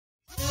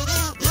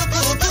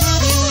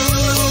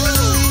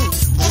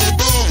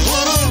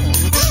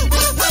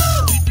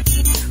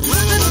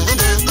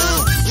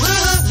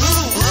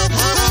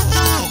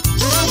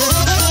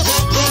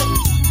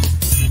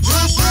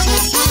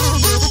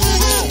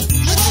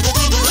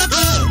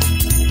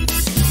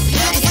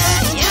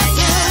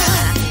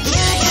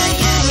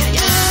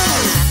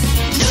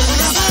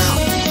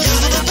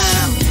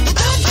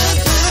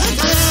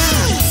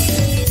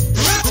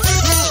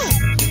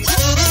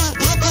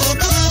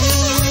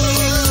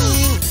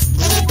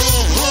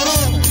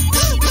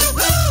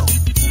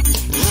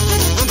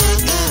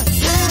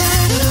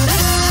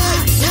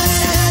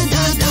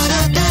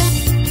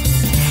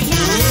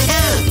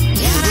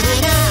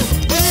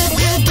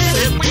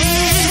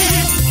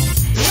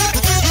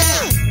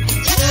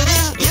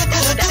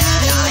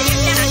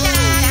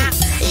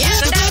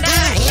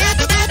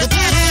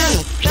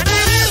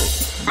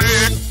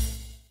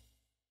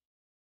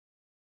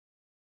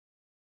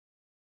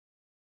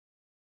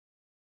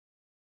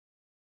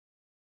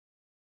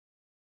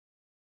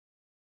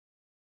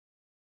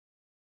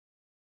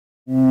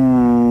Welcome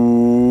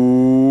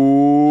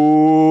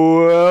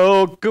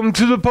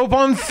to the Pope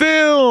on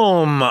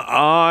Film.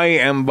 I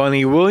am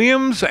Bunny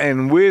Williams,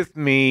 and with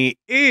me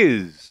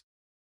is...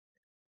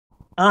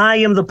 I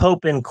am the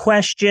Pope in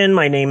question.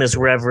 My name is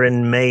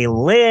Reverend May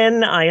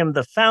Lynn. I am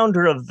the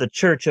founder of the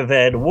Church of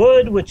Ed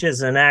Wood, which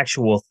is an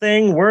actual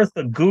thing worth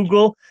a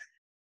Google.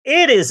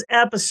 It is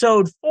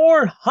episode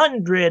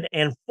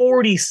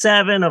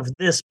 447 of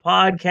this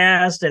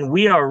podcast, and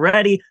we are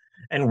ready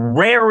and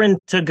raring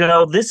to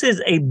go. This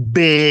is a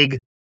big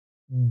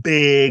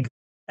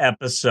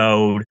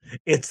episode.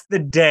 It's the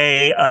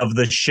day of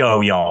the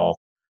show, y'all.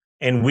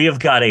 And we have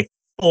got a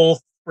full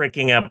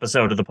freaking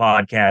episode of the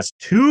podcast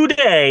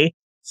today.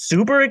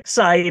 Super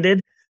excited.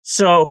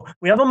 So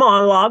we have a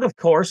monologue, of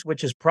course,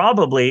 which is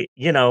probably,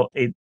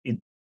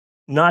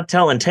 not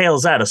telling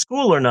tales out of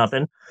school or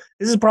nothing.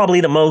 This is probably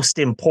the most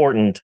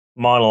important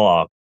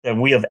monologue that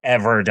we have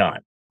ever done.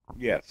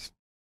 Yes.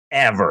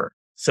 Ever.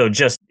 So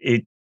just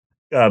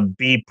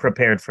be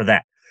prepared for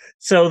that.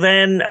 So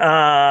then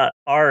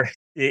our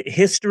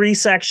history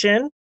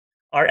section,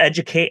 our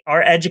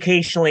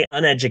educationally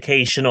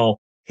uneducational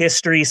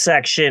history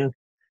section,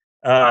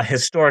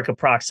 historic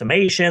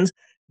approximations.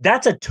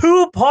 That's a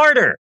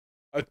two-parter.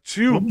 A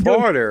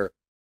two-parter?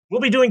 We'll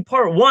be doing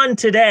part one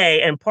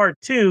today and part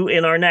two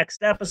in our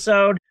next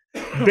episode.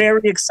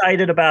 Very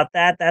excited about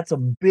that. That's a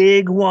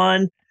big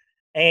one.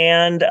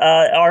 And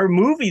our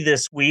movie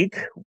this week,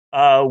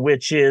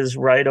 which is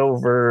right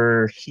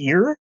over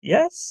here.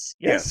 Yes.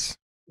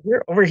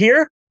 Over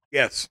here?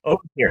 Yes.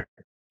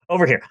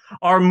 Over here.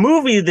 Our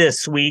movie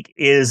this week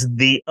is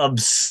the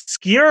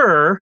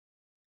obscure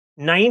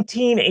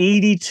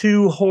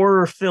 1982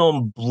 horror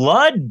film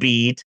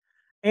Bloodbeat.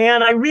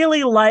 And I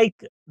really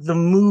like the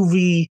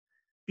movie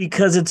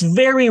because it's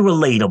very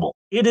relatable.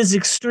 It is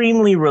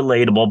extremely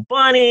relatable.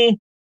 Bunny,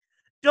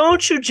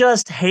 don't you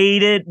just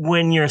hate it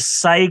when your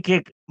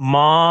psychic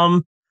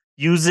mom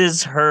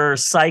uses her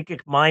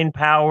psychic mind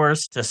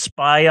powers to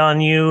spy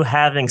on you,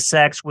 having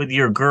sex with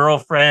your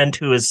girlfriend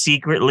who is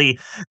secretly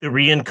the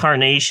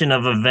reincarnation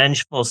of a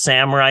vengeful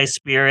samurai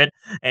spirit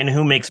and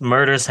who makes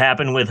murders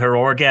happen with her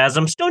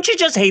orgasms? Don't you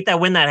just hate that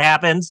when that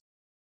happens?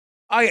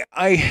 I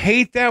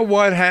hate that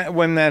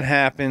when that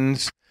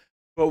happens,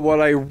 but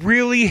what I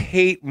really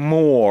hate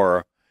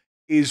more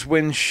is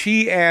when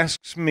she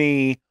asks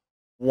me,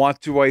 what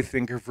do I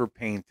think of her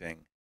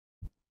painting?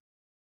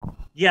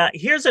 Yeah,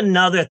 here's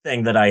another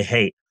thing that I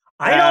hate.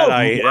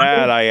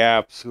 I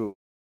absolutely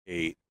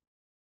hate.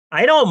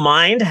 I don't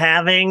mind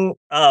having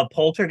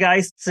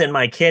poltergeists in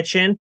my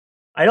kitchen.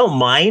 I don't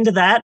mind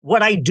that.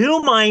 What I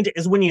do mind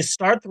is when you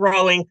start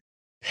throwing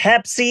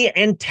Pepsi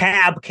and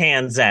Tab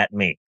cans at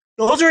me.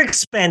 Those are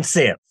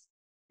expensive.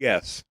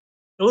 Yes.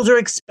 Those are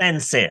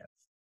expensive.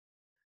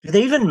 Do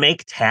they even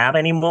make Tab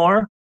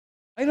anymore?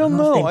 I don't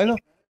know. I don't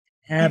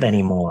Tab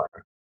anymore.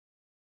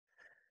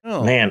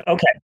 No. Man,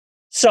 okay.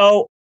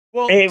 So,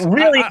 well, it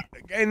really...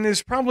 and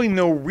there's probably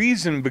no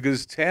reason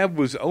because Tab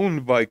was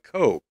owned by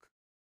Coke.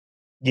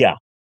 Yeah.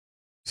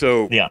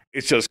 So, yeah.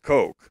 It's just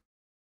Coke.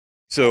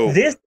 So,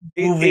 this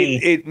movie...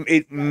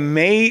 It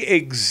may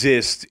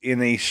exist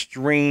in a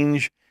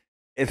strange,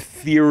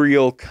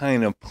 ethereal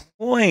kind of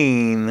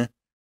plane.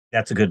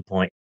 That's a good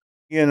point.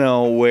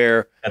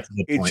 Where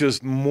it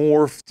just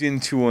morphed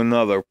into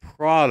another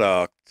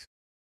product.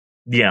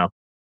 Yeah.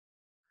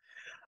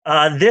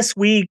 This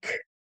week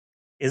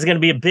is going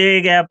to be a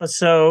big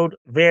episode.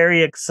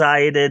 Very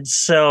excited.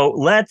 So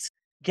let's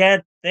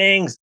get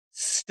things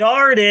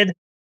started.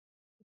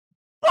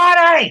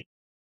 Buddy!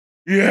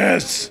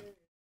 Yes!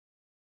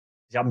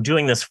 I'm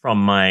doing this from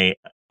my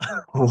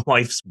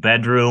wife's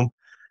bedroom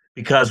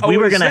because we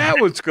were going to... Is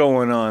that what's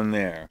going on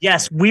there?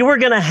 Yes, we were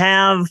going to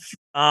have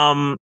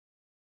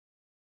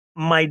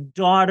my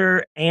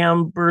daughter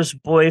Amber's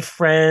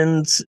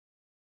boyfriend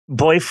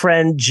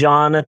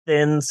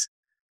Jonathan's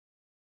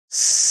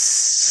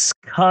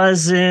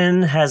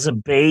cousin has a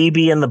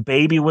baby, and the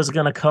baby was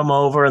going to come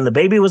over, and the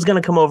baby was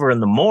going to come over in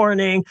the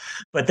morning,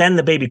 but then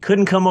the baby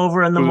couldn't come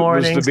over in the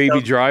morning. Was the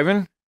baby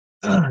driving?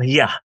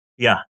 Yeah.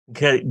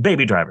 Okay,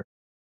 baby driver.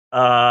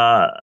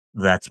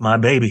 That's my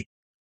baby.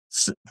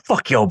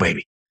 Fuck your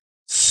baby.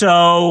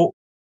 So,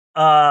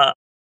 what's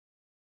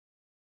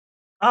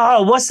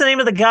the name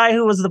of the guy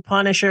who was the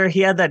Punisher? He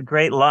had that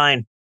great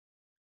line.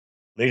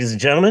 Ladies and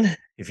gentlemen,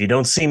 if you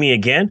don't see me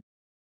again,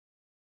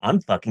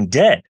 I'm fucking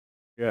dead.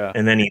 Yeah.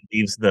 And then he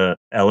leaves the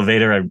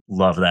elevator. I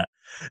love that.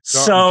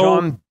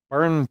 John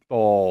Bernthal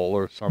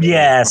or something.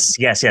 Yes.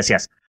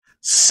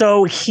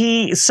 So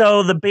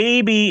the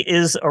baby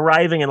is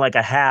arriving in like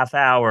a half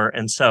hour,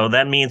 and so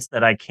that means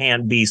that I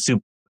can't be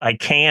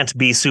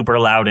super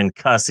loud and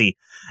cussy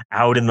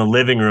out in the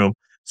living room.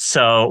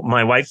 So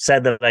my wife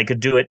said that I could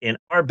do it in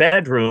our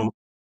bedroom.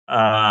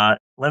 Let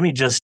me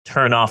just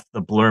turn off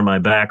the blur my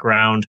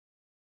background.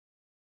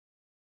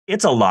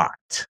 It's a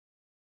lot.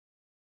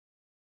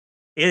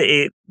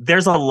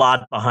 There's a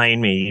lot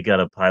behind me. You got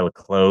a pile of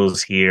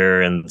clothes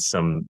here and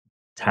some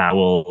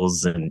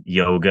towels and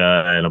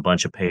yoga and a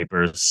bunch of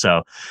papers.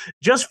 So,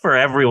 just for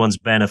everyone's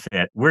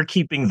benefit, we're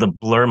keeping the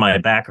blur my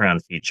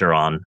background feature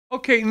on.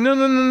 Okay,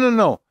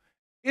 no.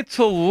 It's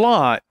a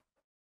lot,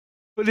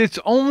 but it's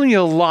only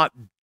a lot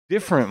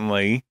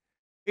differently.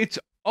 It's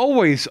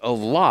always a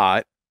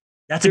lot.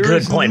 That's a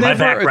good point. My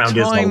background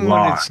is a time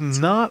lot. when it's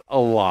not a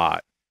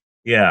lot.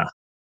 Yeah.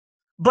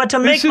 But to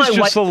This make my is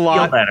wife just a feel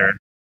lot better.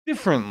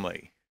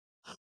 differently.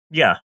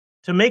 Yeah.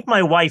 To make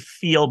my wife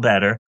feel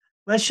better,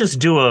 let's just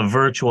do a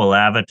virtual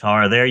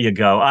avatar. There you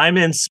go. I'm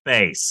in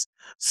space.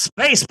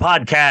 Space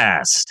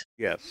podcast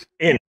Yes.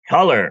 in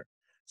color.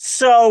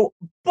 So,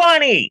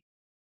 Bunny,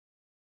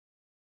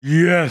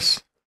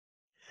 Yes.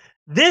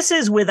 this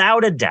is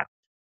without a doubt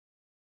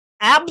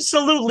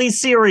absolutely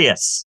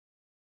serious.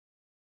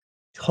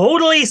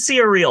 Totally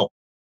serial.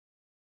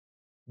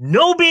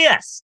 No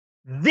BS.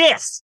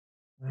 This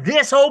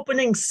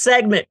opening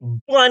segment,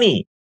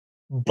 Bunny,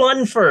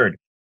 Bunford,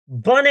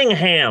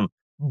 Bunningham,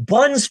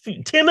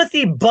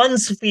 Timothy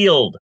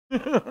Bunsfield.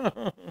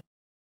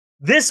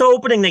 This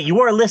opening that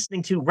you are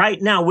listening to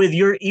right now with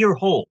your ear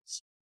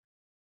holes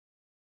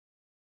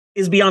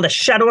is beyond a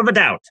shadow of a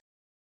doubt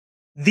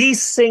the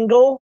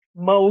single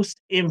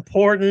most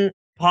important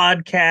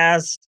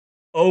podcast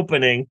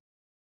opening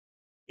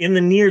in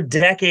the near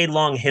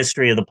decade-long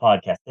history of the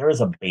podcast. There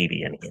is a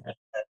baby in here.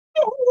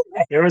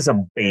 There is a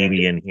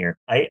baby in here.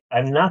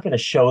 I'm not going to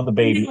show the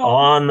baby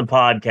on the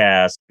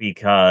podcast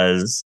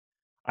because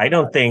I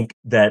don't think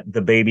that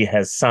the baby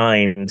has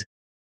signed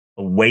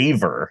a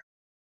waiver.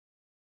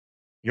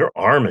 Your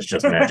arm has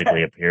just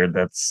magically appeared.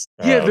 That's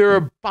yeah, there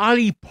are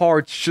body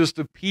parts just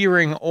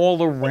appearing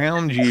all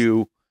around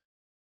you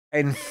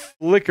and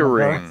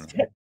flickering.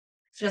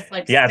 Just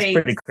like yeah, space.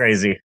 It's pretty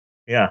crazy.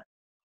 Yeah.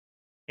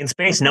 In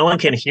space, no one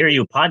can hear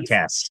you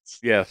podcast.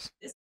 Yes.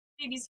 This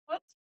baby's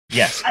foot.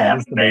 Yes, that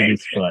is the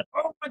baby's foot.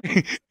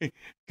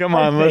 Come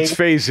on, let's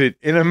face it.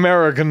 In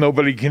America,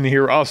 nobody can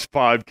hear us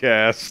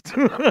podcast.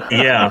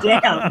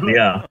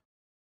 Yeah.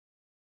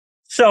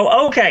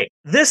 So, okay,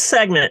 this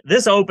segment,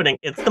 this opening,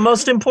 it's the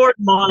most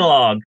important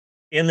monologue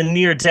in the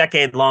near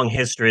decade-long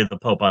history of the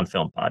Pope on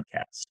Film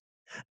podcast.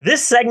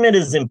 This segment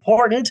is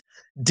important,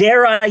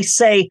 dare I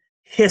say,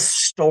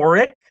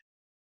 historic.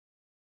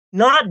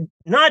 Not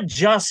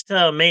just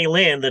Mei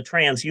Lin, the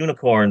trans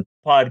unicorn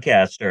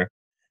podcaster,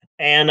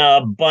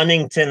 and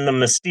Bunnington the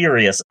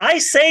Mysterious. I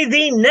say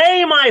thee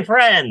nay, my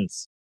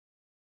friends!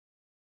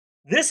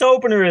 This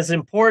opener is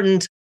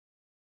important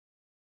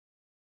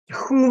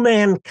to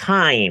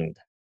mankind,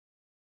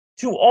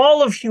 to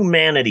all of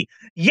humanity.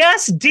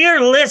 Yes, dear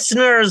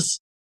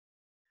listeners,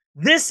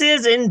 this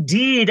is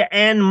indeed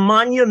an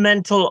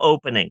monumental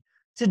opening.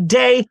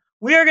 Today,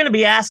 we are going to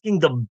be asking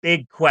the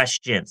big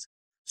questions,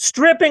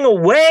 stripping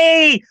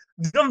away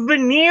the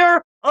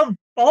veneer of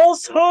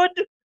falsehood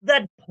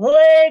that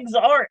plagues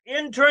our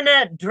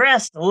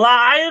internet-dressed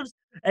lives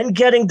and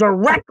getting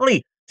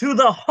directly to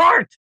the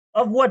heart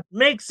of what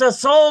makes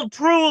us all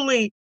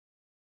truly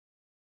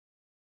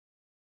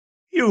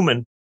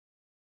human.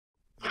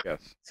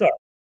 Yes.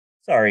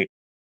 Sorry.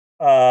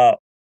 I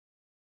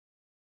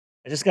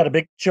just got a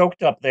bit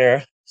choked up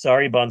there.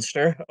 Sorry,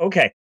 Bunster.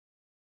 Okay.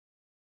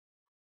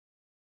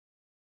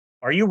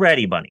 Are you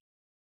ready, Bunny?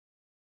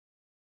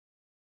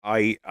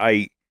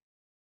 I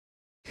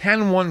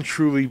can one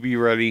truly be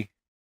ready?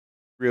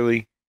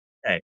 Really?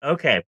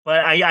 Okay.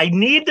 But I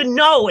need to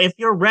know if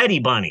you're ready,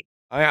 Bunny.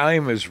 I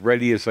am as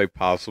ready as I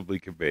possibly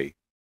could be.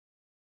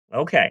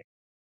 Okay.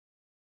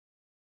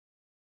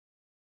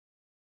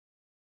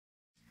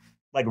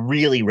 Like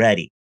really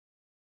ready.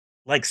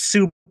 Like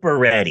super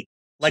ready.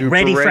 Like Super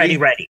ready, ready? Freddy,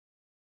 ready.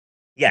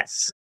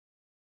 Yes.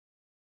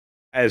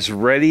 As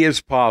ready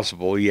as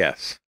possible,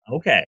 yes.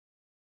 Okay.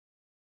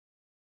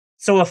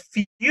 So a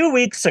few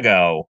weeks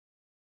ago,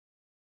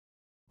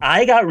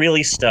 I got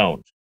really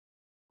stoned.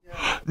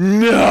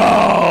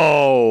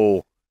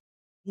 No!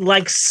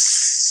 Like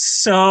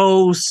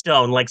so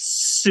stoned, like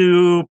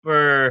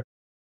super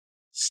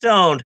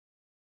stoned.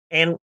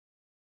 And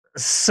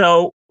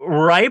so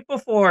right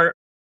before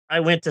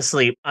I went to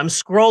sleep, I'm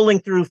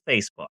scrolling through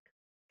Facebook.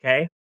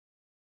 Okay.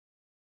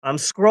 I'm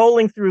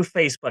scrolling through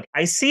Facebook.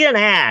 I see an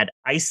ad.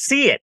 I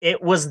see it.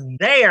 It was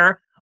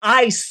there.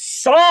 I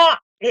saw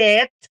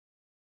it.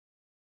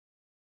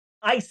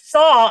 I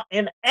saw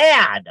an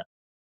ad.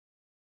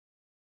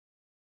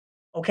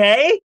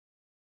 Okay?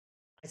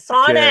 I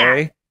saw an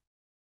ad.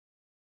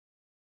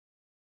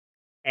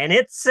 And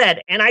it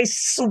said, and I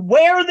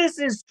swear this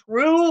is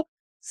true,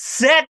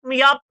 set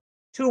me up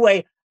to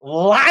a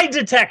lie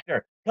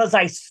detector because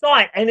I saw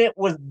it and it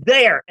was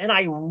there and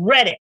I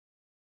read it.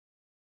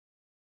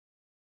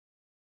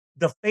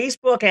 The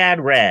Facebook ad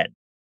read,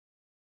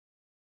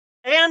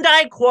 and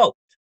I quote,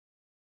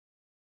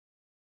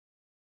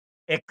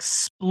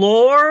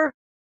 explore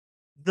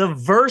the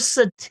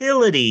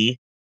versatility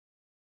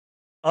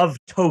of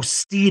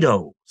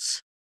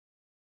Tostitos.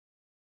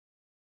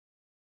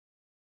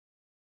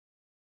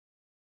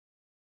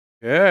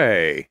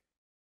 Hey.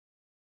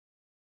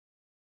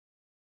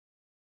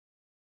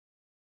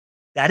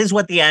 That is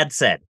what the ad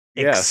said.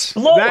 Yes.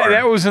 Explore.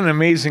 That was an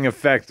amazing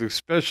effect,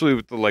 especially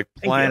with the Thank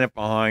you. planet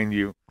behind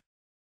you.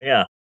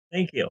 Yeah,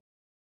 thank you.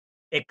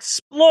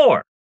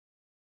 Explore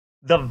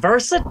the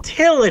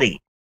versatility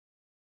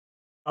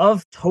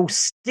of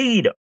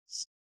Tostitos.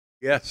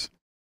 Yes.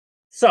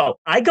 So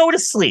I go to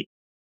sleep.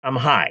 I'm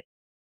high.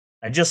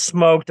 I just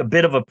smoked a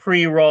bit of a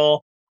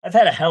pre-roll. I've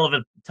had a hell of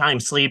a time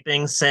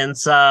sleeping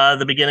since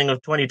the beginning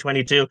of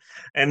 2022,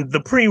 and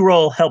the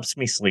pre-roll helps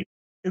me sleep.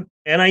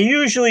 And I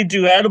usually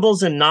do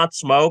edibles and not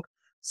smoke,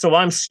 so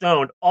I'm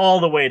stoned all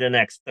the way to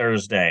next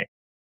Thursday.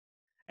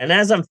 And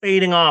as I'm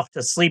fading off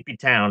to Sleepy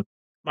Town,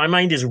 my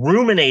mind is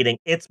ruminating.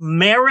 It's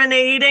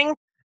marinating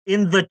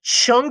in the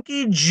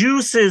chunky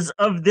juices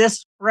of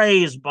this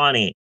phrase,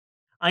 Bunny.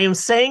 I am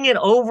saying it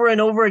over and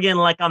over again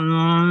like a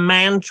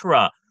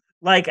mantra,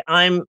 like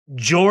I'm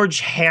George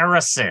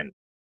Harrison,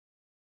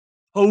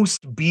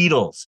 post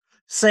Beatles,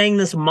 saying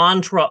this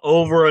mantra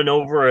over and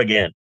over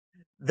again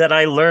that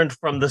I learned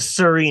from the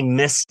Surrey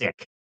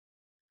Mystic.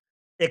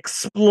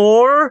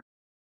 Explore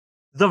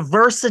the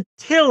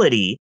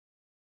versatility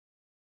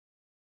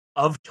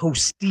of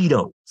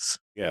Tostitos.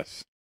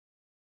 Yes.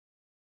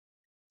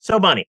 So,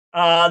 Bunny,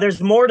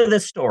 there's more to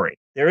this story.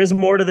 There is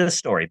more to this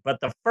story.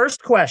 But the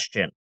first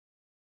question,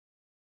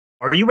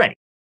 are you ready?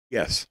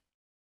 Yes.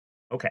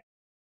 Okay.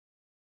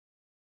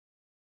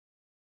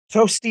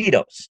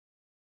 Tostitos.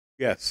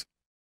 Yes.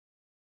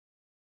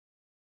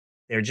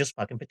 They're just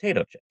fucking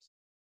potato chips.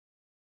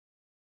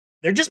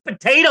 They're just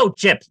potato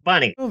chips,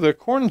 Bunny. No, they're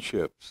corn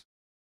chips.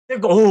 They're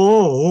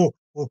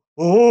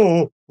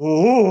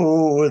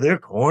they're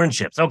corn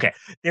chips. Okay.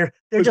 They're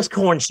just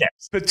corn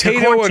chips.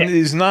 Potato corn chips.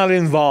 is not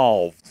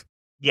involved.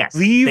 Yes,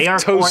 Leave they are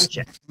corn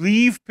chips.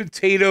 Leave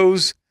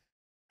potatoes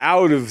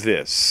out of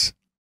this.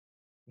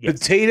 Yes.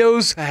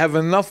 Potatoes have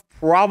enough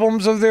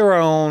problems of their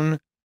own.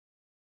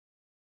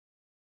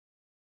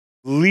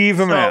 Leave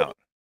them out.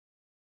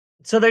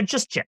 So they're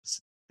just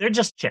chips. They're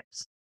just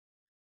chips.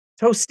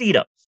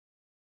 Tostitos.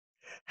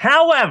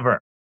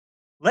 However,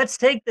 let's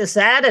take this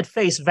ad at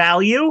face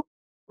value.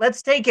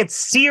 Let's take it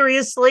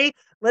seriously.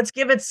 Let's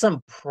give it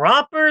some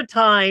proper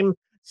time,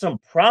 some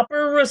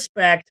proper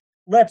respect.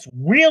 Let's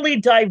really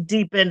dive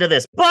deep into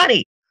this.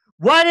 Buddy,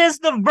 what is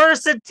the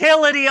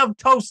versatility of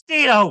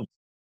Tostitos?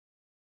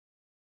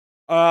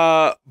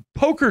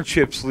 Poker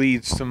chips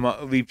leaps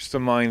to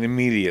mind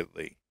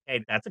immediately.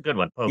 Hey, that's a good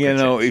one. Poker You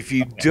know, chips. if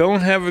you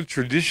don't have a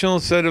traditional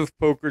set of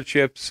poker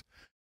chips,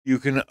 you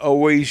can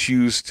always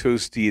use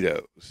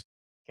Tostitos.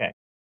 Okay,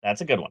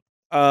 that's a good one.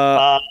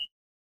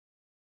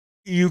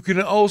 You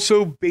can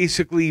also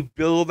basically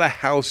build a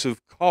house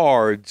of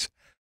cards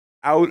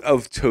out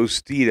of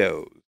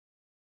Tostitos.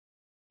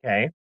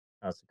 Okay,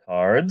 house of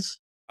cards.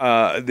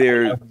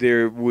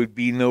 There would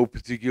be no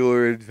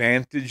particular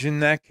advantage in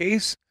that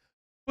case,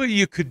 but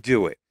you could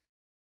do it.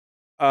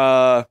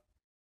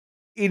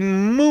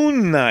 In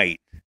Moon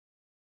Knight,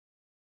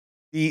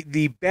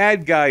 the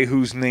bad guy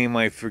whose name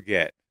I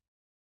forget,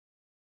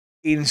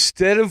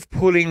 instead of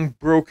putting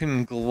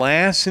broken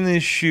glass in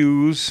his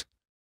shoes,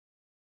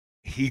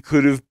 he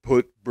could have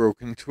put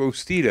broken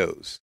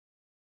Tostitos.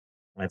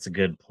 That's a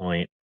good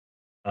point.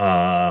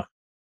 Would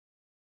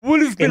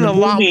have been a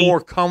lot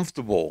more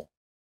comfortable.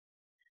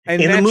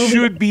 And that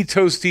should be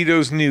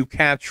Tostitos' new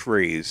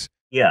catchphrase.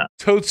 Yeah.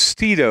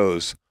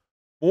 Tostitos,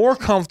 more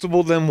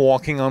comfortable than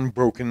walking on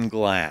broken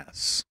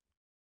glass.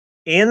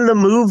 In the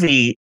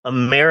movie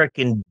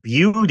American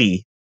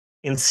Beauty,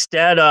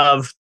 instead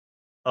of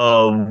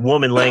a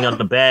woman laying on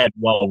the bed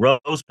while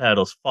rose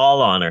petals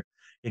fall on her,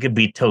 it could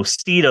be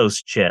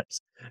Tostitos chips.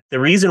 The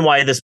reason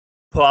why this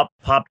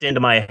popped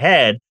into my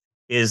head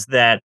is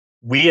that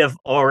we have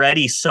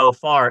already so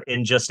far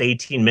in just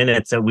 18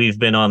 minutes that we've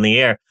been on the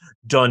air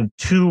done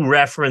 2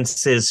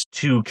 references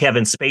to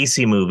Kevin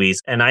Spacey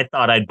movies, and I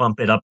thought I'd bump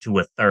it up to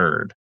a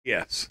third.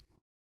 Yes.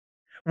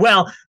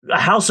 Well,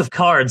 House of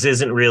Cards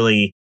isn't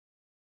really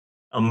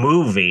a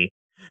movie.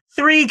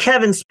 3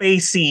 Kevin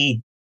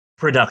Spacey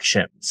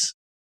productions.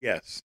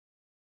 Yes.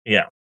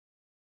 Yeah.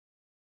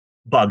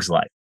 Bug's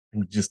Life. I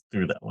just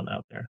threw that one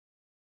out there.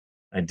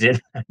 I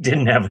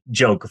didn't have a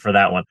joke for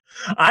that one.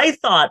 I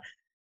thought,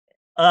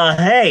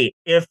 hey,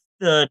 if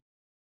the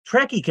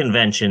Trekkie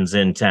convention's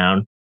in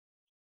town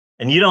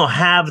and you don't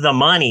have the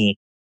money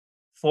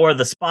for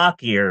the Spock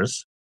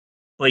ears,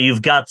 but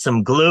you've got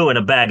some glue and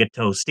a bag of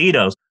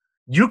Tostitos,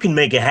 you can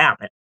make it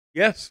happen.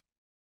 Yes.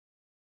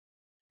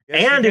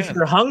 And if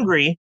you're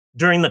hungry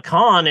during the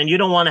con and you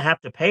don't want to have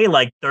to pay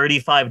like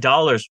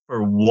 $35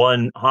 for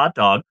one hot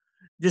dog,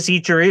 just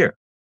eat your ear.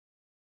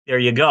 There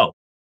you go.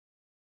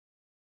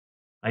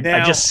 I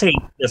just saved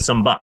you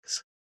some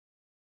bucks.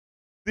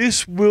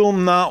 This will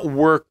not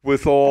work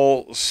with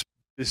all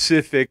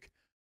specific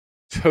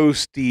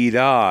toasted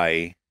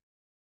eye,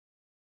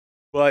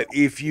 but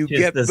if you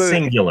get the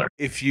singular,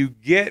 if you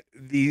get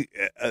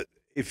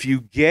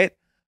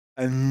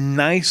a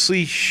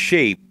nicely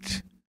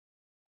shaped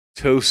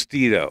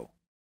Tostito,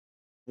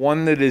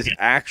 one that is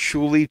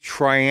actually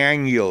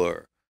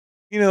triangular,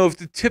 you know, if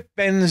the tip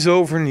bends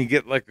over and you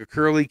get like a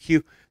curly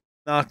Q,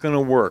 not going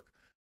to work.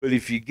 But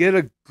if you get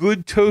a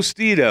good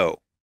Tostito,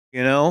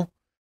 you know,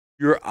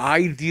 your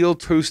ideal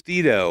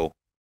Tostito,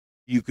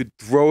 you could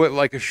throw it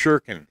like a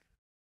shuriken.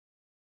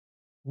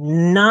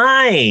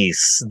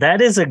 Nice.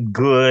 That is a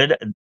good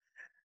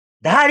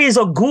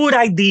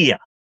idea.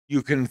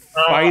 You can Uh,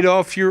 fight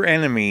off your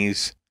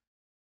enemies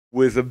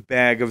with a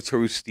bag of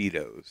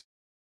Tostitos.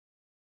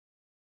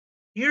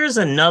 Here's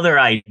another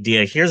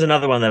idea. Here's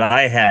another one that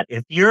I had.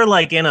 If you're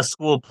like in a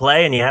school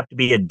play and you have to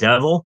be a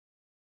devil,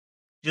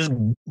 just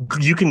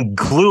you can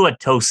glue a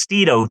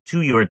Tostito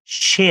to your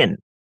chin,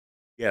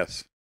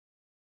 Yes.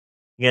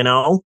 you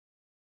know?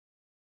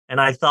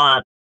 And I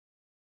thought,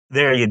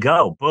 there you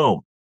go.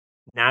 Boom.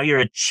 Now you're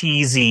a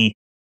cheesy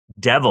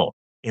devil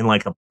in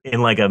like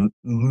a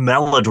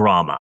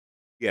melodrama.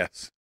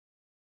 Yes.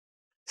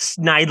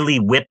 Snidely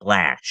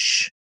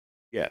whiplash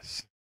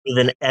Yes. with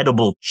an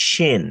edible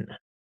chin.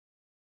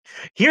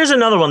 Here's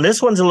another one.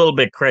 This one's a little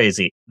bit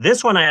crazy.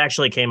 This one I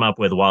actually came up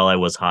with while I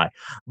was high,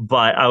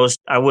 but I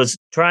was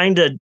trying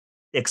to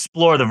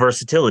explore the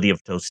versatility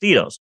of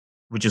Tostitos,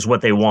 which is what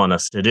they want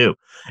us to do.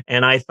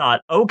 And I thought,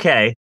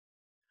 okay,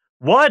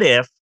 what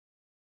if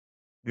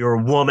you're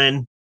a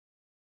woman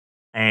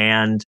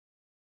and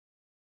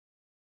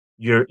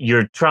you're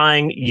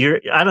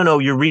I don't know,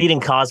 you're reading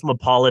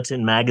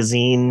Cosmopolitan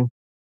magazine,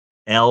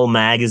 Elle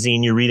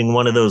magazine, you're reading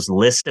one of those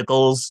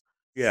listicles,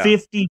 Yeah.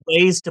 50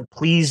 ways to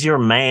please your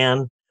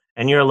man,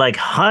 and you're like,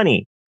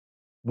 honey,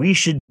 we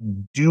should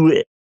do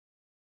it.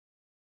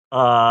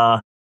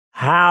 How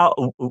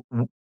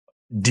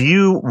do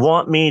you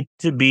want me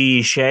to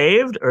be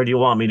shaved or do you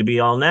want me to be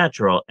all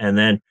natural? And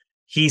then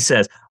he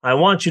says, I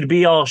want you to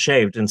be all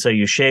shaved. And so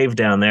you shave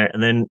down there.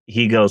 And then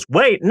he goes,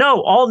 wait,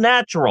 no, all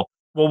natural.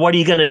 Well, what are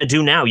you going to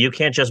do now? You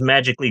can't just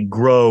magically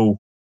grow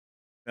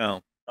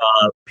No.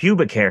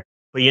 pubic hair.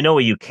 But you know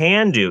what you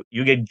can do?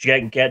 You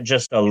get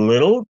just a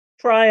little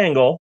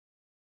triangle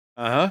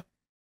Uh-huh.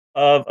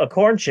 of a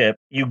corn chip,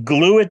 you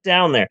glue it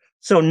down there.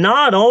 So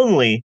not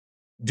only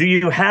do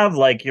you have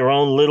like your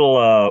own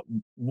little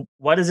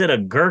what is it, a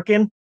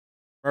gherkin?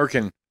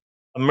 Merkin.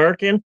 A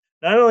merkin?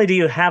 Not only do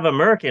you have a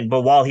merkin,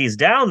 but while he's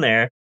down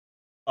there,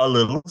 a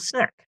little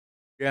snack.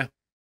 Yeah.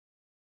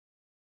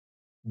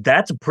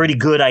 That's a pretty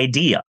good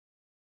idea.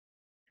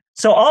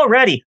 So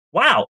already,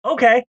 wow,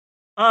 okay.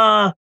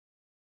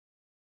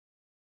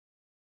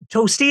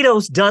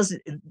 Tostitos does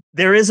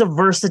there is a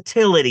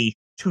versatility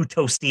to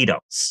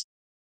Tostitos.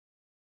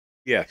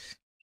 Yes.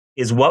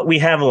 Is what we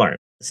have learned.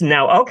 So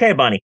now, okay,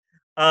 Bunny,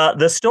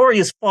 the story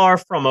is far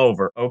from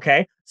over.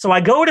 Okay, so I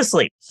go to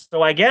sleep.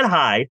 So I get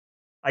high.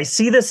 I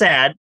see this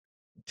ad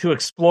to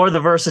explore the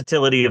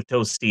versatility of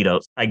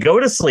Tostitos. I go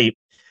to sleep,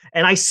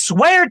 and I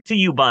swear to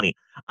you, Bunny,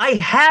 I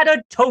had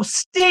a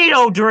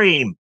Tostito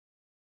dream.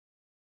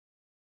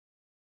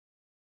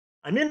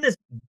 I'm in this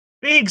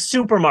big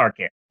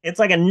supermarket. It's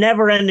like a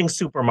never ending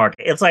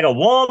supermarket. It's like a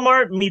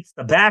Walmart meets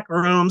the back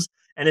rooms,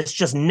 and it's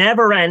just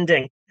never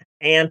ending.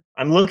 And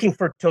I'm looking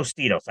for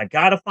Tostitos. I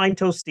got to find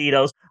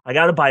Tostitos. I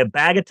got to buy a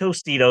bag of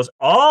Tostitos.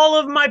 All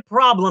of my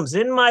problems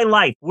in my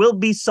life will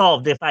be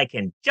solved if I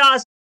can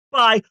just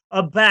buy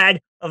a bag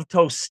of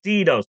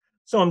Tostitos.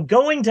 So I'm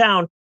going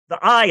down the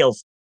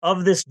aisles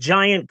of this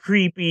giant,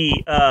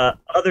 creepy,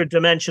 other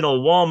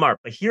dimensional Walmart.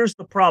 But here's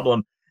the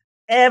problem: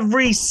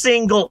 every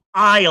single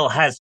aisle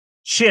has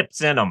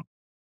chips in them.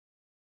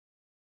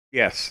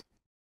 Yes.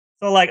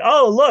 So, like,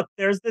 oh, look,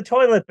 there's the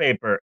toilet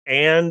paper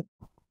and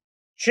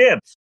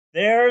chips.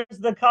 There's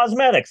the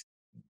cosmetics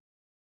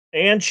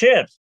and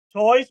chips,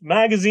 toys,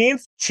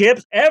 magazines,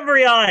 chips,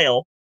 every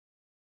aisle.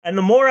 And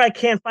the more I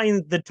can't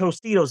find the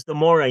Tostitos, the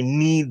more I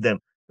need them,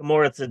 the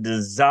more it's a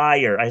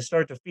desire. I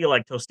start to feel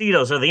like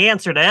Tostitos are the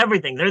answer to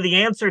everything. They're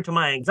the answer to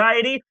my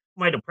anxiety,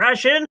 my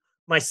depression,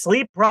 my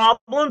sleep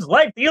problems,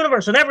 life, the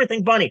universe, and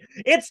everything, Bunny.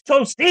 It's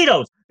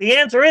Tostitos. The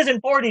answer isn't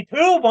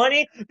 42,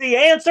 Bunny. The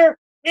answer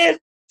is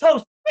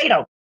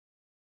Tostitos.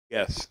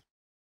 Yes.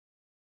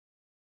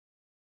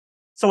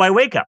 So I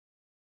wake up.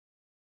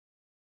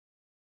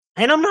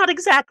 And I'm not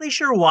exactly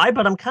sure why,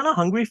 but I'm kind of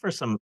hungry for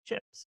some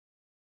chips.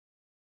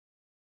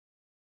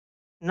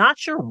 Not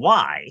sure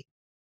why.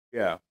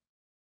 Yeah.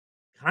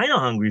 Kind of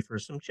hungry for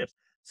some chips.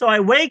 So I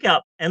wake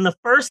up, and the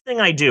first thing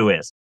I do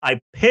is I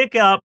pick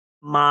up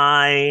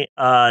my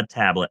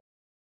tablet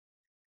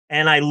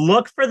and I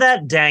look for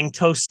that dang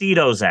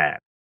Tostitos ad,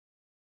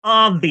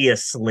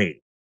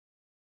 obviously,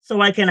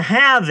 so I can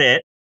have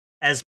it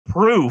as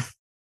proof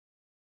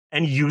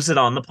and use it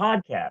on the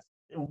podcast.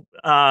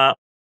 Uh,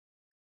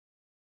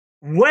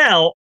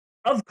 well,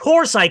 of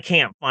course I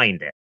can't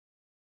find it.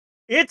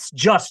 It's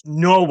just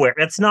nowhere.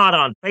 It's not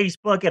on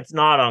Facebook. It's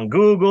not on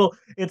Google.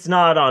 It's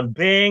not on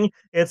Bing.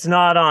 It's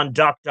not on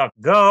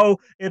DuckDuckGo.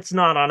 It's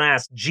not on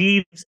Ask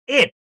Jeeves.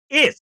 It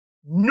is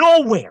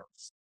nowhere.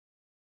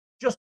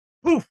 Just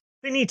poof,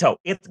 finito.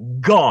 It's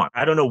gone.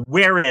 I don't know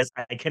where it is.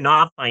 I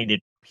cannot find it,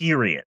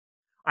 period.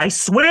 I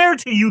swear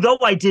to you, though,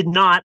 I did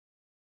not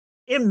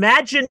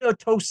imagine a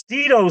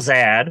Tostitos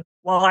ad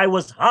while I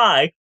was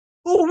high.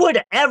 Who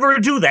would ever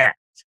do that?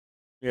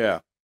 Yeah.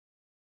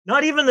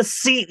 Not even the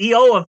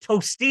CEO of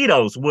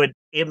Tostitos would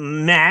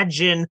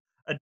imagine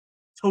a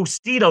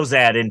Tostitos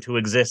ad into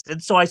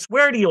existence. So I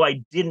swear to you,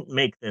 I didn't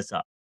make this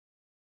up.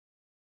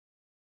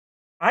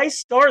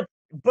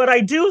 But I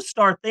do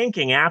start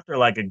thinking after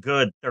like a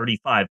good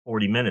 35,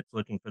 40 minutes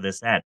looking for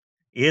this ad.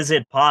 Is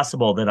it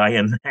possible that I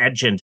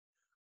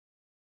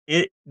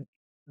it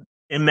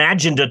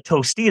imagined a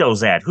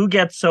Tostitos ad? Who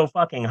gets so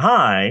fucking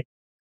high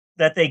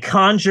that they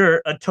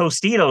conjure a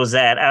Tostitos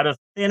ad out of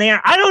thin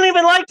air? I don't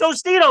even like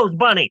Tostitos,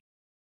 Bunny.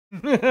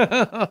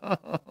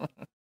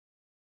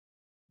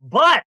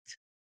 But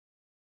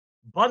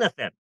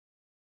Bunathan.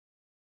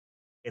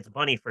 It's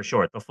Bunny for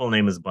short. The full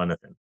name is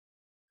Bunathan.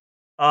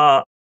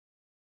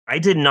 I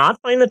did not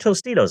find the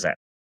Tostitos ad,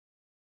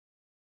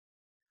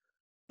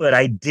 but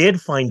I did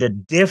find a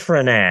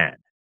different ad.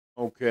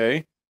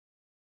 Okay.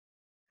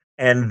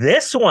 And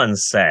this one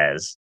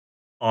says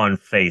on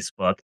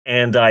Facebook,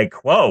 and I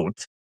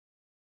quote,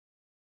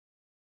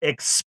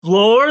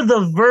 explore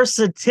the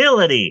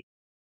versatility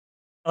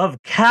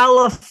of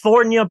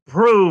California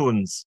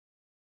prunes.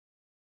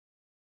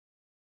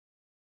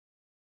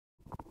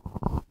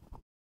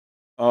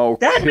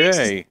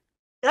 Okay.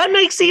 That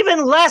makes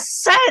even less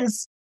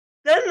sense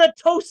than the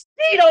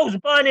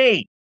Tostitos,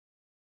 Bunny.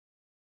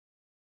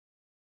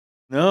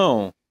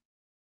 No.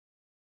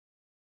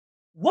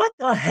 What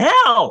the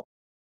hell?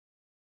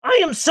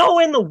 I am so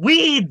in the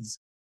weeds.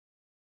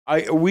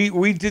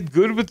 We did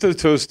good with the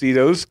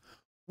Tostitos.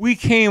 We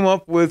came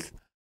up with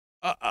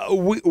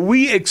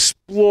we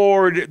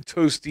explored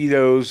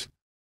Tostitos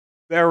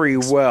very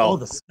well. Oh,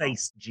 the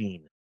space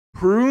gene.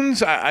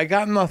 Prunes, I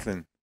got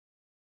nothing.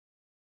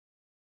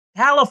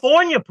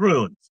 California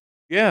prunes.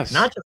 Yes.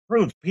 Not just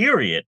prunes,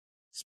 period.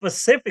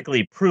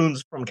 Specifically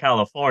prunes from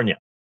California.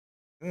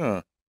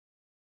 Yeah.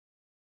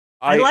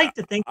 I like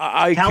to think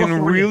I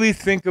can really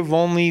think of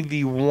only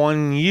the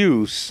one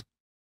use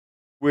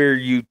where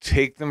you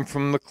take them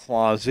from the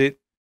closet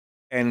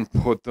and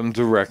put them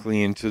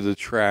directly into the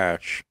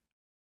trash.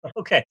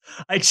 Okay,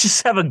 I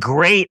just have a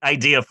great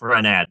idea for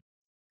an ad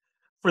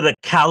for the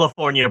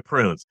California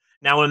prunes.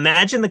 Now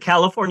imagine the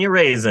California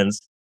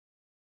raisins,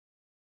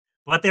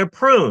 but they're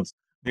prunes,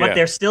 but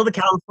they're still the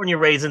California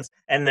raisins,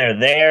 and they're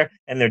there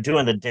and they're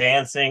doing the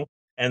dancing,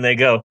 and they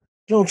go,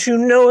 "Don't you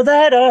know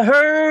that I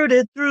heard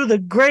it through the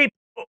grape?"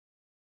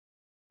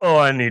 Oh,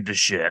 I need to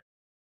shit.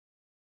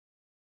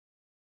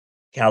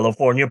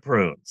 California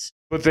prunes.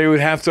 But they would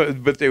have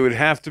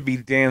to be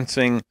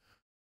dancing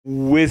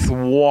with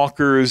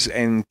walkers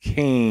and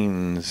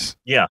canes.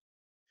 Yeah.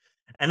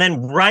 And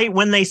then right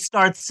when they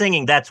start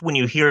singing, that's when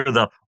you hear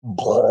the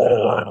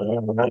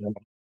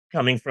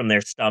coming from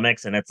their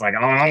stomachs, and it's like,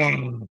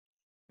 oh,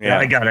 yeah,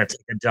 I gotta take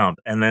a dump.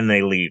 And then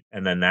they leave,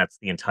 and then that's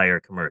the entire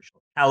commercial.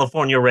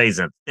 California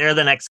raisins. They're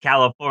the next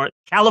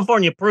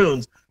California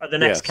prunes are the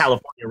next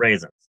California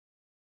raisins.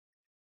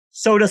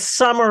 So to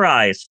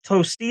summarize,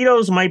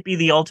 Tostitos might be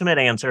the ultimate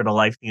answer to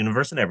life, the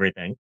universe, and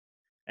everything.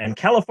 And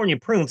California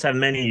prunes have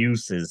many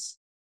uses.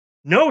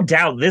 No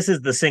doubt this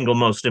is the single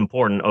most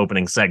important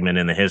opening segment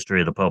in the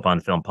history of the Pope on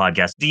Film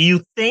podcast. Do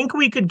you think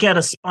we could get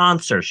a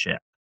sponsorship?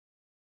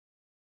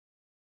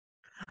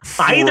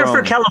 Either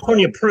for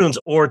California prunes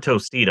or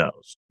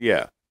Tostitos.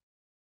 Yeah.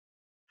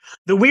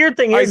 The weird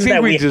thing is I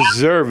think we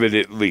deserve it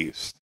at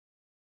least.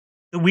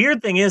 The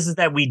weird thing is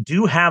that we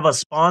do have a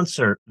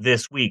sponsor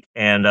this week,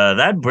 and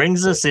that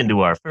brings us into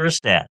our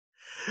first ad.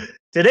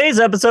 Today's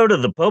episode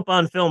of the Pope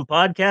on Film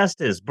podcast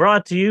is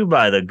brought to you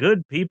by the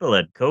good people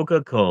at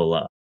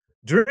Coca-Cola.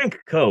 Drink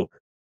Coke.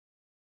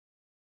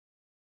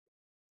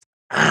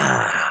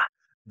 Ah,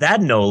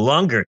 that no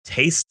longer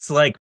tastes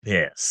like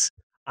piss.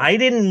 I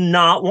did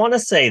not want to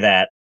say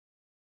that.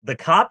 The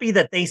copy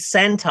that they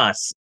sent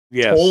us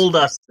told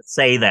us to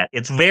say that.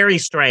 It's very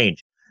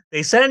strange.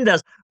 They send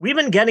us. We've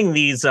been getting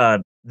these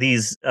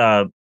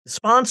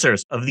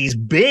sponsors of these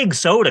big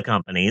soda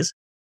companies,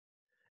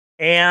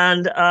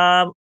 and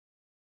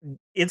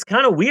it's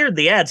kind of weird.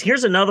 The ads.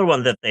 Here's another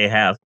one that they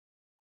have.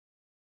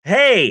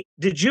 Hey,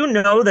 did you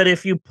know that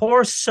if you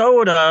pour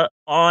soda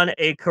on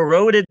a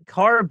corroded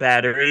car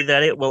battery,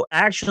 that it will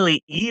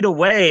actually eat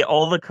away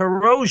all the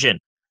corrosion?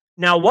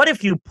 Now, what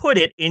if you put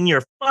it in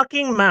your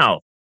fucking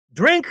mouth?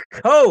 Drink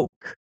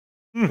Coke.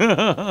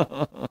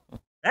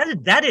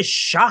 That is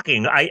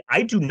shocking.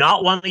 I do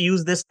not want to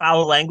use this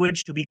foul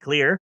language, to be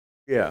clear.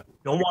 Yeah.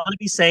 Don't want to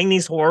be saying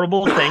these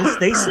horrible things.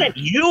 They sent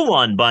you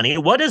one, Bunny.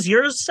 What does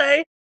yours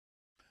say?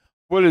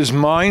 What does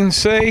mine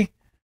say?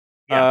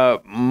 Yeah.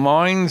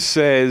 Mine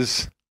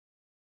says,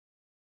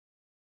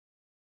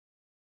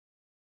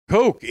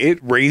 Coke, it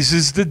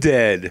raises the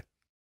dead.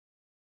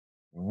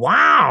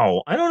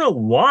 Wow. I don't know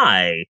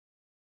why.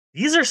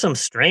 These are some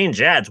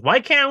strange ads. Why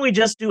can't we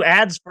just do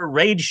ads for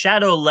Raid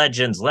Shadow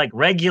Legends like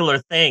regular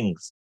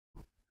things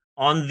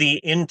on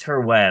the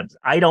interwebs?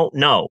 I don't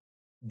know.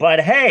 But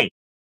hey,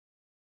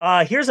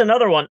 here's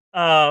another one.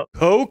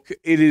 Coke,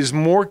 it is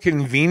more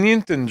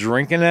convenient than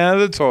drinking out of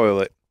the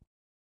toilet.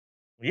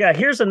 Yeah,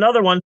 here's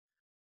another one.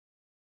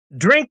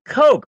 Drink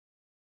Coke.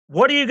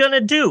 What are you going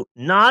to do?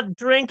 Not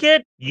drink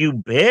it, you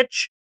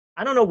bitch?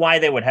 I don't know why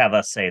they would have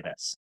us say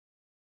this.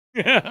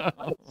 Yeah.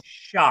 I'm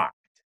shocked.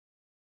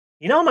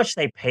 You know how much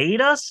they paid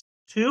us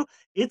to?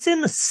 It's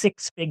in the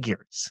six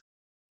figures.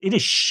 It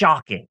is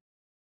shocking.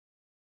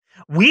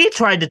 We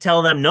tried to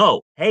tell them,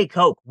 no, hey,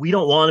 Coke, we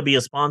don't want to be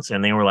a sponsor.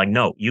 And they were like,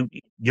 no,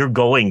 you're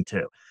going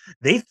to.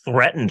 They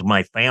threatened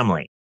my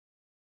family.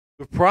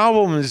 The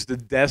problem is the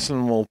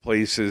decimal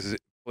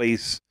placement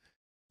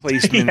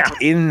Yeah.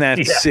 in that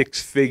Yeah.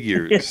 six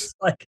figures.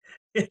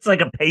 It's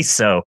like a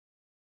peso.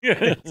 Yeah.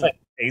 It's like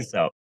a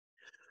peso.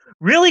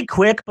 Really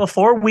quick,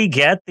 before we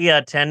get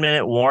the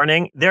 10-minute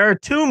warning, there are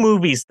two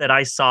movies that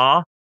I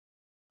saw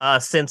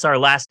since our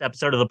last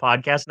episode of the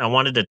podcast, and I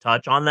wanted to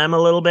touch on them a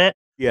little bit,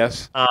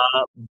 Yes.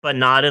 but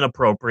not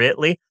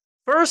inappropriately.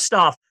 First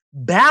off,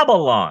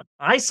 Babylon.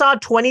 I saw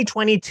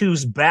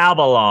 2022's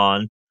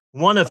Babylon,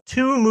 one of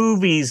two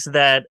movies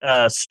that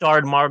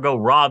starred Margot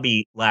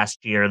Robbie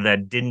last year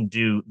that didn't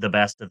do the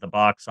best at the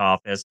box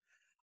office.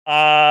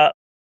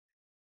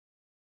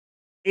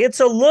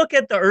 It's a look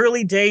at the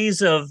early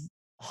days of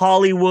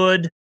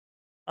Hollywood.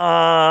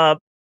 First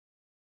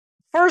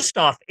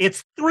off,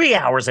 it's 3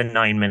 hours and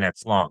 9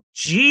 minutes long.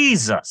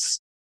 Jesus.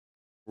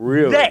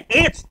 Really?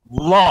 It's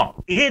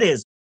long. It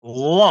is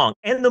long.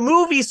 And the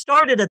movie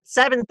started at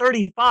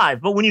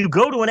 7:35, but when you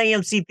go to an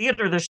AMC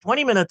theater, there's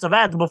 20 minutes of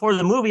ads before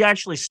the movie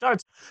actually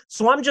starts.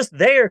 So I'm just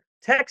there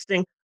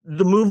texting.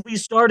 The movie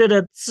started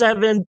at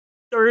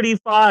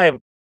 7:35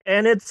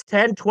 and it's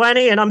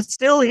 10:20 and I'm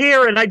still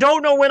here and I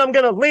don't know when I'm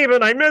going to leave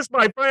and I miss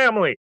my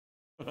family.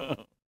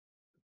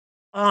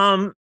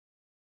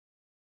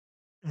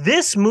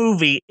 This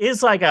movie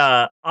is like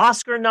a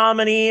Oscar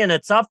nominee and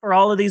it's up for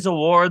all of these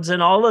awards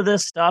and all of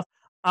this stuff.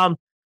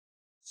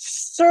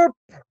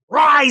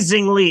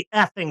 Surprisingly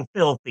effing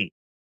filthy.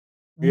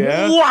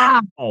 Yeah.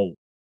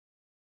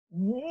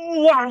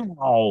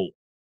 Wow.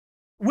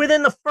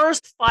 Within the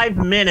first 5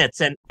 minutes,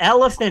 an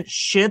elephant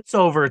shits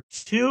over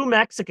two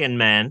Mexican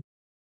men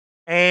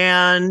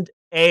and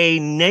a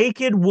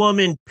naked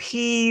woman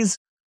pees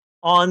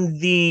on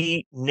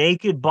the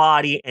naked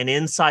body and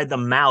inside the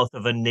mouth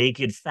of a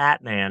naked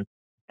fat man.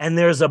 And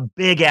there's a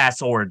big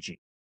ass orgy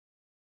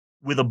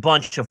with a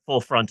bunch of full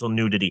frontal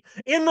nudity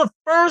in the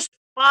first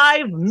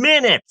 5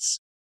 minutes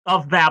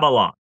of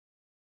Babylon.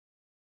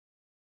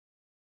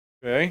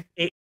 Okay.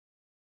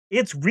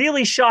 It's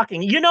really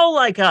shocking.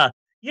 Like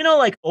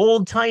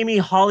old timey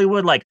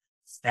Hollywood, like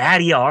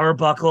Fatty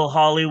Arbuckle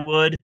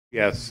Hollywood.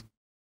 Yes.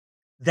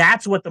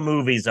 That's what the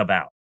movie's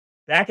about.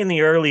 Back in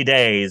the early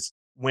days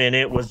when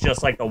it was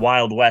just like the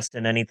Wild West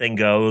and anything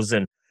goes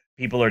and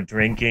people are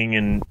drinking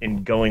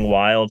and going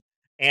wild.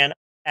 And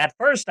at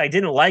first I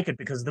didn't like it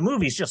because the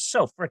movie's just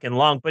so freaking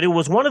long, but it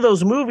was one of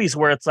those movies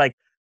where it's like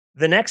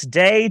the next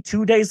day,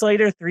 2 days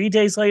later, 3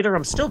 days later,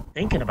 I'm still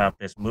thinking about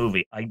this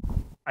movie. I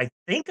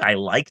think I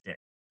liked it.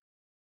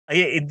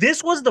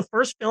 This was the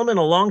first film in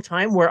a long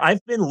time where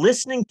I've been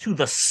listening to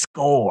the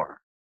score.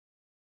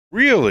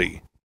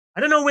 Really? I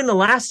don't know when the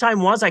last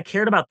time was I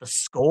cared about the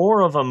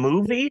score of a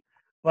movie,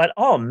 but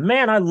oh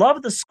man, I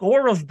love the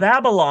score of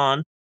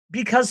Babylon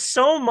because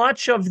so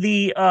much of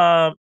the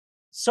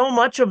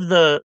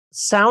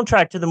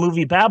soundtrack to the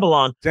movie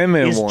Babylon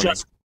is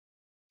just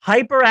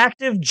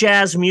hyperactive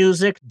jazz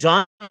music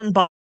done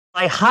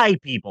by high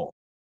people.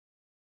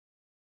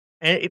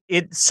 And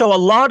so a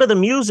lot of the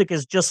music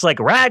is just like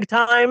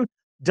ragtime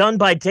done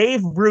by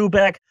Dave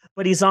Brubeck,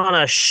 but he's on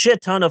a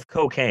shit ton of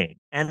cocaine.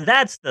 And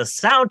that's the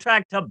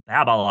soundtrack to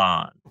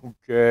Babylon.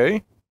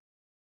 Okay.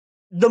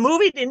 The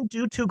movie didn't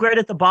do too great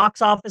at the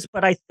box office,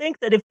 but I think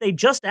that if they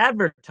just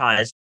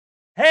advertised,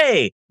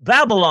 hey,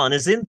 Babylon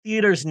is in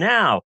theaters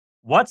now.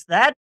 What's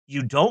that?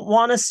 You don't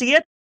want to see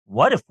it?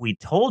 What if we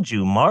told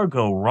you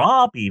Margot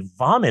Robbie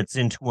vomits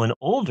into an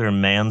older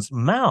man's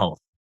mouth?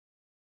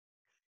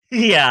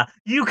 Yeah,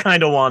 you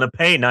kind of want to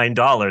pay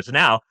 $9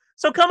 now.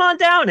 So come on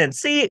down and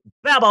see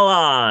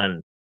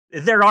Babylon.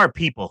 There are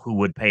people who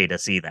would pay to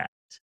see that.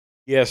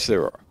 Yes,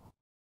 there are.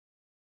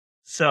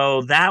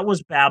 So that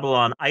was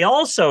Babylon. I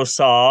also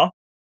saw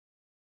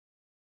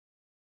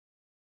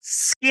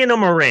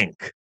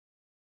Skinamarink.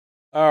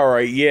 All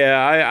right.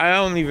 Yeah, I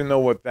don't even know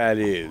what that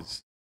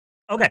is.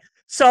 Okay.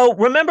 So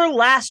remember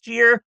last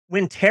year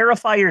when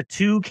Terrifier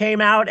 2 came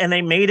out and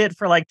they made it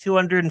for like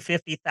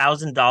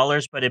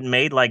 $250,000, but it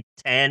made like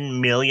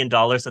 $10 million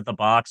at the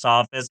box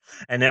office.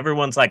 And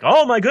everyone's like,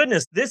 oh my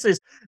goodness, this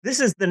is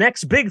the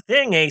next big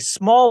thing, a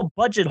small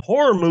budget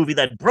horror movie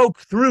that broke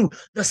through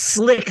the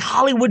slick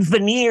Hollywood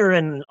veneer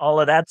and all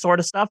of that sort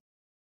of stuff.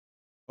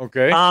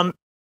 Okay.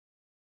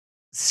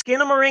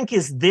 Skinamarink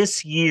is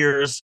this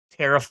year's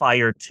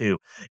Terrifier 2.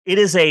 It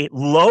is a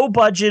low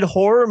budget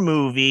horror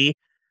movie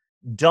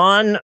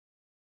done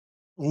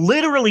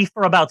literally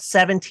for about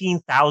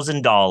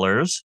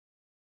 $17,000.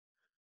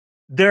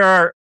 There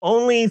are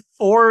only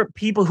 4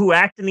 people who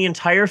act in the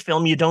entire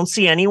film. You don't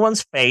see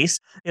anyone's face.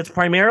 It's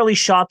primarily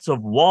shots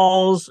of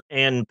walls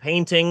and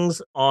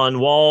paintings on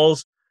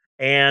walls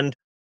and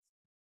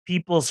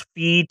people's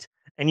feet,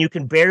 and you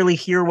can barely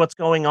hear what's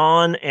going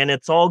on, and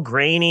it's all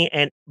grainy,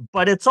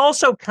 but it's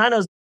also kind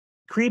of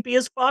creepy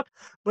as fuck.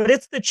 But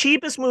it's the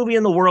cheapest movie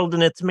in the world,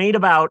 and it's made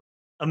about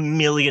 $1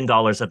 million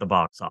at the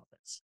box office.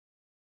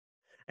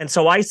 And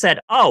so I said,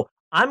 "Oh,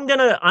 I'm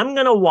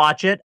gonna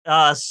watch it."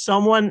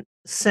 Someone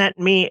sent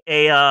me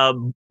a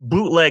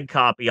bootleg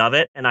copy of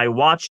it, and I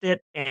watched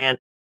it, and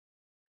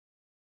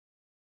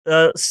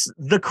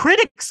the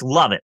critics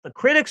love it. The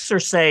critics are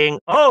saying,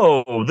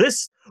 "Oh,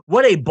 this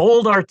what a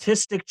bold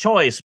artistic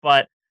choice,"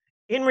 but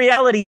in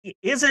reality,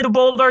 is it a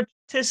bold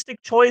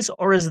artistic choice,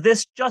 or is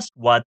this just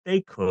what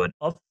they could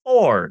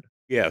afford?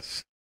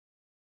 Yes.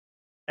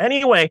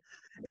 Anyway,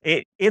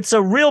 it's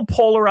a real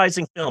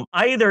polarizing film.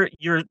 Either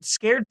you're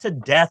scared to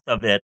death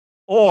of it,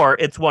 or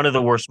it's one of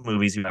the worst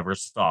movies you ever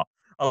saw.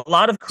 A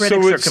lot of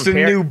critics So are it's the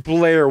comparing. new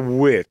Blair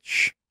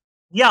Witch.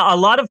 Yeah, a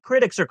lot of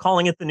critics are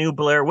calling it the new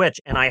Blair Witch,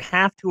 and I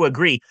have to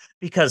agree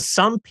because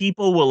some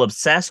people will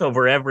obsess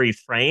over every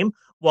frame,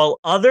 while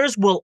others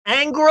will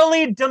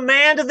angrily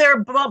demand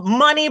their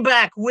money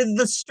back with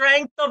the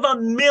strength of a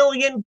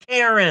million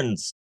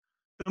Karens.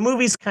 The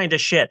movie's kind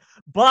of shit,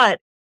 but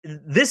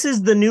this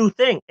is the new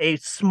thing. A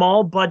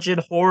small budget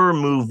horror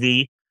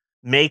movie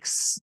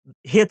makes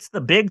hits the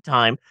big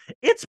time.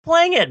 It's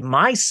playing at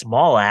my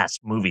small ass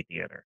movie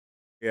theater.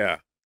 Yeah.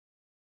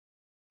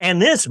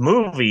 And this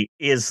movie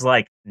is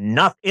like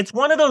nothing. It's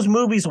one of those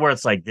movies where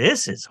it's like,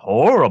 this is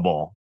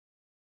horrible.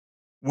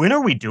 When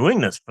are we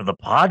doing this for the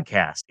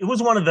podcast? It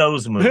was one of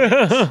those movies.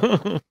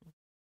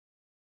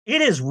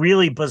 It is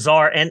really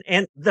bizarre.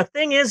 And the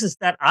thing is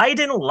that I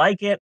didn't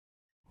like it.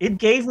 It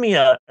gave me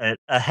a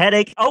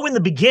headache. Oh, in the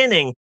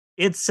beginning,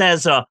 it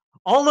says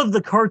all of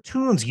the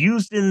cartoons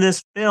used in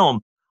this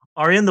film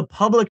are in the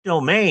public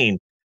domain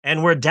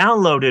and were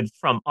downloaded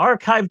from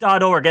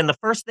archive.org. And the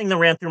first thing that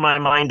ran through my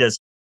mind is,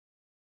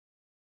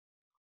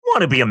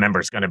 want to be a member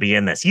is going to be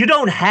in this. You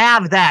don't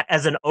have that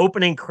as an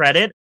opening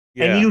credit,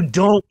 and you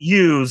don't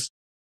use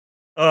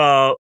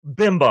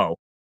Bimbo.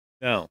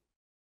 No.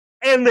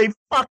 And they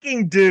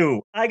fucking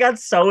do. I got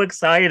so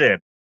excited.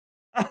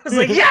 I was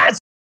like, yes,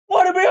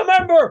 want to be a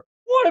member.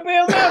 Want to be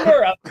a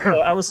member.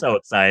 I was so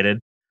excited.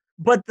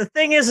 But the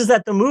thing is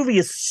that the movie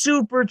is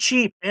super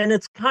cheap and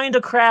it's kind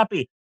of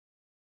crappy.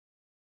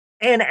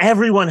 And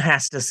everyone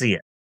has to see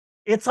it.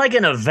 It's like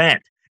an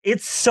event.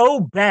 It's so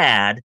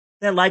bad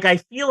that like I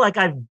feel like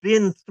I've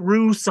been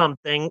through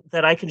something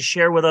that I can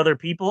share with other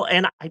people.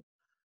 And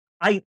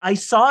I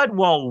saw it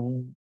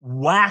while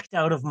whacked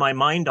out of my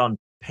mind on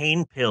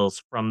pain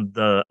pills from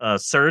the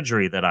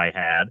surgery that I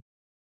had.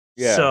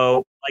 Yeah.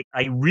 So like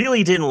I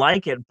really didn't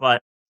like it,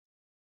 but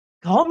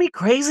call me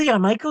crazy. I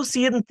might go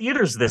see it in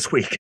theaters this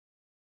week.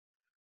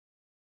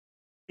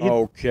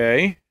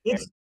 Okay.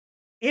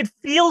 It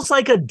feels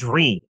like a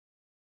dream.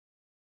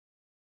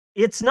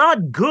 It's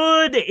not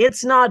good.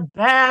 It's not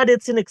bad.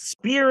 It's an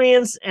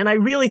experience. And I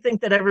really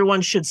think that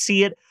everyone should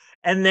see it.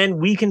 And then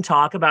we can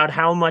talk about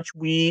how much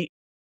we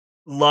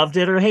loved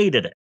it or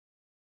hated it.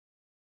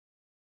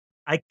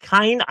 I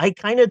kind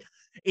of,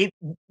 it,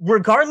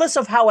 regardless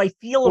of how I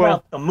feel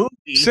about the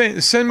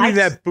movie. Send me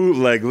that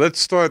bootleg. Let's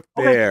start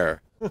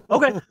there.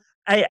 Okay.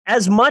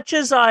 As much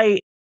as I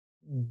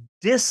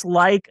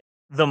dislike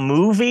the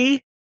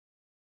movie,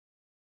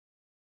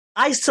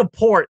 I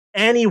support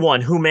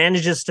anyone who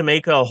manages to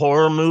make a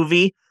horror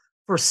movie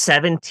for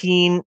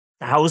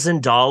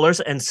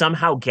 $17,000 and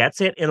somehow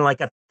gets it in like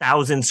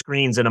 1,000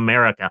 screens in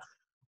America.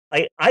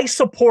 I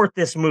support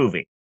this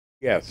movie.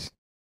 Yes.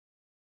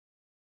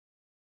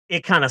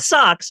 It kind of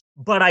sucks,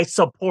 but I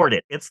support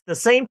it. It's the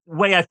same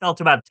way I felt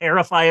about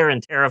Terrifier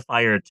and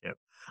Terrifier 2.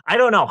 I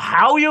don't know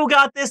how you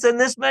got this in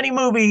this many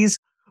movies,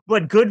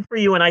 but good for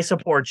you, and I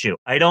support you.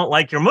 I don't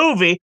like your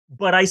movie,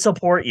 but I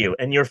support you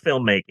and your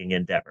filmmaking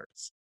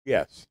endeavors.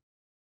 Yes.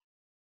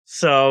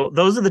 So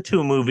those are the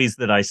two movies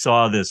that I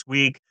saw this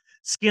week.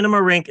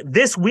 Skinamarink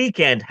this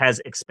weekend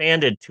has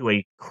expanded to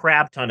a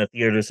crap ton of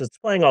theaters. It's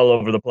playing all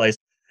over the place,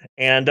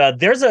 and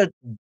there's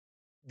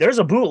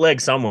a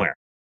bootleg somewhere.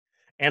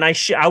 And I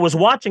was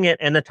watching it,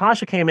 and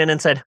Natasha came in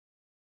and said,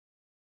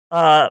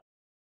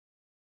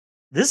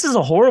 this is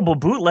a horrible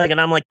bootleg.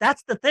 And I'm like,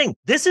 that's the thing.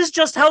 This is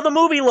just how the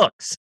movie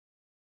looks.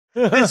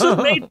 This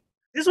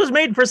was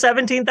made for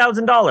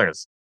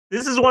 $17,000.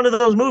 This is one of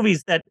those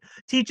movies that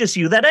teaches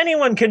you that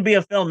anyone can be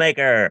a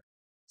filmmaker.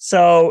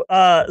 So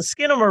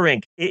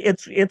Skinamarink,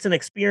 it's an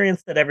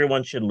experience that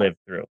everyone should live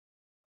through.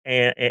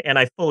 And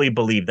I fully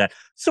believe that.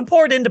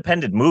 Support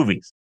independent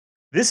movies.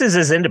 This is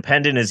as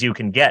independent as you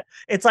can get.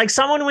 It's like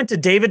someone went to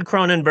David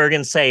Cronenberg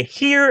and say,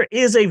 here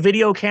is a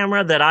video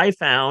camera that I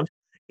found.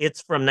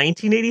 It's from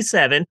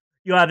 1987.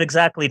 You have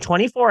exactly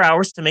 24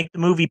 hours to make the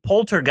movie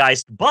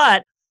Poltergeist,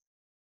 but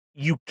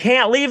you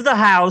can't leave the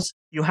house.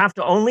 You have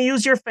to only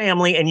use your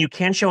family, and you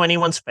can't show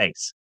anyone's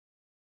face.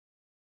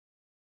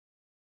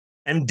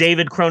 And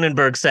David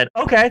Cronenberg said,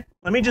 okay,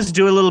 let me just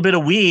do a little bit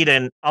of weed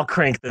and I'll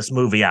crank this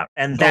movie out.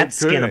 And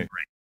that's Skinamarink.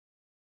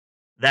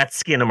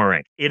 That's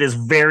Skinamarink. It is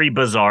very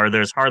bizarre.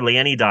 There's hardly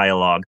any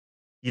dialogue.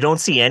 You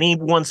don't see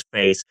anyone's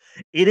face.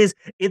 It's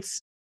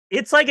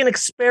like an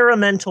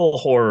experimental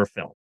horror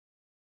film.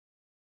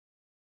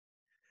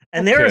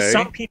 And there are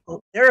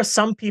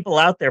some people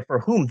out there for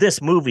whom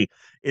this movie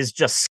is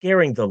just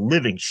scaring the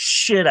living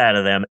shit out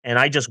of them. And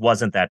I just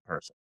wasn't that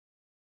person.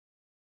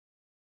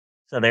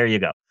 So there you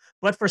go.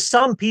 But for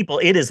some people,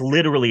 it is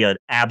literally an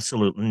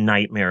absolute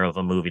nightmare of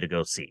a movie to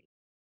go see.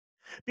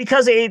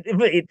 Because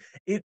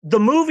the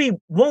movie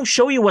won't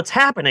show you what's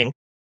happening.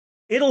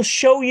 It'll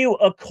show you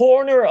a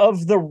corner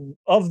of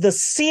the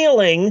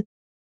ceiling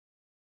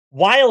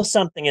while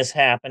something is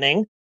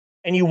happening,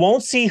 and you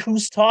won't see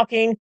who's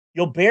talking.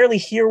 You'll barely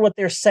hear what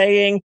they're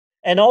saying.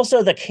 And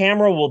also, the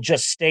camera will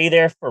just stay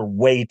there for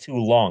way too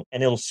long,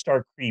 and it'll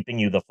start creeping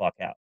you the fuck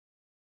out.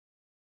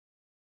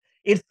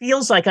 It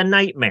feels like a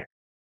nightmare.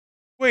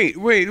 Wait.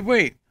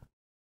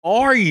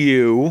 Are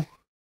you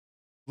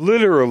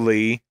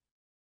literally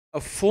a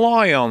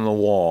fly on the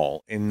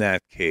wall in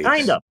that case?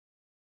 Kind of.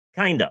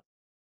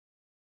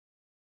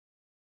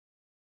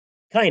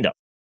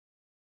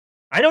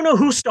 I don't know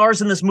who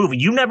stars in this movie.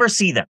 You never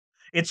see them.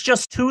 It's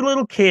just two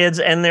little kids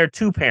and their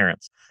two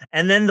parents.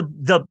 And then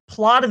the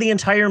plot of the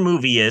entire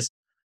movie is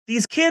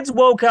these kids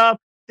woke up,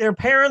 their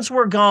parents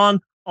were gone,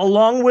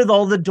 along with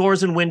all the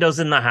doors and windows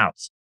in the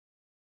house.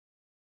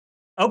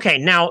 Okay,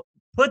 now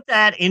put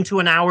that into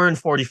an hour and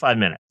 45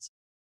 minutes.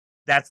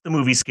 That's the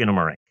movie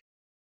Skinamarink.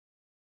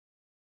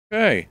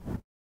 Okay.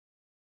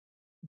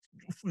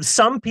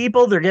 Some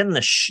people, they're getting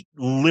the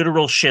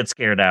literal shit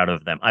scared out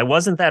of them. I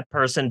wasn't that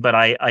person, but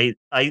I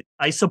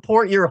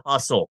support your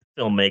hustle,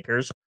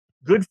 filmmakers.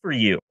 Good for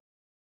you.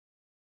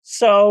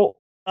 So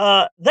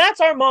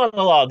that's our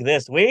monologue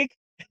this week.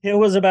 It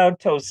was about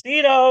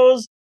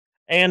Tostitos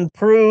and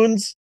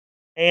prunes.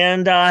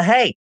 And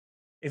hey,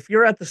 if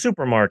you're at the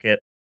supermarket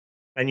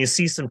and you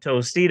see some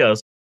Tostitos,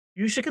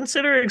 you should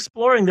consider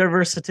exploring their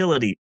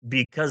versatility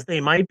because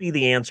they might be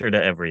the answer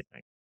to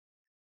everything.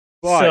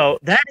 So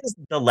that is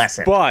the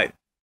lesson. But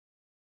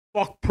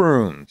fuck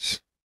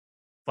prunes.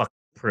 Fuck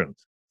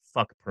prunes.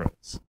 Fuck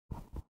prunes.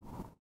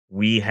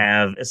 We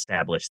have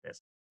established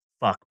this.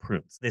 Fuck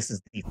prunes. This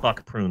is the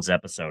fuck prunes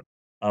episode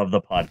of the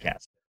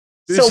podcast.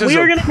 This is a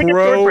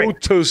pro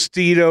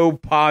Tostito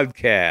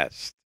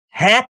podcast.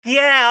 Heck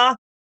yeah.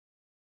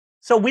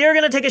 So we are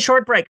going to take a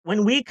short break.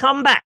 When we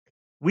come back,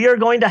 we are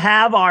going to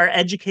have our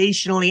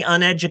educationally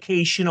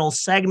uneducational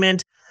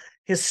segment,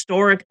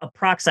 Historic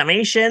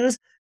Approximations.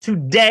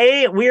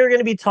 Today, we are going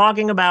to be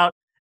talking about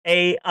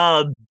a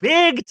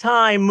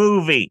big-time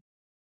movie.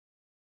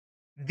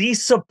 The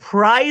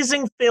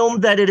surprising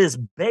film that it is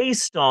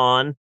based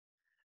on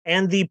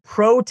and the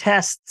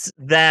protests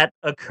that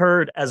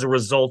occurred as a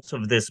result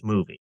of this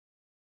movie.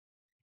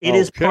 It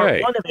is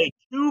part one of a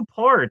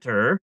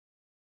two-parter.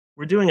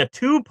 We're doing a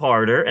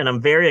two-parter, and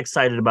I'm very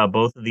excited about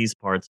both of these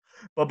parts.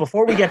 But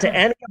before we get to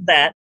any of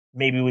that,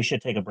 maybe we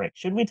should take a break.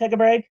 Should we take a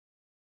break?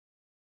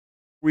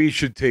 We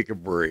should take a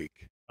break.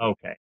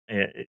 Okay.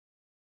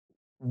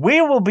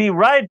 We will be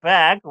right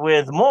back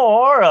with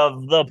more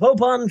of the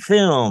Pope on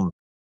Film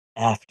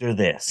after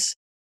this.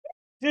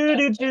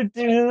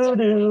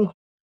 Do-do-do-do-do.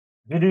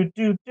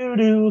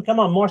 Do-do-do-do-do. Come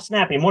on, more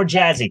snappy, more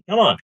jazzy. Come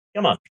on.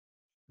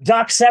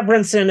 Doc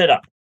Severinsen it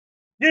up.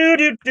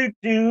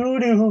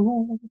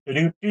 Do-do-do-do-do.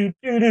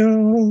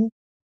 Do-do-do-do-do.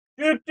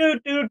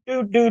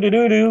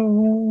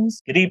 Do-do-do-do-do-do-do.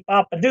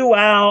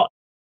 Skitty-pop-a-doo-ow.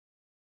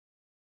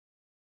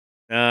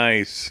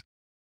 Nice.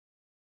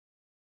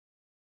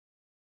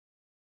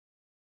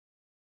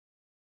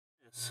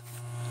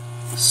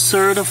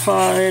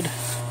 Certified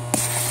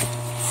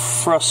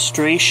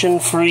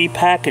frustration-free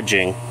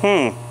packaging.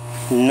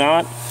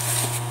 Not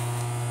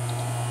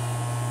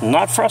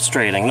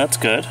frustrating. That's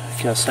good.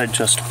 I guess I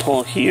just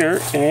pull here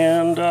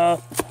and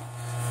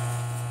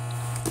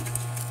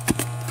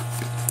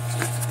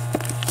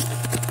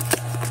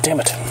damn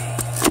it.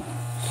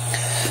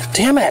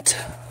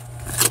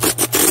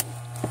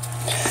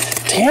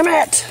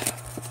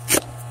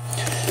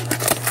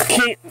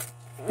 Okay.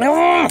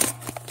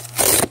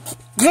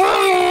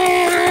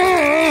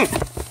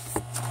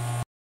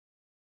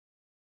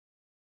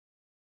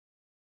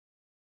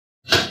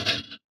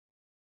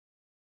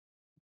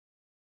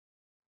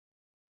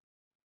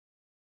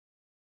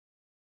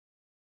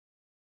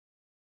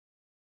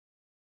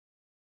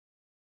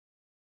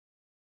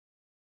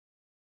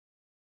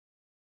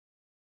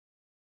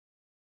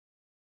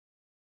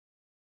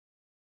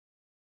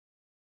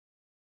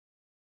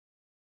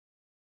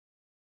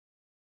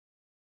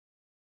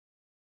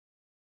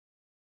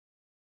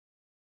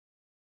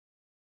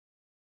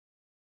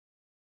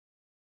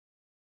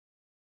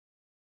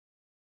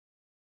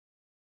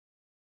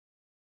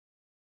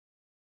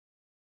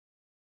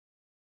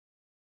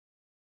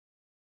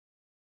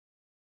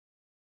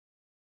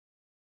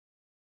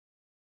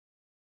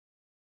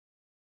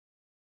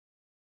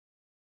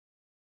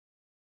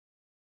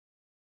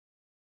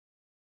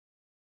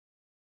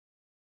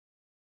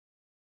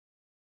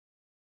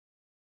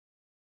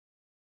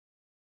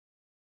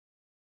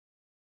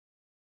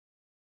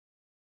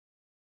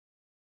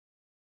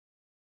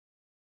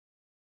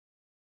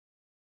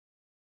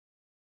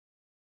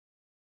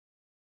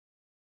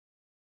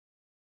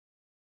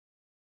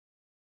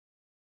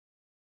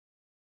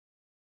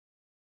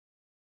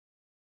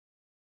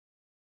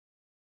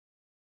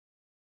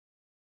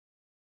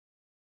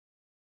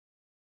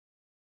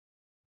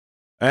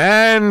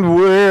 And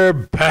we're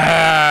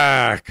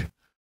back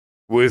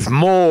with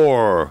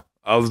more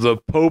of the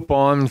Pope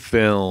on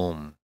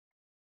film.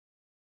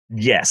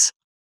 Yes.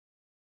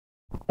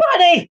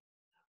 Buddy!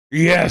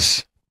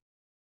 Yes.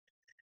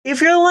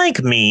 If you're like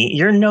me,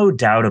 you're no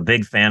doubt a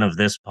big fan of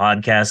this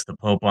podcast, The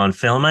Pope on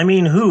Film. I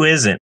mean, who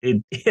isn't?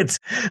 It's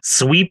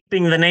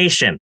sweeping the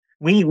nation.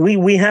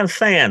 We have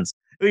fans.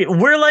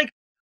 We're like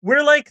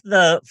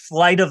the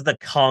Flight of the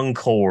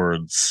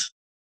Concords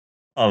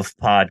of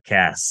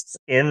podcasts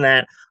in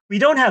that we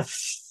don't have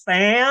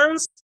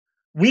fans,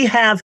 we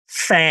have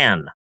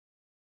fan.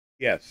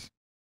 Yes.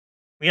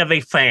 We have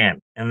a fan,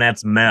 and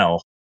that's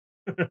Mel.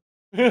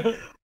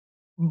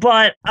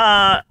 But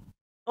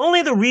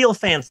only the real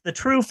fans, the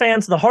true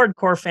fans, the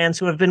hardcore fans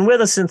who have been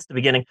with us since the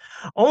beginning,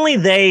 only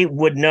they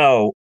would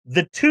know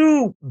the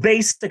two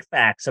basic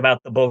facts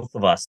about the both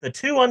of us, the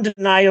two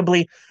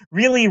undeniably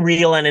really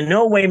real and in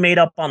no way made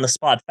up on the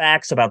spot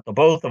facts about the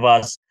both of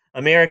us,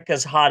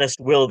 America's hottest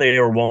will they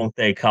or won't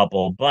they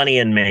couple, Bunny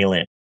and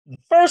Malin.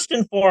 First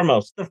and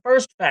foremost, the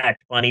first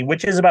fact, Bunny,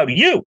 which is about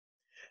you,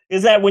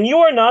 is that when you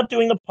are not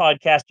doing the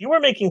podcast, you are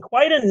making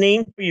quite a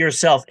name for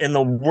yourself in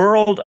the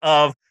world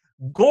of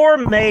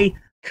gourmet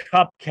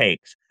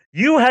cupcakes.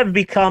 You have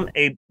become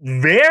a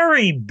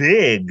very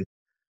big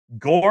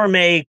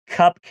gourmet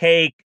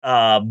cupcake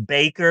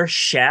baker,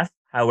 chef,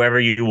 however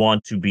you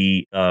want to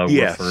be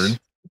referred.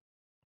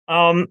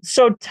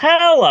 So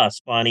tell us,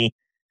 Bunny,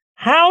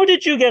 how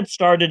did you get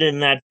started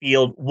in that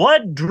field?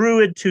 What drew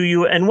it to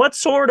you, and what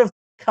sort of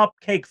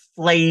cupcake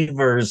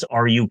flavors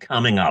are you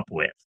coming up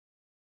with?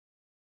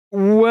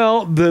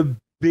 Well, the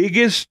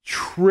biggest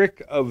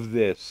trick of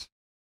this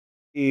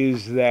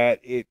is that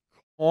it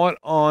caught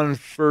on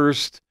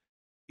first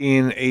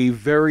in a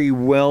very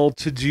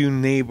well-to-do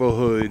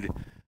neighborhood,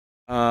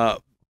 and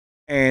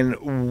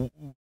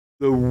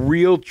the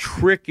real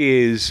trick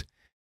is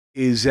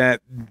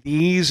that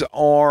these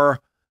are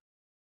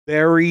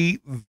very,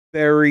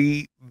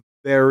 very,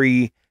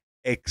 very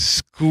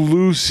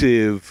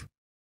exclusive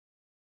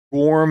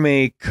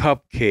gourmet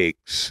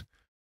cupcakes,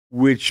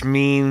 which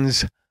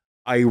means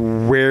I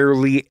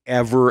rarely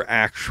ever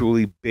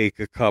actually bake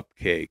a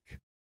cupcake.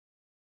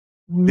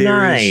 There's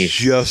Nice.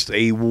 just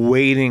a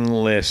waiting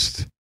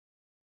list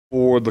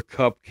for the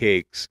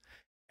cupcakes,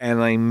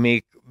 and I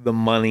make the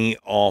money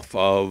off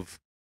of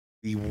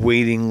the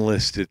waiting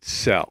list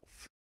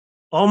itself.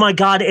 Oh my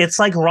God, it's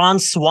like Ron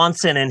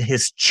Swanson and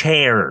his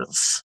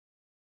chairs.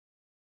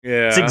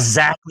 Yeah. It's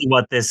exactly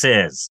what this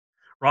is.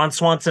 Ron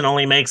Swanson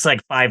only makes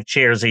like 5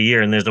 chairs a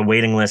year, and there's a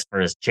waiting list for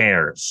his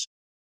chairs.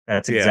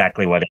 That's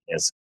exactly what it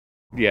is.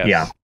 Yes.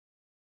 Yeah.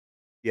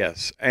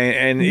 Yes.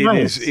 And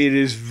Nice. it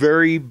is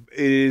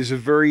a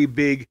very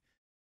big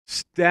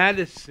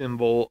status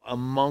symbol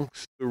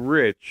amongst the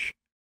rich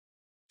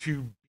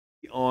to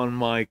be on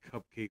my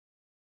cupcake.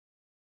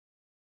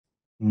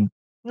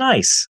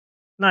 Nice.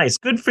 Nice.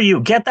 Good for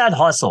you. Get that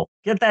hustle.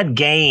 Get that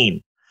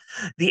gain.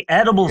 The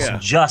edibles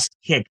just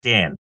kicked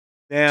in.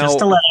 Now, just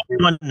to let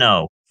everyone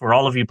know, for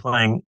all of you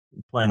playing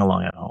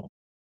along at home.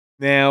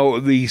 Now,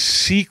 the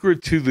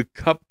secret to the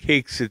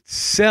cupcakes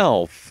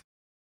itself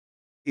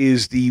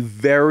is the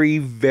very,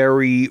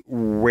 very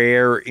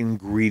rare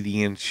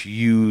ingredients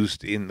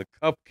used in the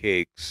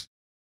cupcakes.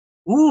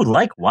 Ooh,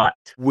 like what?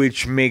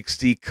 Which makes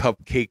the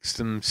cupcakes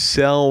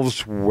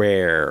themselves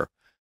rare.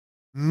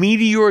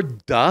 Meteor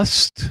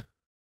dust.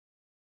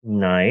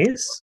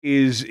 Nice.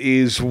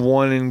 Is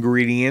one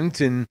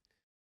ingredient, and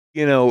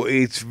you know,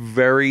 it's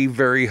very,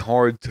 very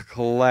hard to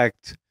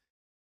collect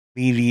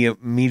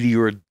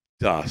meteor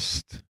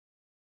dust.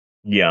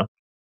 Yeah.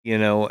 You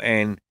know,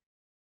 and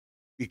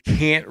you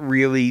can't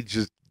really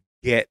just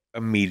get a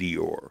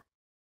meteor.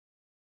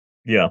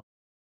 Yeah.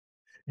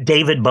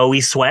 David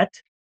Bowie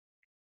sweat?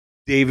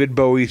 David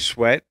Bowie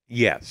sweat?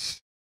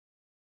 Yes.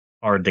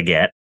 Hard to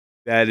get.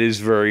 That is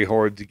very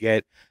hard to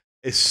get,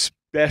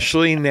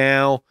 especially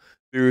now.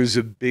 There's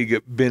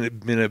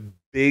been a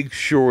big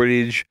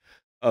shortage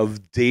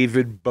of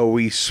David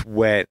Bowie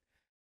sweat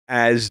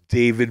as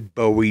David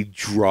Bowie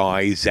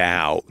dries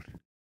out.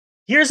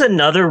 Here's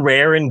another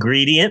rare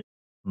ingredient: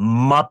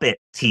 Muppet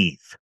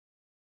teeth.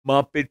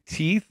 Muppet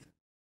teeth?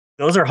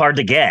 Those are hard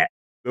to get.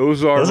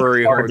 Those are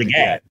very hard to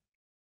get.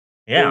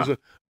 Yeah.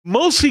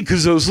 Mostly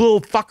because those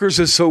little fuckers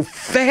are so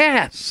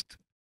fast.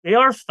 They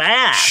are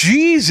fast.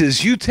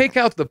 Jesus, you take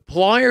out the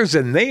pliers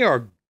and they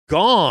are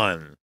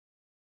gone.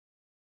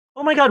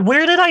 Oh my God,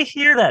 where did I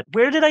hear that?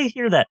 Where did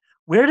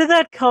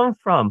that come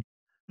from?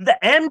 The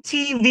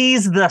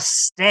MTV's The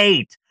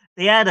State.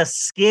 They had a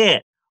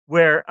skit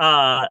where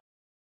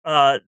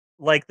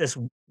like this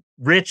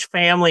rich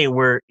family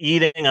were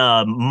eating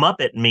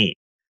Muppet meat.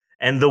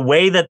 And the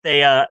way that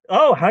they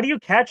how do you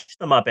catch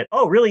the Muppet?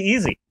 Oh, really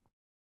easy.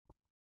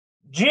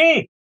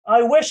 Gee,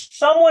 I wish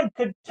someone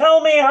could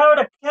tell me how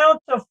to count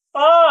to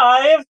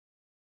 5.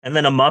 And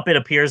then a Muppet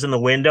appears in the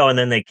window, and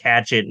then they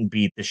catch it and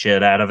beat the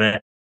shit out of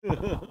it.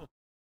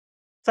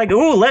 It's like,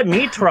 ooh, let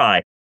me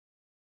try.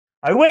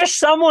 I wish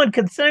someone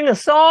could sing a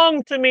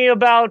song to me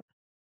about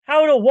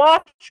how to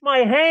wash my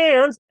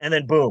hands. And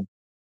then boom,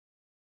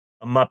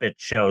 a Muppet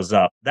shows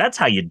up. That's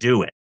how you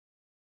do it.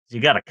 You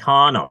got to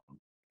con them.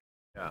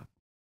 Yeah.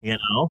 You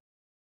know,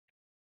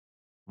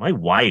 my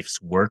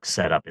wife's work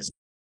setup is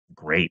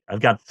great.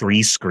 I've got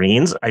 3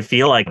 screens. I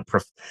feel like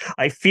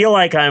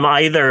I'm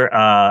either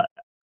an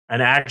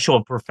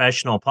actual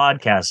professional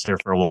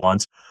podcaster for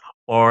once,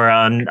 or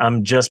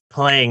I'm just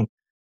playing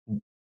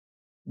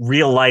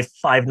real life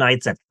Five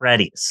Nights at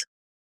Freddy's.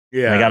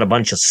 And I Yeah. got a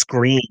bunch of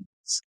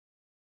screens.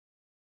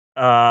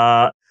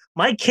 Uh,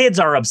 my kids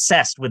are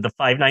obsessed with the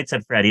Five Nights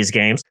at Freddy's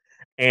games,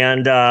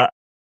 and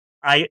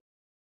I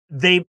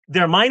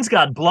their minds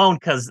got blown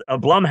because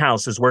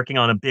Blumhouse is working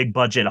on a big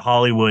budget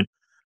Hollywood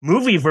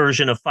movie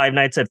version of Five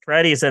Nights at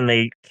Freddy's, and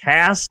they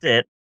cast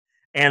it,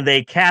 and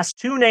they cast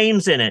 2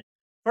 names in it.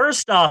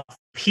 First off,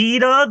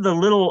 PETA, the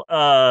little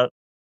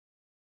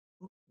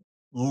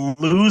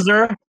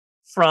loser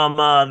from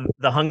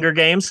the Hunger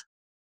Games.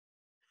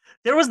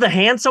 There was the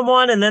handsome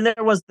one, and then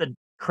there was the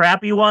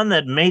crappy one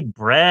that made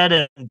bread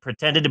and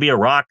pretended to be a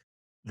rock.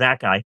 That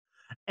guy.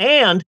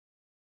 And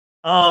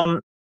um,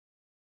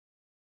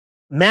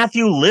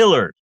 Matthew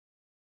Lillard.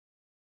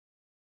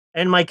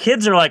 And my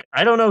kids are like,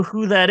 I don't know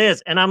who that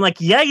is. And I'm like,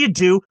 yeah, you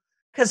do.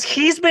 Because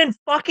he's been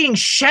fucking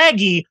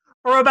Shaggy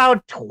for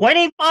about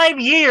 25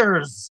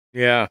 years.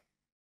 Yeah.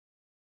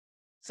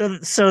 So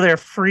they're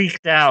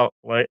freaked out.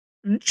 Like,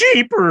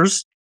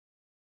 jeepers.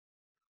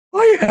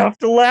 I have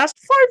to last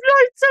 5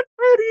 nights at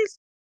Freddy's.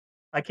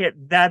 I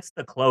can't. That's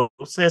the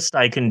closest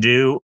I can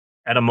do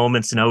at a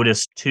moment's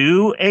notice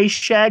to a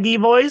Shaggy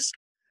voice.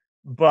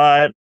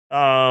 But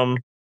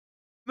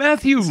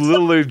Matthew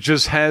Lillard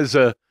just has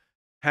a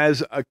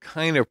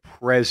kind of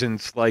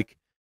presence, like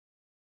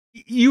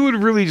you would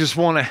really just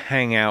want to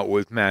hang out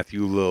with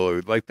Matthew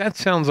Lillard. Like that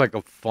sounds like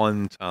a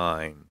fun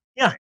time.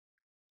 Yeah.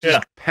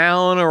 Just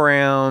palling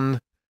around,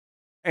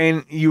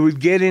 and you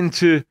would get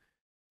into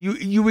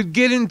you wouldn't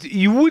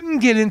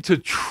get into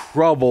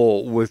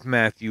trouble with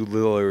Matthew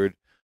Lillard,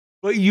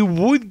 but you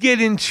would get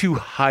into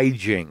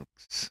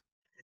hijinks.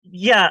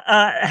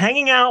 Yeah,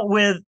 hanging out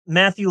with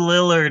Matthew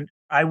Lillard,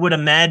 I would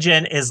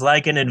imagine, is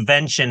like an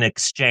invention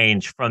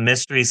exchange from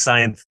Mystery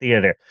Science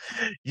Theater.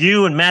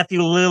 You and Matthew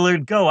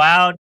Lillard go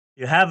out,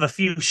 you have a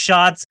few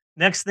shots.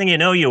 Next thing you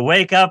know, you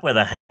wake up with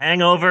a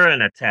hangover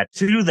and a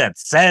tattoo that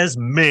says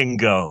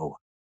Mingo.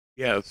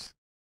 Yes.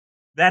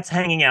 That's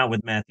hanging out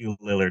with Matthew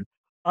Lillard.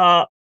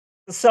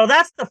 So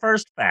that's the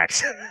first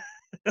fact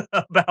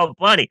about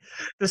Bunny.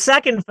 The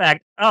second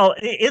fact,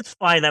 it's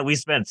fine that we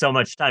spent so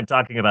much time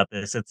talking about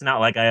this. It's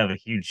not like I have a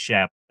huge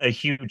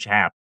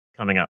hap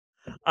coming up.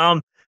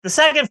 The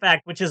second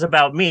fact, which is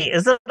about me,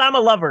 is that I'm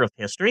a lover of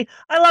history.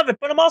 I love it,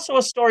 but I'm also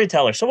a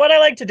storyteller. So what I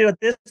like to do at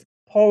this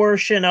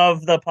portion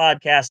of the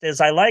podcast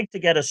is I like to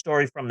get a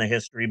story from the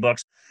history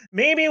books,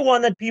 maybe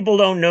one that people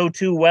don't know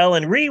too well,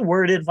 and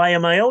reword it via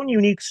my own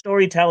unique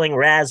storytelling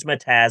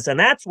razzmatazz. And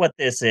that's what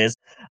this is,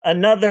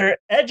 another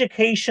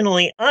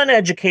educationally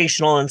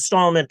uneducational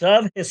installment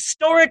of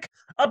Historic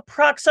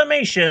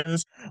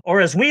Approximations,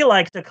 or as we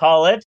like to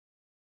call it,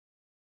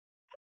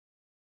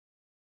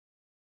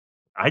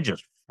 I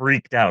just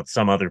freaked out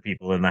some other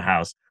people in the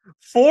house.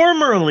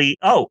 Formerly,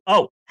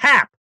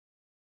 HAP,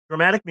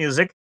 dramatic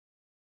music.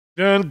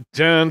 Dun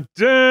dun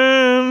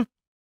dun.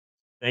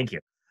 Thank you.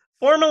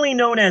 Formerly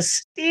known as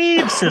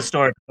Steve's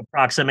Historic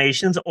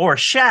Approximations, or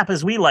SHAP,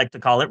 as we like to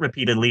call it,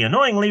 repeatedly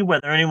annoyingly,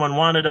 whether anyone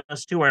wanted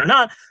us to or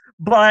not.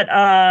 But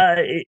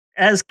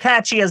as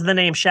catchy as the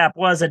name SHAP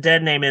was, a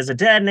dead name is a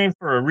dead name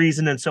for a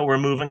reason, and so we're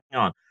moving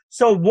on.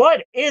 So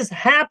what is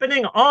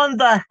happening on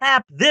the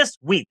HAP this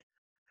week?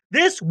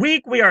 This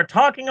week, we are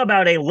talking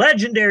about a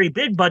legendary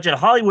big-budget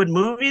Hollywood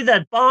movie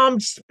that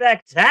bombed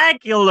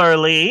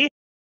spectacularly,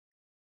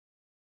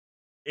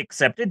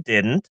 except it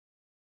didn't,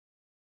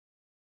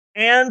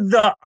 and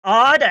the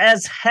odd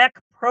as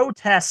heck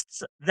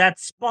protests that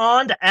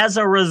spawned as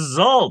a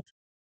result.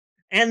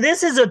 And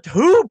this is a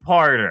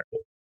two-parter,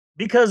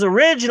 because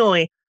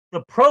originally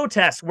the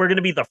protests were going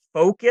to be the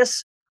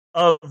focus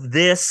of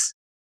this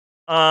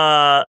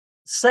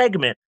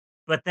segment,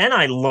 but then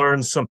I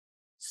learned some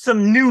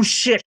new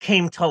shit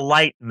came to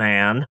light,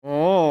 man.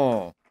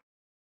 Oh.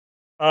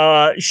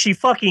 She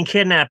fucking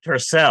kidnapped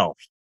herself.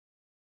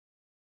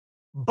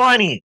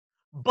 Bunny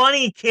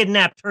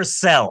kidnapped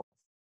herself.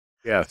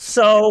 Yes.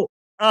 So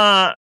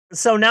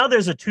now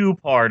there's a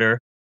two-parter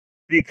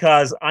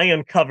because I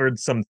uncovered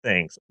some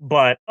things.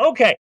 But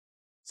okay.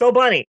 So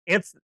Bunny,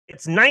 it's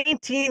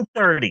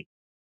 1930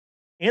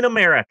 in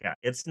America.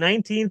 It's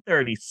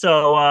 1930.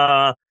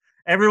 So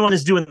everyone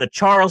is doing the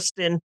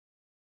Charleston.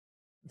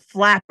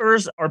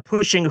 Flappers are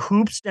pushing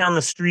hoops down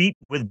the street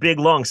with big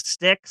long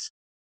sticks,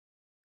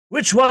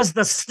 which was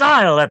the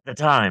style at the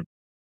time.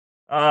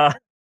 I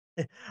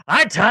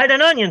tied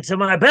an onion to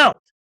my belt.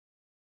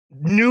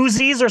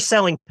 Newsies are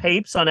selling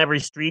papes on every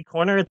street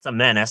corner. It's a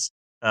menace.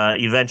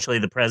 Eventually,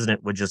 the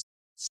president would just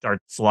start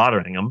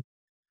slaughtering them.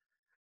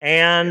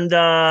 And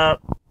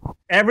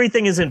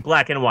everything is in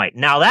black and white.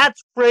 Now,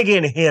 that's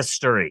friggin'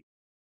 history.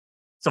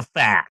 It's a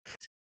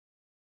fact.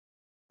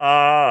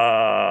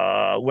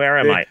 Where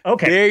am I?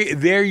 Okay.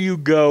 There you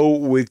go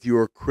with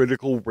your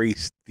critical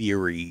race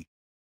theory.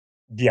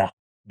 Yeah,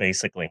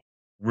 basically.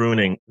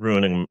 Ruining.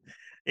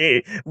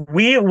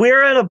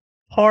 We're in a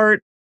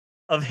part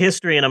of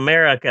history in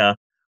America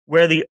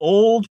where the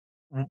old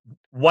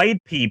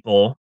white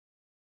people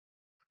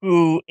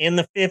who in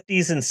the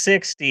 50s and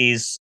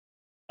 60s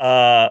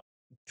uh,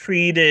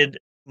 treated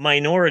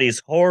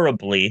minorities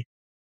horribly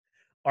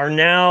are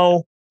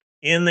now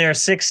in their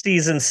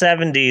 60s and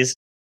 70s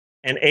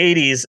and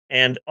 80s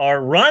and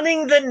are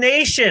running the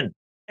nation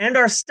and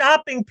are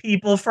stopping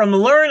people from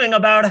learning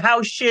about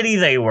how shitty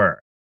they were.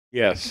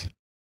 Yes.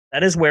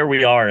 That is where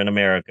we are in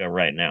America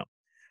right now.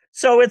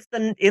 So it's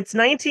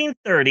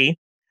 1930,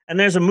 and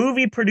there's a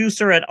movie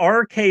producer at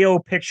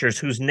RKO Pictures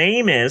whose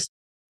name is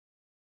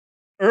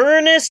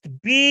Ernest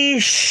B.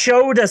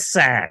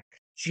 Shodasak.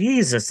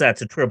 Jesus,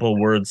 that's a triple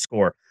word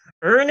score.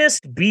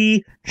 Ernest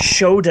B.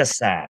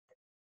 Shodasak.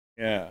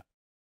 Yeah.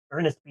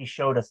 Ernest B.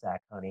 Shodasak,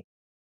 honey.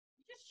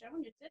 You just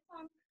showing your tits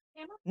on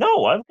camera?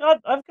 No, I've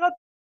got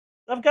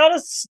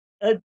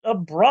a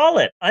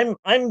bralette. I'm.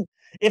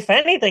 If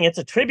anything, it's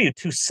a tribute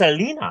to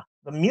Selena,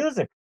 the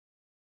music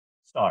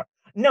star.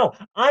 No,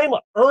 I'm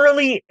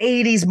early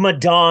 80s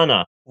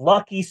Madonna,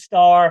 Lucky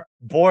Star,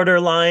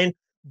 Borderline.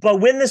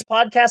 But when this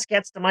podcast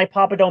gets to my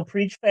Papa Don't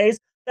Preach phase,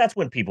 that's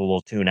when people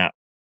will tune out.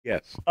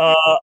 Yes.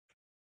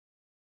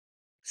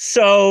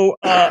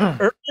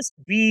 Ernest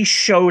B.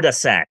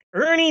 Shodasak.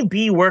 Ernie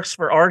B. works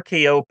for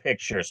RKO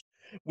Pictures,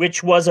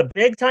 which was a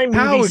big time movie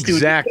How studio.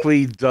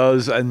 exactly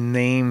does a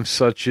name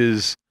such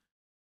as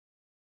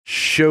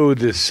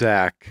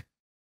Shodasak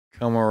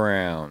come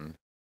around?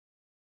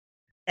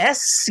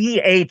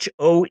 SCHOED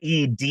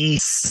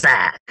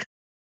sack.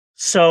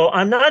 So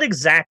I'm not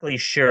exactly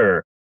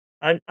sure.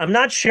 I'm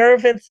not sure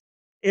if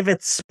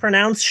it's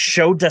pronounced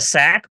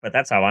Shodasak, but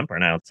that's how I'm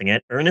pronouncing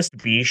it. Ernest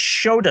B.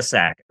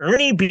 Shodasak.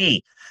 Ernie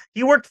B.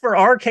 He worked for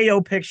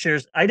RKO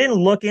Pictures. I didn't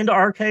look into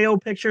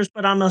RKO Pictures,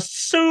 but I'm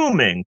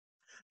assuming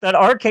that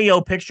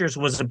RKO Pictures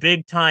was a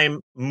big time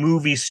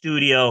movie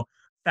studio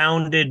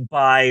founded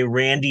by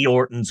Randy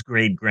Orton's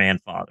great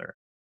grandfather.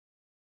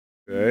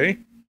 Okay.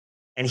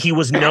 And he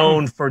was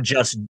known for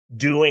just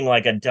doing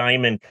like a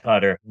diamond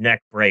cutter,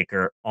 neck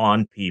breaker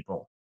on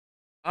people.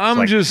 I'm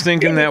like, just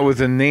thinking that with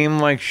a name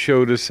like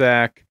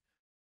Shodasak,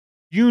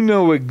 you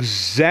know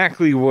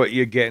exactly what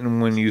you're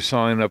getting when you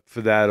sign up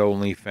for that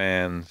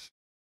OnlyFans.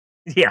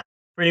 Yeah,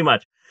 pretty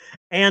much.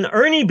 And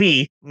Ernie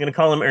B, I'm going to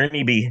call him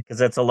Ernie B because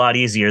that's a lot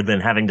easier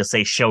than having to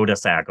say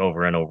Shodasak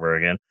over and over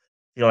again.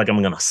 I feel like I'm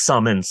going to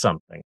summon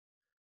something.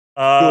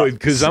 Good,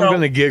 because I'm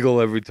going to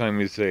giggle every time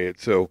you say it.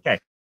 So, okay.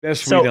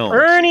 Best so we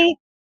don't.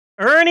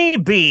 Ernie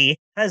B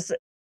has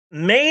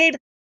made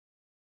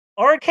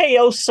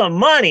RKO some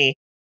money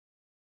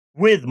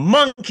with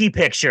monkey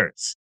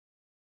pictures.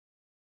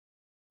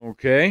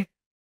 Okay.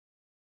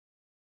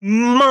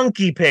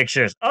 Monkey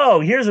pictures. Oh,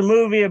 here's a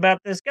movie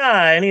about this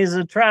guy, and he's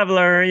a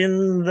traveler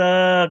in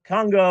the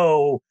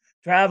Congo,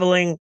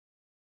 fighting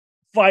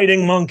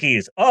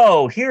monkeys.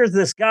 Oh, here's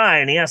this guy,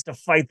 and he has to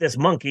fight this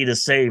monkey to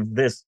save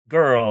this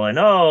girl. And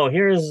oh,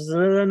 here's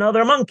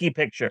another monkey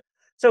picture.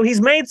 So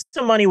he's made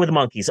some money with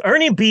monkeys.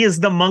 Ernie B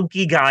is the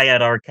monkey guy at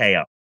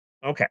RKO.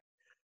 Okay.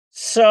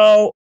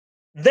 So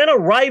then a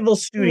rival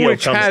studio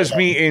Which comes has along.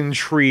 me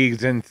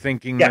intrigued and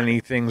thinking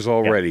many things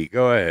already.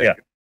 Go ahead.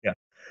 Yeah.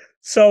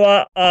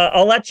 So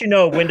I'll let you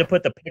know when to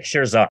put the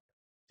pictures up.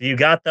 Do you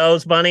got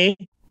those, Bunny?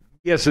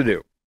 Yes, I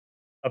do.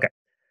 Okay.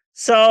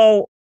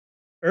 So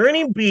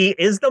Ernie B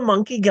is the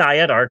monkey guy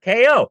at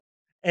RKO.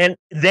 And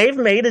they've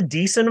made a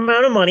decent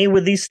amount of money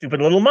with these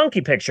stupid little monkey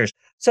pictures.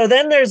 So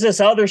then there's this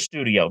other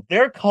studio.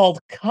 They're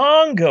called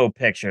Congo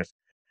Pictures.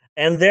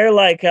 And they're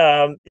like,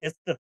 it's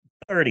the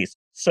 30s.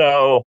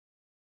 So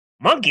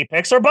monkey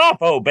pics are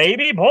boffo,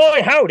 baby.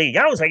 Boy, howdy.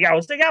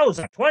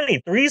 Yowza.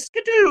 23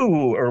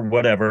 skidoo or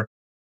whatever.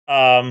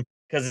 Because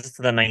it's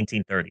the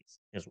 1930s.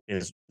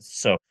 Is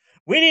so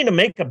we need to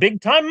make a big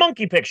time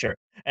monkey picture.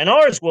 And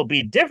ours will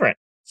be different.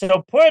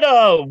 So put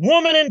a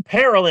woman in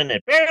peril in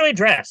it, barely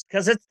dressed,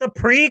 because it's the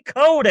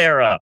pre-code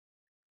era.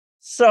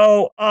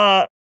 So,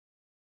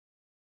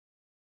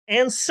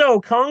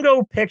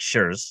 Congo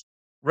Pictures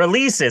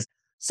releases,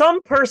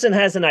 some person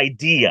has an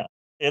idea.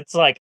 It's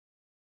like,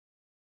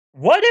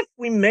 what if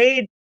we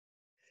made,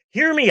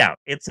 hear me out.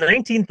 It's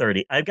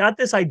 1930. I've got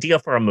this idea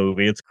for a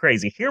movie. It's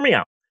crazy. Hear me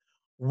out.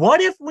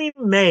 What if we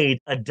made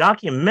a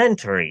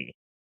documentary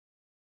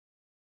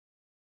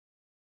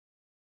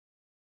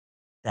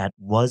that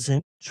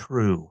wasn't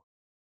true?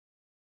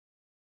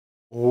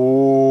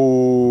 Oh,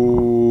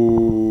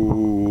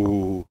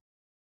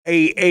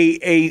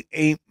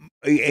 a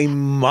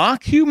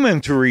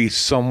mockumentary,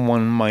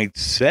 someone might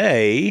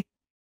say.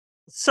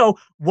 So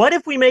what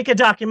if we make a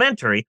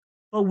documentary,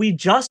 but we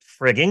just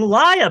frigging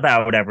lie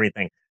about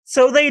everything?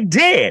 So they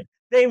did.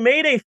 They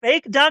made a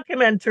fake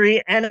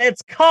documentary, and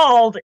it's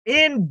called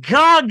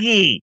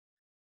Ingagi.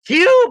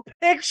 Cue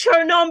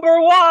picture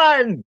number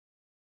 1.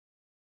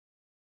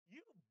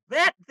 You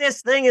bet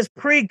this thing is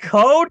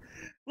pre-code.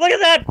 Look at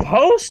that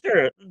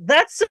poster.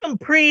 That's some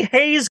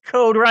pre-Hays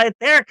code right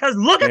there, because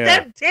look at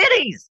them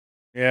titties.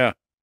 Yeah.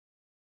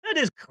 That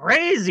is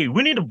crazy.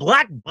 We need to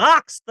black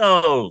box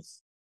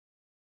those.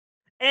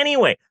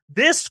 Anyway,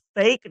 this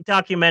fake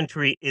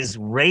documentary is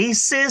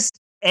racist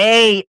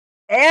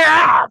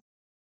AF.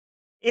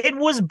 It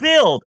was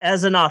billed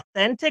as an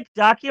authentic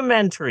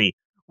documentary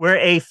where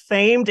a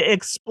famed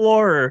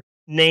explorer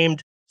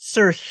named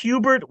Sir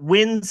Hubert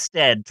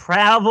Winstead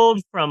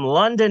traveled from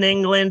London,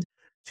 England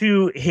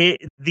to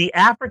the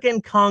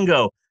African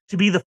Congo to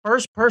be the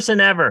first person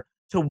ever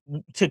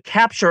to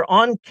capture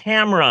on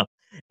camera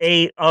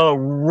a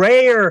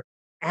rare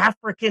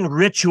African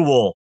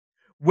ritual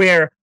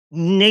where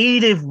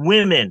native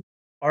women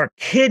are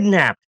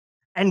kidnapped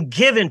and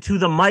given to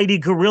the mighty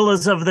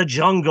gorillas of the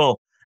jungle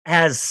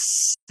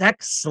as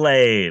sex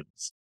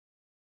slaves.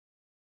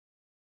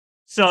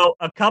 So,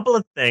 a couple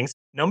of things.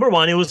 Number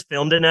one, it was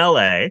filmed in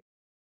LA.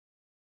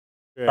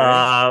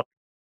 Okay.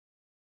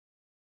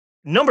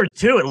 Number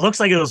two, it looks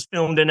like it was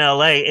filmed in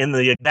LA in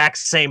the exact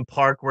same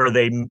park where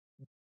Bella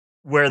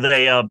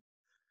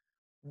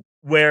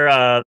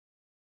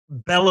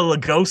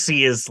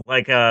Lugosi is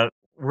like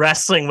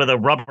wrestling with a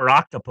rubber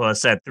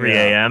octopus at 3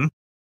 a.m.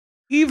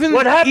 Even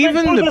What happened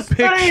even to the the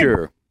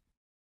picture,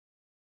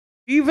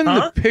 even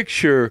Huh? the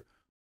picture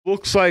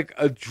looks like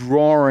a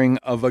drawing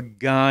of a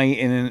guy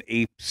in an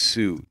ape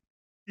suit.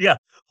 Yeah,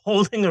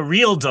 holding a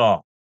real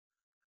doll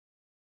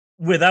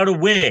without a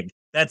wig.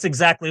 That's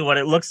exactly what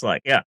it looks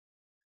like. Yeah.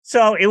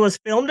 So it was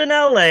filmed in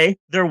LA.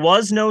 There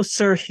was no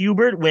Sir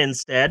Hubert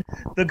Winstead.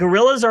 The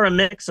gorillas are a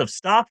mix of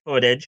stock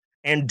footage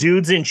and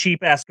dudes in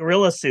cheap ass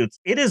gorilla suits.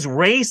 It is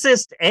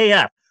racist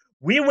AF.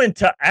 We went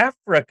to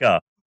Africa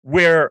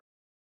where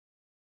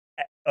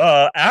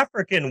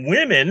African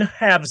women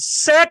have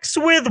sex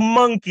with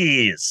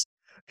monkeys.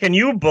 Can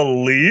you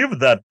believe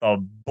that the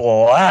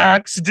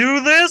blacks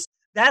do this?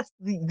 That's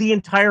the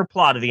entire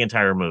plot of the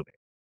entire movie.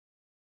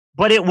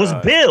 But it was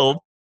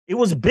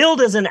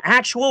billed as an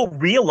actual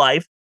real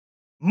life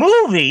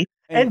movie,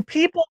 and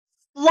people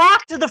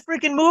flocked to the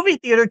freaking movie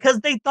theater because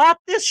they thought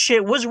this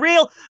shit was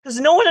real because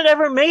no one had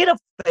ever made a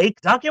fake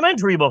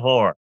documentary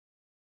before.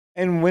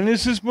 And when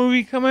does this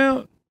movie come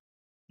out?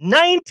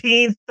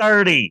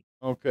 1930.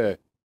 Okay.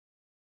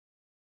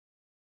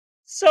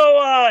 So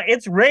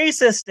it's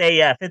racist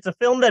AF. It's a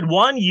film that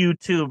one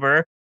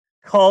YouTuber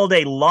called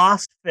a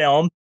lost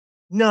film.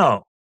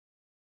 No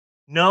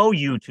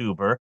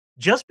YouTuber.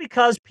 Just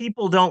because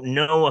people don't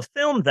know a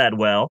film that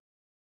well,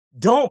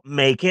 don't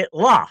make it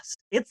lost.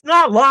 It's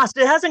not lost.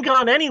 It hasn't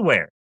gone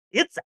anywhere.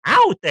 It's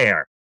out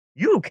there.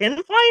 You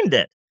can find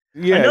it.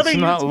 Yeah, it's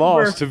not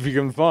lost if you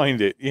can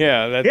find it.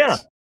 Yeah.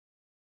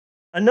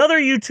 Another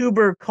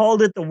YouTuber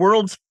called it the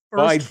world's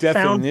By first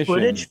found definition.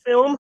 footage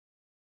film.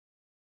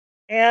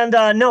 And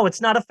no,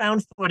 it's not a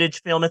found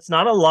footage film. It's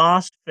not a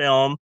lost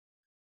film.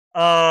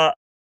 And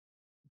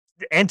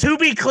to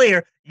be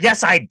clear,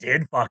 yes, I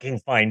did fucking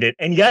find it.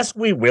 And yes,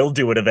 we will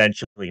do it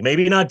eventually.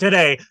 Maybe not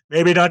today,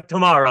 maybe not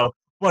tomorrow,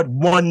 but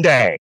one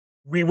day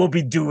we will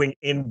be doing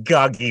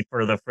Ingagi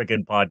for the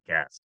freaking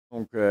podcast.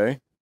 Okay.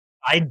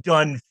 I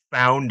done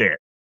found it.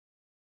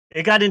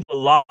 It got into a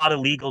lot of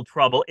legal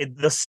trouble.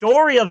 The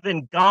story of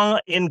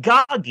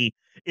Ingagi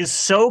is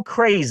so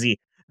crazy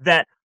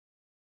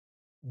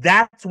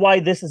that's why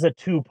this is a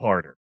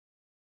two-parter.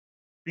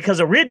 Because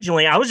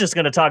originally I was just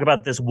going to talk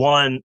about this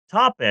one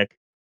topic,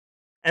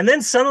 and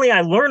then suddenly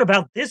I learn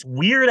about this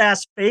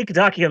weird-ass fake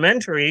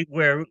documentary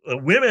where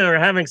women are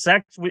having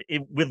sex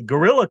with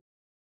gorillas.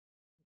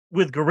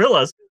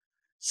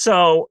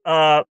 So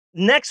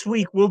next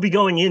week we'll be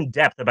going in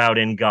depth about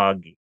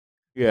Ingagi.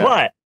 Yeah.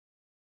 But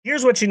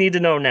here's what you need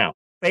to know now.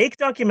 Fake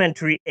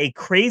documentary, a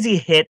crazy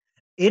hit.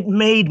 It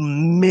made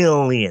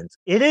millions.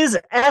 It is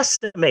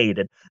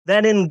estimated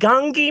that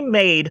Ingagi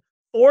made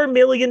 $4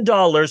 million in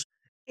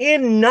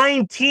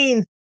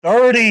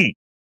 1930.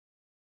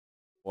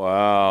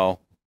 Wow.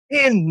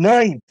 In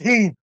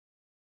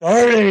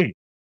 1930.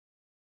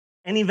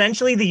 And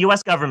eventually the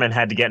US government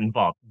had to get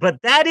involved. But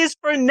that is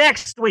for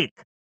next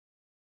week.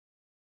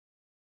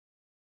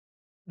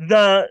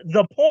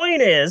 The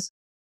point is,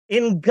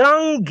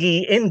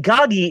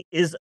 Ingagi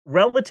is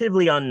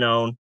relatively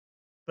unknown,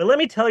 but let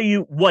me tell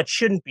you what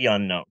shouldn't be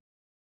unknown.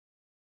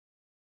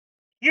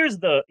 Here's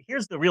the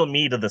real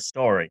meat of the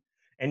story,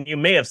 and you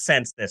may have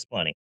sensed this,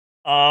 Bunny.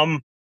 No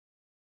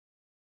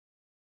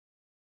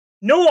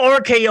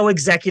RKO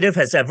executive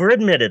has ever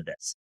admitted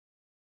this.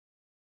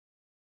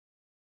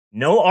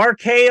 No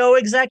RKO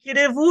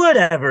executive would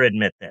ever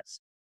admit this.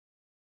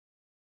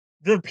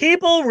 The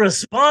people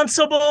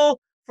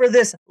responsible for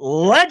this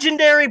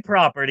legendary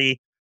property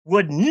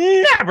would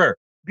never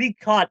be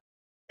caught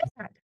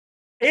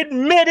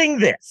admitting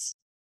this.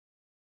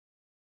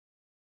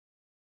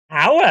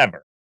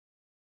 However,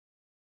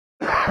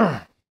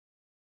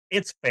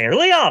 it's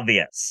fairly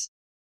obvious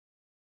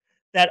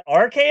that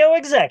RKO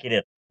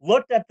executive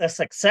looked at the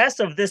success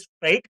of this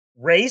fake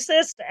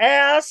racist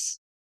ass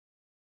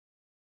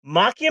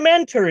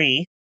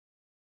mockumentary,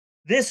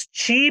 this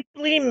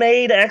cheaply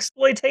made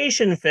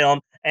exploitation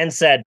film, and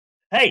said,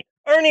 hey,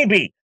 Ernie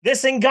B,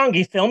 this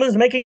Ingagi film is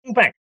making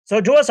bank. So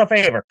do us a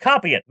favor,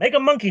 copy it, make a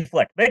monkey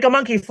flick, make a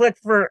monkey flick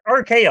for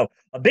RKO,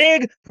 a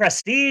big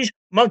prestige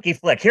monkey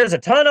flick. Here's a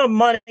ton of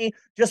money.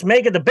 Just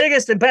make it the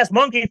biggest and best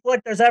monkey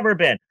flick there's ever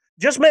been.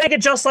 Just make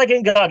it just like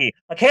Ingagi,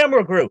 a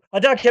camera crew,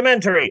 a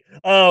documentary,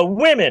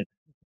 women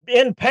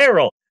in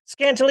peril,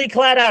 scantily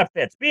clad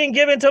outfits being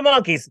given to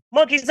monkeys,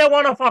 monkeys that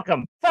want to fuck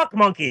them. Fuck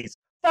monkeys,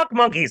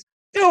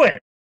 do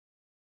it.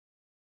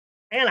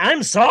 And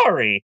I'm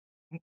sorry,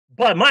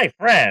 but my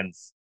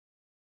friends,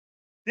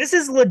 this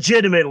is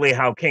legitimately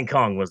how King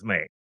Kong was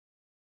made.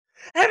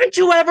 Haven't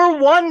you ever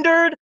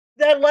wondered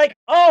that, like,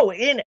 oh,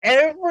 in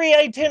every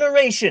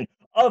iteration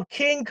of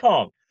King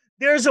Kong,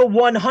 there's a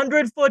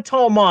 100-foot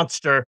tall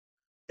monster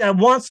that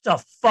wants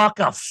to fuck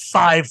a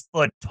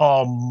 5-foot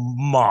tall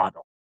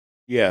model?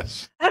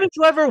 Yes. Haven't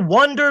you ever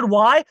wondered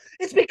why?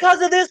 It's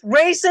because of this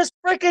racist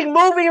freaking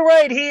movie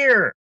right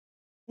here.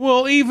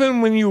 Well,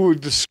 even when you were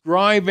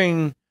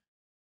describing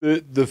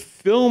the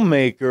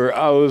filmmaker,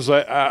 I was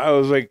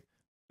like,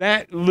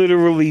 that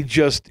literally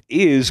just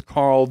is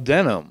Carl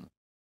Denham.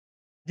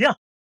 Yeah.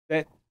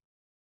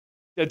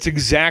 That's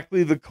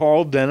exactly the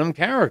Carl Denham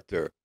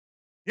character.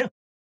 Yeah.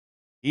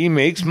 He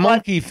makes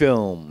monkey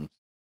films.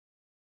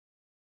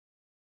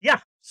 Yeah.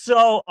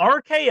 So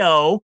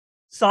RKO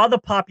saw the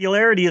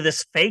popularity of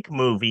this fake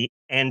movie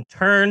and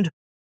turned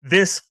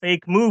this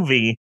fake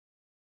movie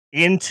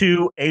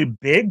into a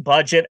big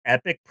budget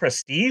epic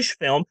prestige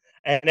film,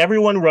 and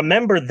everyone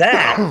remembered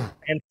that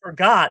and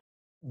forgot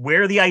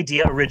where the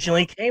idea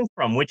originally came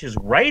from, which is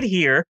right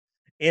here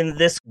in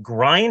this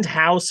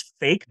grindhouse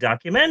fake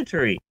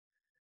documentary.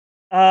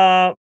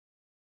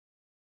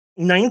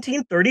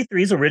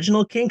 1933's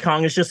original King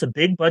Kong is just a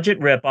big budget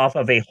ripoff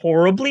of a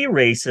horribly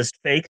racist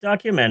fake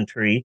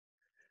documentary.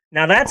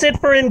 Now that's it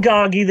for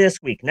Ingagi this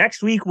week.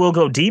 Next week we'll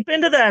go deep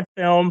into that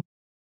film.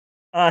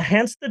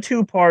 Hence the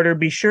two-parter.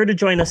 Be sure to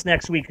join us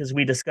next week as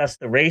we discuss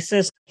the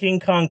racist King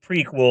Kong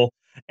prequel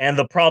and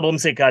the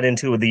problems it got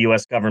into with the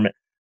U.S. government.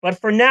 But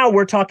for now,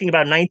 we're talking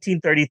about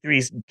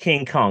 1933's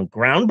King Kong.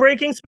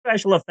 Groundbreaking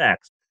special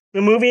effects.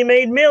 The movie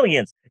made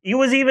millions. It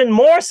was even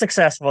more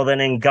successful than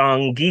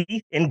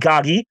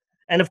Ingagi.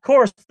 And of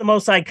course, the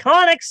most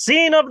iconic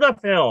scene of the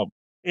film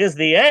is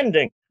the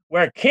ending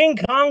where King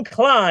Kong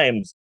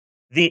climbs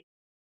the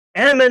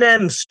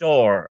M&M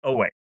store. Oh,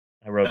 wait,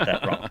 I wrote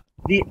that wrong.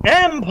 The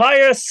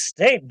Empire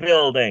State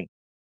Building.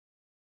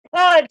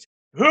 But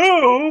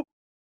who?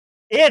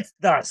 It's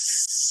the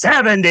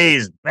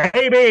 70s,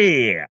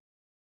 baby.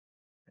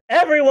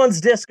 Everyone's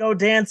disco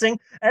dancing.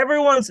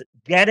 Everyone's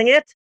getting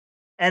it.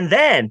 And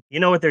then, you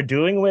know what they're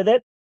doing with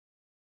it?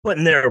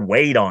 Putting their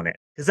weight on it.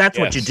 Because that's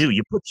what you do.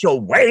 You put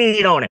your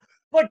weight on it.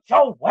 Put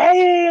your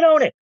weight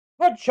on it.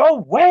 Put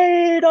your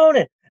weight on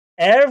it.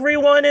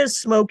 Everyone is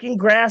smoking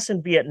grass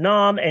in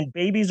Vietnam, and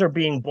babies are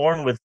being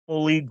born with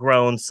fully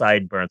grown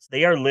sideburns.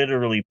 They are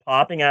literally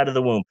popping out of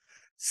the womb,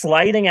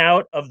 sliding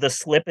out of the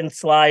slip and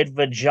slide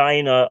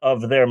vagina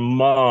of their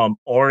mom,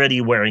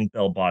 already wearing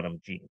bell-bottom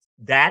jeans.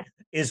 That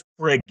is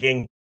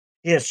frigging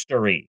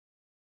history.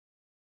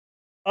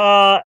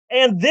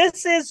 And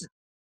this is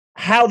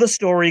how the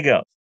story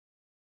goes.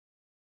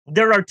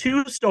 There are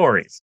two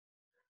stories.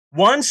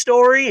 One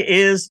story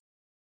is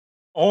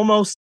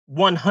almost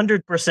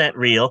 100%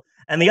 real,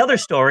 and the other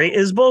story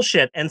is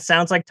bullshit and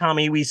sounds like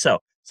Tommy Wiseau.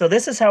 So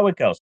this is how it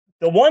goes.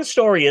 The one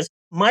story is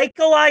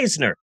Michael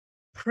Eisner,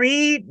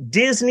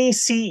 pre-Disney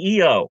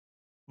CEO.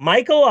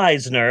 Michael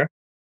Eisner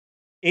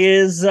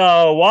is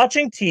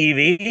watching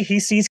TV. He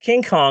sees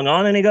King Kong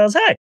on, and he goes,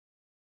 hey,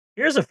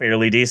 here's a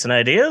fairly decent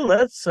idea.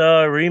 Let's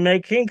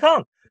remake King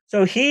Kong.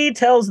 So he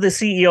tells the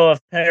CEO of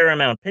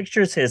Paramount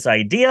Pictures his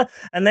idea,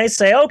 and they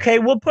say, okay,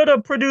 we'll put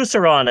a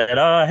producer on it.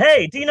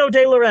 Hey, Dino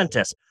De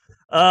Laurentiis,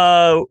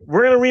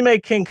 we're going to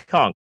remake King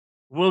Kong.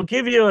 We'll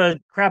give you a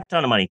crap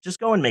ton of money. Just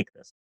go and make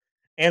this.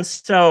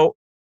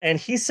 And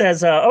he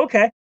says,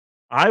 okay,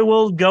 I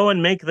will go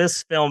and make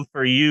this film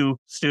for you,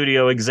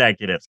 studio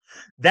executives.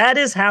 That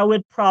is how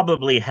it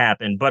probably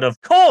happened. But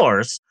of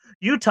course,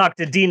 you talk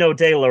to Dino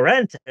De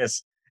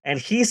Laurentiis, and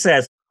he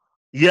says,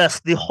 yes,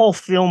 the whole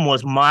film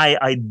was my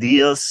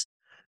ideas.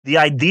 The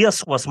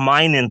ideas was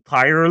mine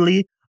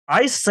entirely.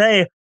 I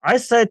say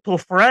to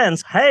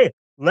friends, hey,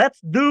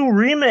 let's do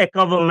remake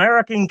of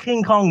American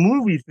King Kong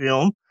movie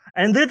film.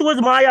 And it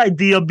was my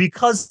idea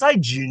because I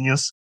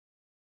genius.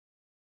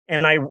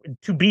 And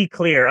to be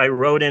clear, I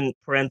wrote in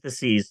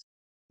parentheses,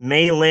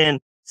 Mei Lin,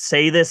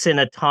 say this in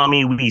a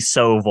Tommy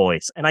Wiseau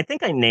voice. And I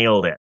think I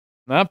nailed it.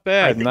 Not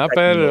bad. Not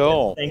bad at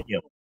all. Thank you.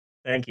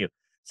 Thank you.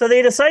 So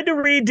they decide to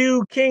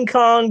redo King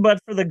Kong, but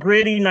for the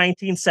gritty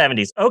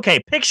 1970s. Okay,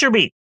 picture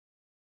B.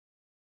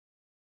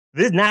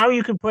 Now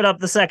you can put up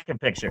the second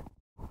picture.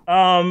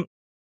 Now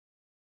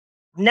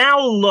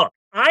look,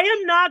 I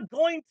am not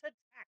going to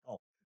tackle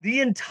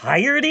the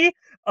entirety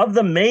of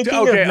the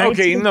making of 19...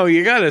 Okay, no,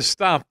 you got to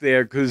stop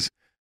there because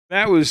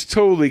that was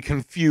totally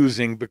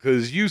confusing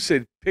because you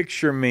said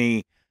picture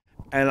me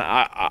and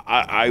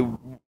I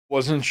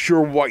wasn't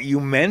sure what you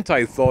meant.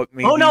 I thought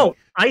maybe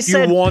I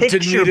said you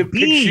wanted me to B.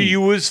 picture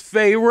you as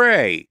Fay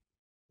Ray.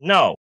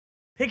 No,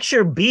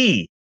 picture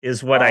B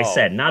is what I Oh.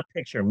 said. Not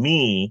picture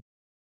me,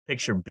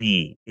 picture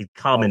B.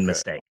 Common Okay.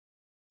 mistake.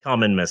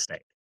 Common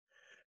mistake.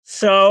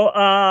 So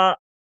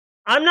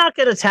I'm not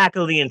going to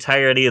tackle the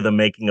entirety of the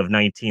making of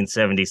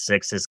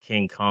 1976's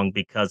King Kong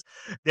because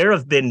there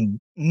have been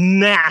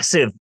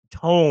massive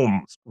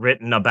tomes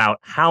written about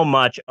how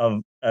much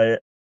of a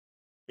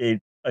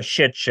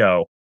shit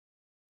show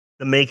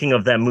the making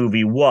of that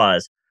movie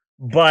was.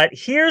 But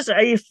here's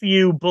a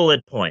few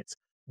bullet points.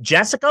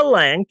 Jessica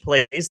Lange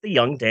plays the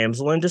young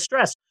damsel in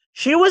distress.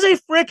 She was a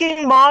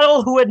freaking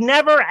model who had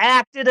never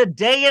acted a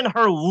day in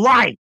her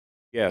life.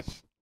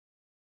 Yes.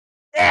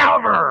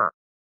 Ever.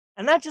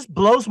 And that just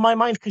blows my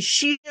mind because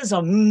she is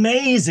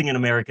amazing in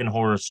American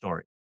Horror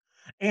Story.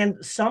 And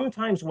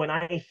sometimes when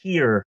I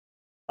hear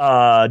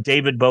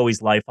David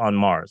Bowie's Life on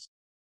Mars,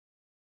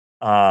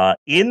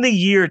 in the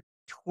year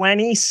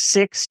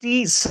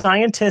 2060,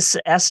 scientists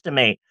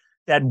estimate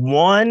that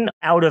 1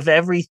 out of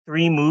every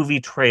 3 movie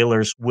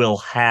trailers will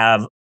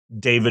have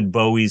David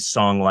Bowie's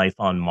song Life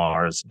on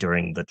Mars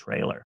during the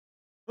trailer.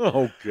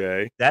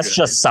 Okay. That's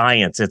just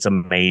science. It's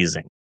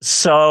amazing.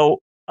 So,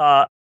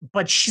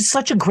 but she's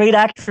such a great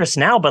actress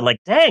now, but like,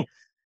 dang,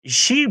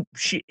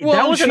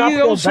 that was an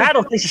uphill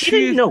battle because she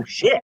didn't know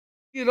shit.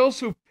 It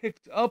also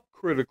picked up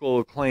critical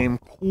acclaim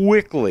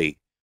quickly.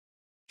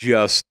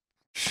 Just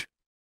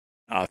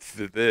not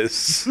for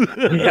this.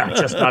 Yeah,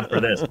 just not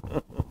for this.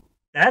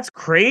 That's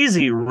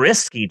crazy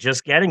risky,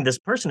 just getting this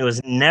person who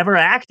has never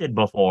acted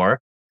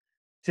before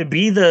to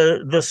be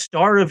the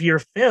star of your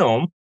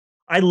film.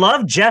 I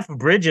love Jeff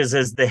Bridges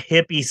as the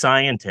hippie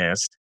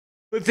scientist.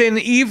 But then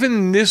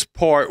even this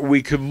part,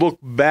 we could look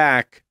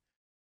back.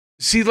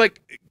 See,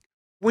 like,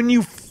 when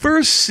you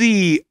first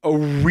see a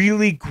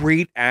really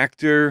great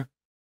actor,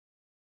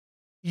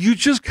 you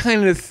just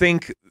kind of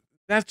think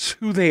that's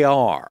who they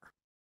are.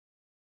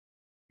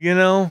 You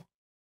know?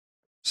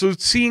 So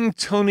seeing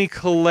Toni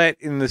Collette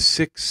in The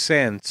Sixth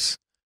Sense,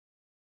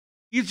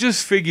 you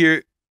just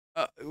figure,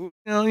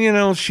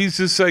 she's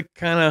just like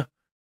kind of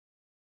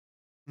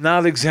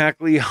not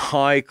exactly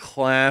high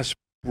class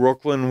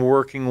Brooklyn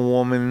working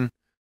woman,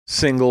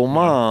 single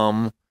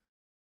mom,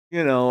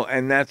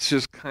 and that's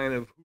just kind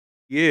of who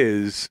he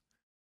is.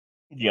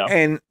 Yeah.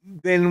 And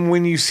then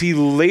when you see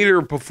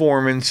later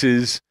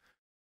performances,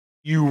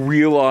 you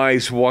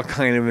realize what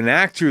kind of an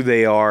actor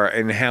they are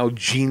and how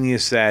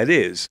genius that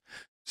is.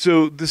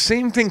 So the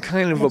same thing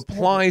kind of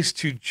applies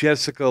to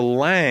Jessica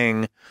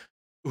Lange,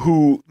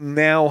 who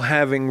now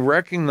having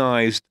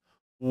recognized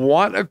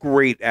what a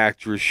great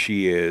actress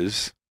she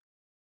is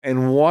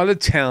and what a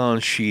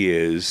talent she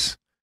is,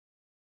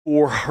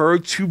 for her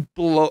to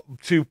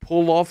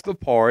pull off the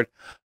part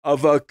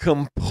of a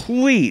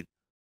complete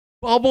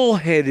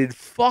bubble-headed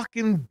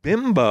fucking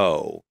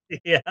bimbo.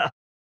 Yeah.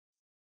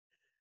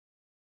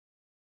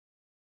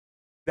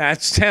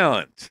 That's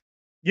talent.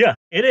 Yeah,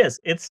 it is.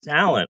 It's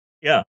talent.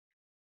 Yeah.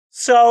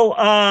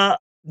 So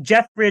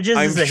Jeff Bridges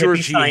I'm is a sure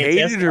hippie she scientist.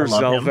 hated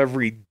herself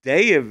every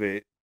day of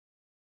it.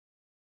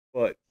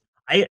 But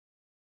I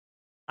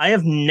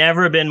have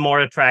never been more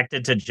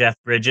attracted to Jeff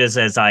Bridges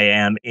as I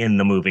am in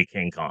the movie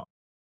King Kong.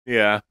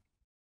 Yeah.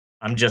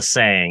 I'm just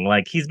saying,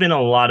 like, he's been in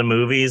a lot of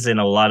movies and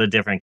a lot of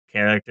different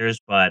characters,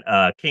 but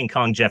King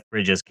Kong Jeff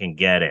Bridges can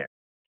get it.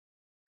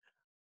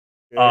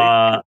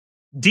 Okay.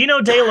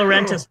 Dino De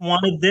Laurentiis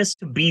wanted this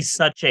to be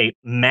such a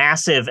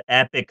massive,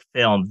 epic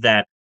film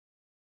that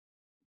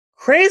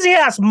crazy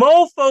ass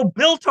mofo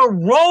built a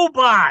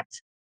robot.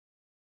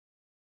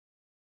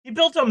 He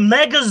built a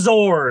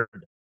Megazord.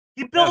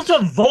 He built a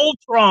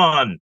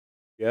Voltron.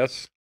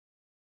 Yes.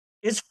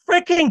 It's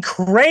freaking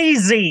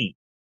crazy.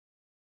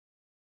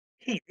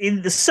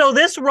 So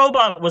this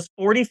robot was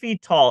 40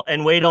 feet tall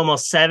and weighed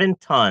almost 7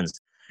 tons.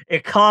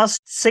 It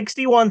cost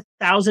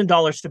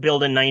 $61,000 to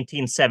build in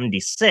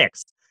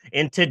 1976.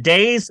 In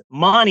today's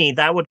money,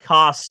 that would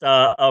cost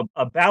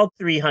about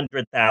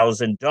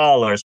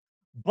 $300,000.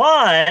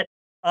 But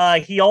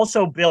he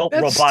also built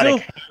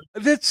robotic.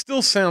 That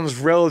still sounds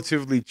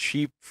relatively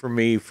cheap for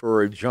me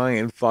for a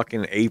giant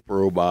fucking ape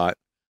robot.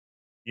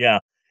 Yeah.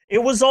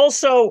 It was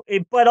also,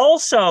 but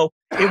also,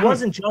 it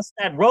wasn't just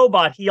that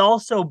robot. He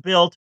also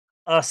built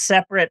a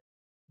separate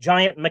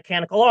giant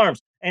mechanical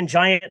arms and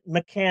giant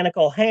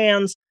mechanical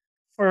hands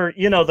for,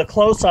 the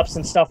close-ups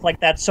and stuff like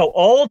that. So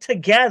all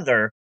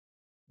together,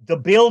 the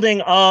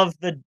building of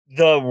the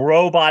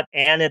robot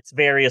and its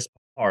various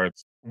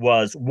parts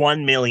was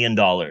 $1 million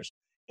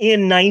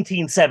in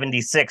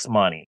 1976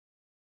 money.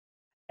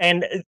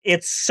 And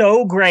it's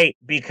so great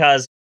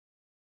because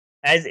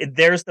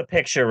there's the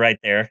picture right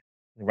there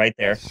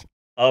Yes.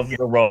 of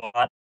the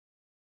robot.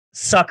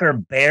 Sucker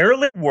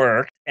barely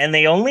worked, and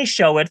they only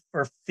show it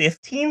for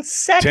 15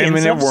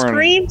 seconds of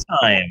screen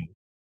time.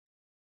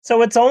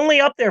 So it's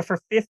only up there for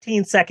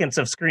 15 seconds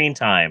of screen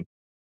time.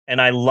 And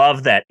I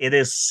love that. It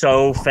is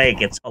so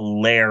fake. It's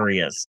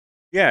hilarious.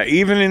 Yeah,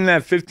 even in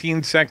that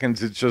 15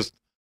 seconds, it's just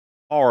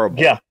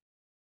horrible. Yeah.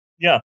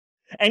 Yeah.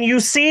 And you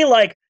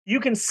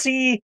can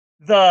see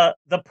the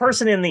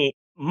person in the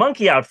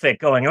monkey outfit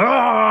going,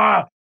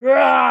 ah,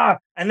 ah,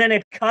 and then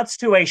it cuts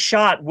to a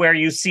shot where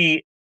you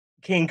see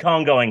King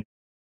Kong going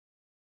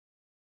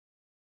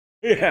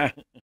Yeah.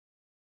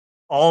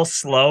 all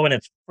slow, and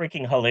it's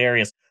freaking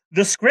hilarious.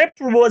 The script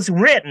was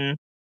written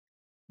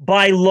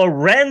by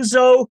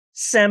Lorenzo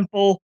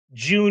Semple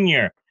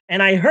Jr.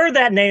 And I heard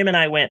that name and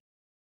I went,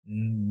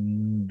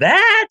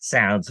 that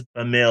sounds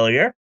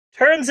familiar.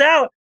 Turns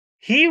out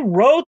he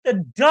wrote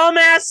the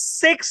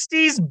dumbass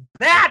 60s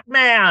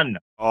Batman.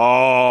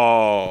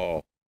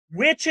 Oh.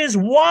 Which is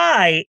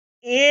why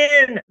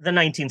in the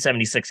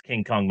 1976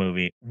 King Kong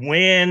movie,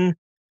 when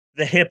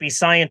the hippie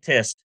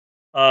scientist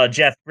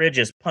Jeff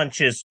Bridges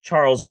punches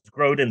Charles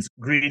Grodin's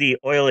greedy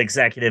oil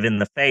executive in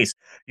the face,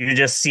 you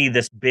just see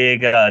this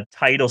big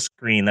title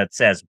screen that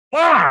says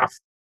 "BOFF."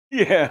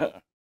 Yeah.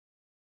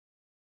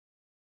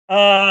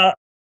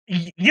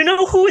 You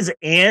know who is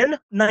in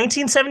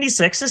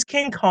 1976's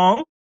King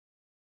Kong?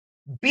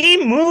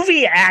 B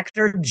movie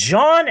actor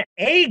John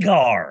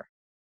Agar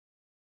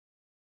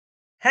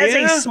has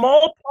a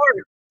small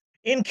part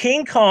in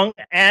King Kong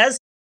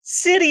as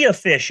city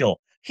official.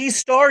 He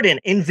starred in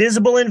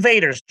Invisible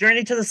Invaders,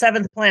 Journey to the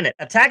Seventh Planet,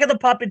 Attack of the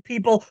Puppet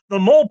People, The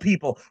Mole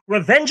People,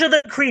 Revenge of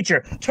the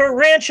Creature,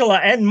 Tarantula,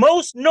 and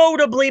most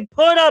notably,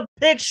 Put Up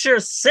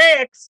Picture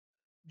 6.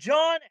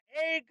 John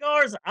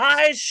Agar's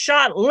eyes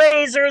shot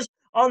lasers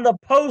on the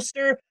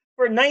poster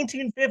for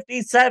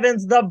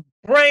 1957's The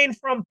Brain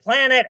from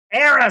Planet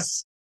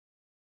Eris.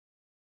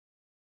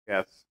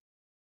 Yes.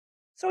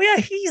 So yeah,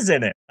 he's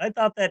in it. I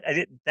thought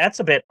that's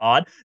a bit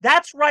odd.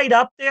 That's right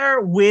up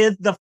there with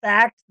the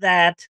fact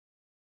that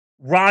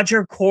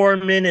Roger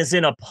Corman is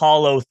in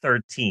Apollo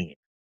 13.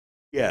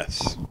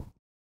 Yes.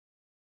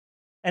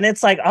 And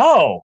it's like,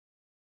 oh.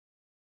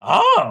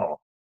 Well,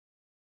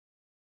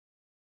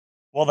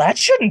 that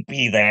shouldn't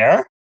be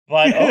there.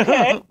 But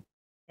okay.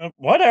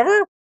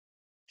 Whatever.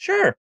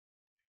 Sure.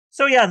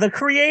 So yeah, the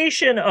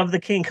creation of the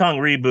King Kong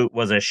reboot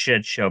was a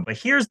shit show. But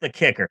here's the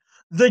kicker.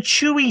 The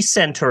Chewie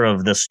center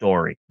of the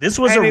story. This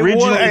was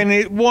originally...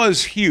 it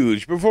was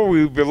huge. Before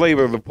we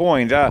belabor the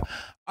point,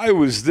 I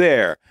was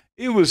there.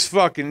 It was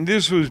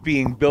this was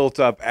being built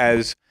up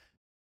as,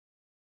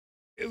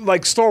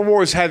 like, Star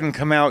Wars hadn't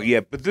come out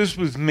yet, but this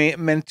was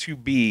meant to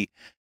be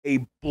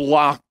a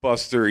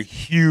blockbuster,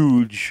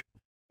 huge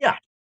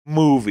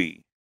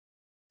movie.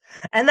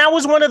 And that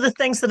was one of the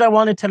things that I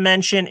wanted to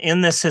mention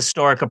in this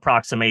historic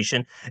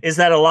approximation, is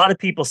that a lot of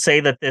people say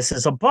that this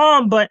is a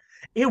bomb, but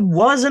it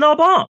wasn't a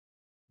bomb.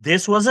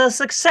 This was a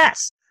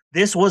success.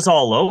 This was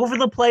all over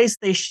the place.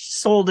 They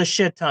sold a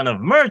shit ton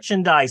of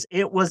merchandise.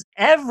 It was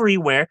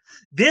everywhere.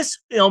 This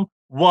film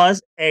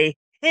was a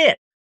hit.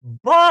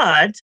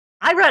 But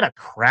I read a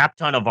crap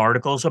ton of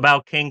articles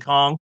about King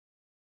Kong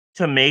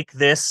to make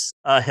this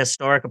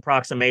historic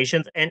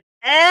approximations, and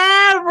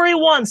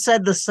everyone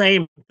said the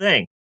same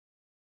thing.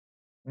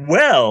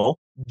 Well,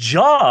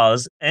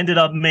 Jaws ended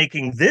up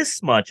making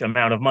this much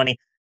amount of money.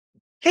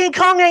 King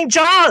Kong ain't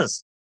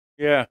Jaws.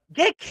 Yeah.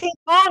 Get King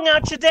Kong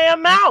out your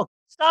damn mouth.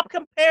 Stop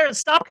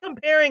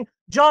comparing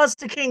Jaws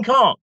to King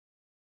Kong.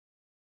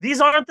 These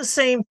aren't the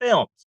same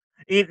films.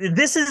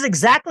 This is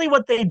exactly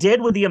what they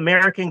did with the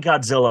American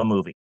Godzilla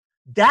movie.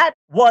 That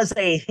was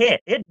a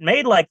hit. It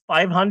made like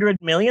 500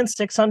 million,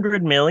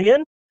 600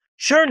 million.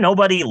 Sure,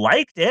 nobody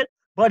liked it,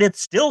 but it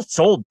still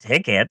sold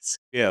tickets.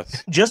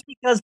 Yes. Just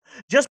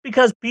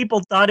because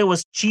people thought it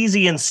was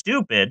cheesy and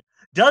stupid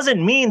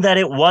doesn't mean that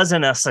it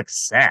wasn't a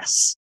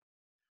success.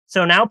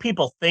 So now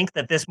people think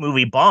that this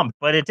movie bombed,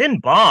 but it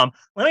didn't bomb.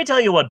 Let me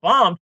tell you what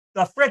bombed: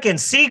 the frickin'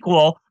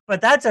 sequel, but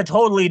that's a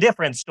totally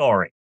different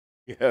story.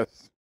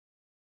 Yes.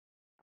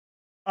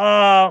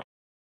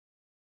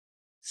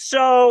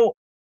 So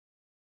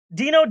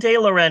Dino De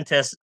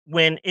Laurentiis,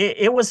 when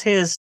it was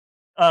his,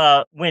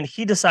 when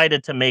he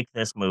decided to make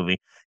this movie,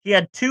 he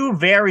had two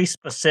very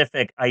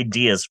specific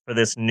ideas for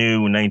this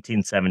new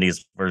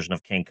 1970s version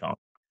of King Kong.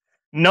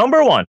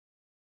 Number one,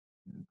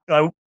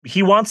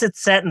 he wants it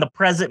set in the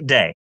present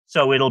day,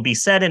 so it'll be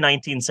set in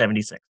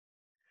 1976.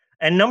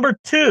 And number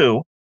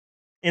two,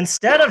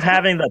 instead of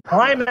having the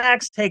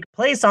climax take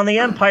place on the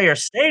Empire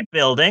State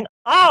Building,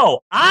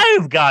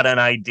 I've got an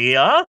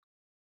idea.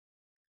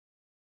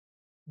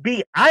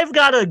 I've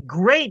got a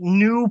great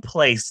new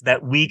place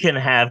that we can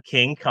have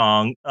King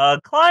Kong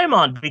climb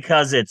on,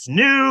 because it's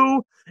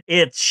new,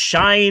 it's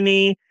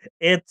shiny,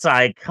 it's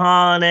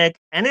iconic,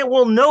 and it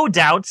will no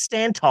doubt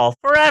stand tall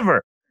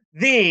forever.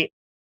 The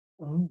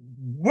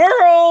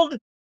World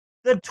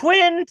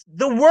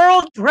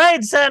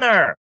Trade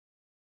Center.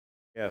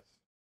 Yes.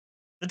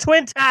 The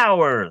Twin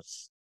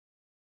Towers.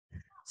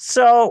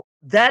 So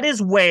that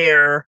is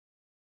where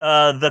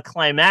the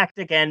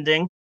climactic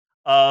ending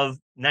of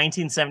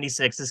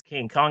 1976's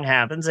King Kong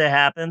happens. It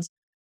happens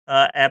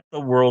at the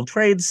World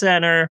Trade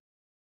Center.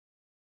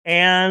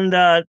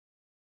 And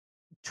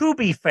to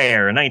be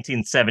fair,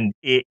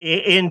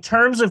 in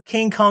terms of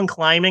King Kong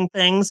climbing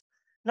things,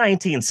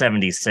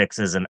 1976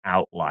 is an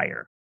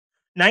outlier.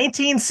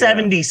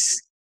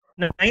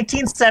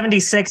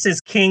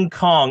 1976's King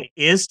Kong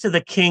is to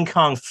the King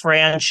Kong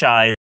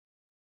franchise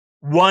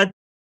what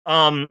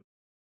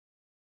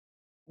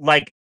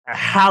like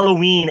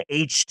Halloween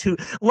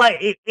H2.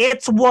 Like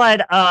it's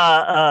what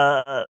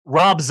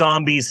Rob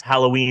Zombie's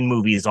Halloween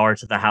movies are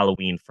to the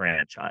Halloween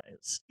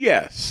franchise.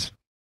 Yes.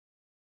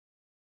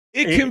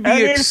 It can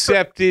be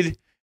accepted,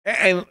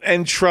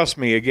 and trust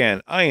me,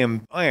 again, I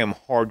am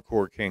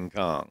hardcore King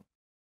Kong.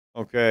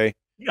 Okay?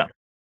 Yeah.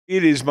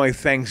 It is my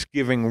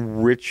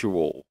Thanksgiving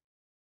ritual.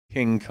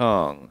 King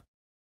Kong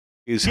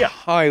is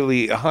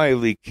highly,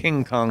 highly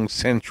King Kong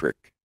centric.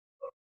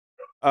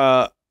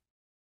 No,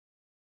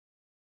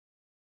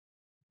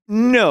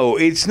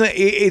 it's not.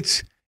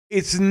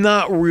 It's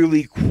not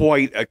really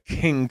quite a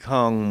King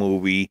Kong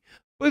movie,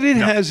 but it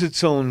has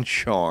its own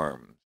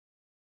charm.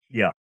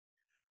 Yeah.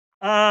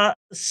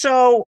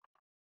 So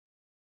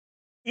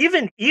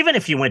even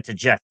if you went to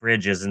Jeff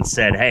Bridges and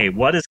said, "Hey,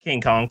 what does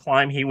King Kong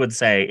climb?" He would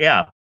say,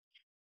 "Yeah,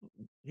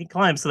 he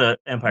climbs the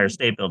Empire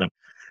State Building."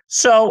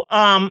 So,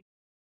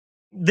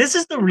 this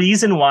is the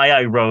reason why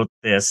I wrote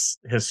this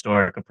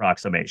historic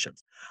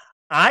approximations.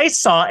 I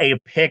saw a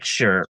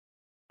picture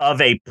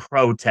of a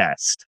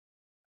protest.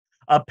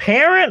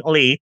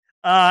 Apparently,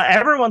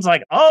 everyone's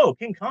like, "Oh,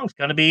 King Kong's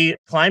going to be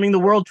climbing the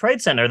World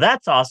Trade Center.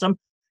 That's awesome."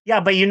 Yeah,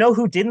 but you know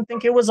who didn't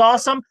think it was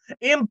awesome?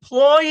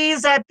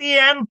 Employees at the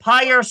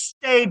Empire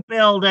State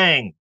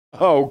Building.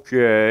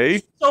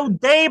 Okay. So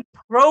they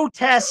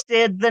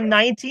protested the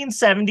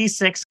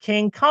 1976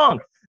 King Kong.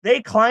 They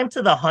climbed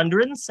to the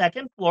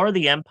 102nd floor of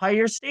the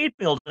Empire State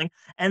Building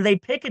and they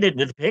picketed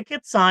with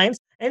picket signs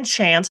and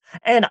chants.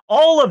 And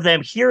all of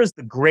them, here is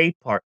the great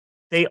part,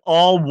 they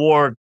all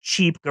wore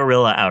cheap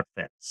gorilla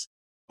outfits.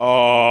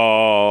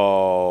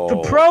 Oh.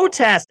 To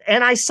protest.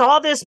 And I saw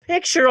this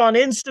picture on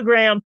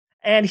Instagram.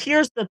 And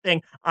here's the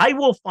thing. I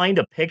will find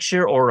a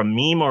picture or a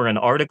meme or an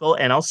article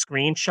and I'll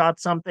screenshot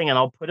something and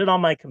I'll put it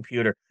on my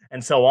computer.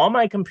 And so on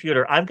my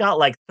computer, I've got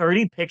like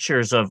 30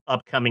 pictures of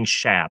upcoming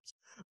shaps.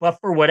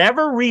 But for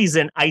whatever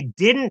reason, I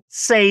didn't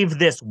save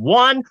this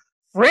one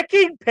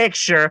freaking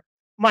picture.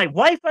 My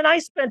wife and I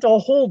spent a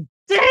whole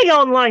day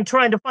online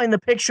trying to find the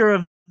picture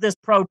of this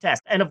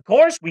protest. And of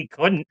course we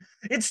couldn't.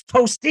 It's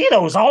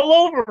Tostitos all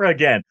over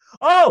again.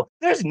 Oh,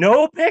 there's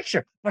no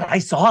picture. But I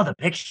saw the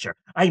picture.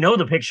 I know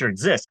the picture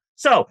exists.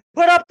 So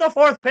put up the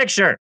fourth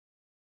picture.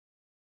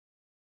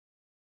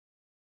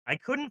 I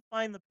couldn't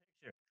find the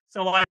picture.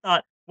 So I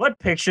thought, what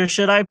picture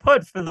should I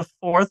put for the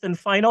fourth and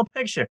final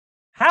picture?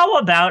 How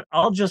about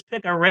I'll just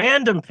pick a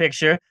random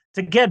picture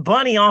to get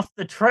Bunny off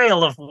the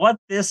trail of what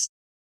this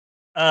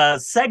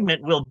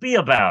segment will be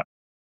about.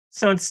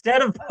 So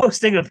instead of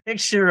posting a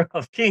picture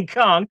of King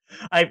Kong,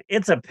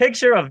 it's a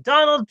picture of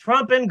Donald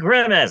Trump and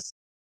Grimace.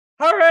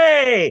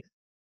 Hooray!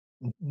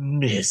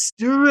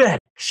 Misdirection.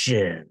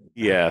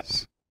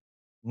 Yes.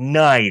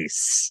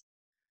 Nice.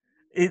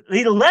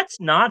 Let's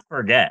not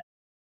forget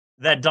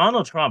that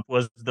Donald Trump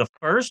was the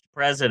first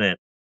president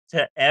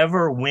to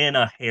ever win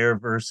a hair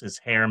versus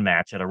hair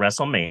match at a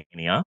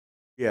WrestleMania.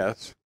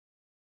 Yes.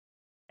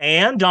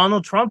 And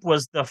Donald Trump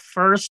was the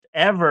first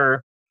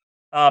ever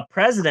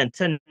president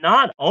to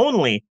not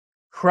only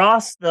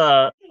cross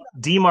the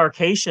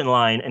demarcation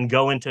line and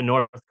go into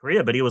North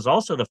Korea, but he was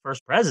also the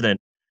first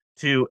president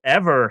to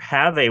ever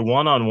have a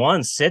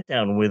one-on-one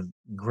sit-down with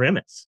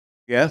Grimace.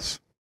 Yes.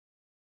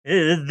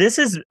 This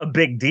is a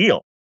big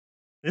deal.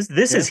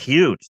 This is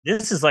huge.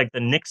 This is like the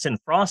Nixon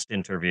Frost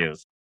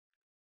interviews.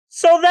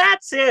 So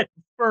that's it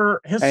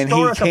for historic.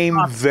 And he came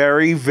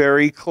very,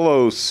 very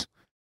close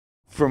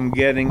from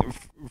getting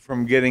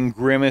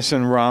Grimace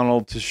and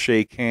Ronald to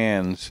shake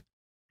hands.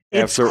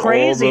 It's after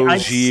crazy. all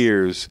those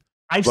years.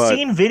 I've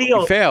seen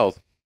video. He failed.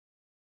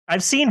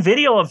 I've seen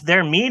video of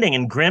their meeting,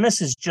 and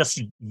Grimace is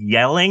just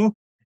yelling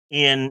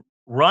in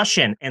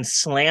Russian and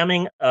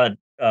slamming a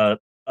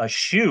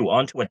shoe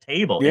onto a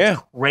table. Yeah.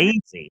 It's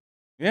crazy.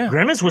 Yeah.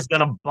 Grimace was going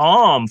to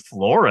bomb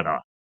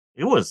Florida.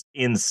 It was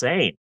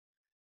insane.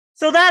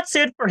 So that's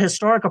it for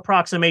historic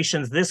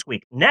approximations this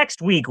week.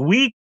 Next week,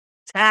 we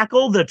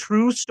tackle the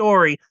true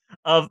story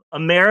of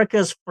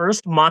America's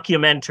first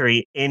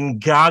mockumentary,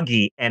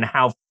 Ingagi, and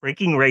how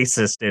freaking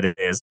racist it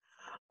is.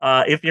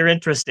 If you're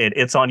interested,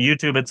 it's on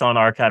YouTube, it's on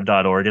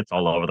archive.org, it's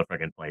all over the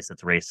freaking place.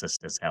 It's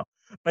racist as hell.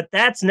 But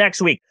that's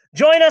next week.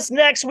 Join us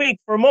next week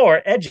for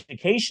more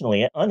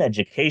educationally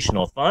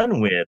uneducational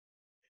fun with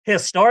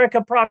historic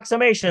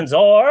approximations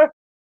or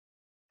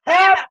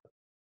HAP!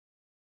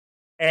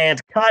 And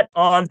cut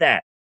on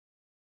that.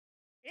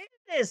 It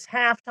is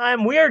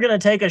halftime. We are going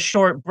to take a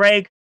short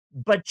break,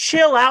 but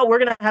chill out. We're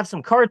going to have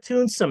some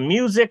cartoons, some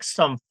music,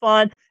 some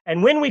fun.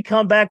 And when we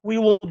come back, we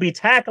will be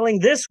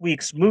tackling this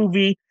week's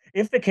movie,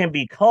 if it can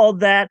be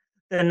called that,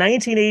 the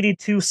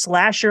 1982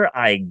 slasher,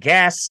 I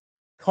guess,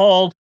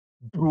 called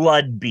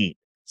Blood Beat.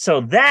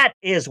 So that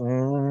is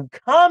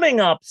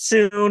coming up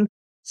soon.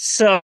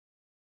 So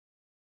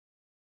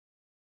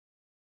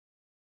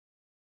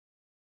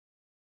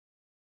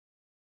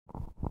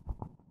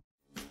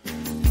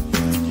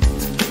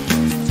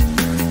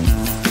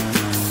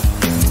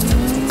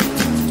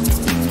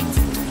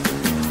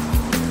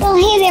well,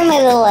 hey there,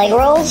 my little egg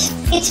rolls.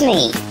 It's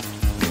me,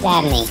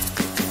 Dabney,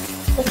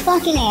 the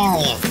fucking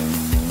alien.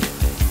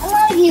 A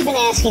lot of you have been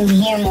asking to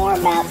hear more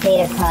about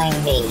Theta Prime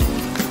B.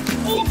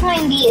 Theta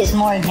Prime B is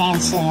more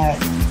advanced than Earth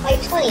by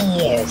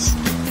 20 years.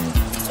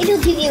 It'll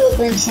give you a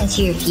glimpse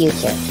into your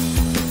future.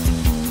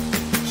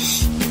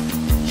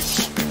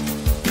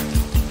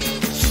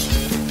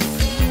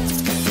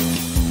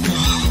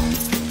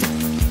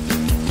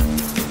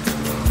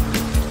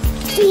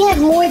 We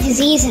have more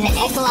disease and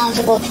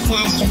ecological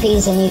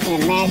catastrophes than you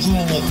can imagine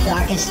in your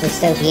darkest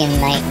dystopian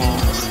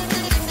nightmares.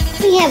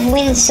 We have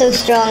winds so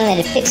strong that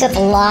it picks up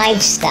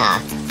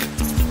livestock.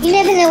 You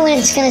never know when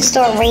it's going to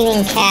start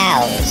raining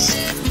cows.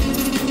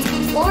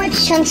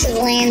 Large chunks of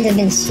land have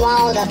been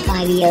swallowed up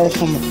by the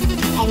ocean,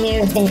 and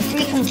there have been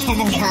frequent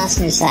Kevin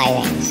Costner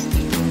sightings.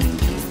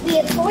 We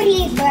have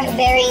 48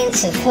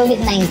 variants of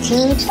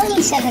COVID-19,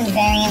 27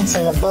 variants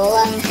of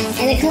Ebola,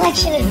 and a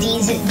collection of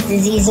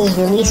diseases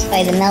released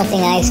by the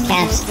melting ice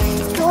caps,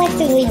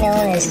 collectively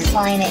known as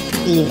climate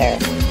fever.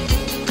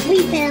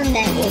 We found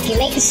that if you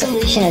make a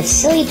solution of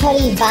silly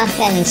putty,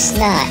 vodka, and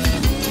snot,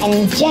 and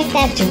inject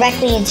that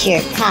directly into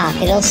your cock,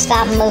 it'll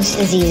stop most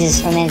diseases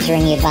from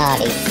entering your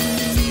body.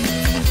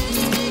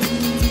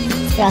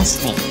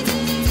 Trust me,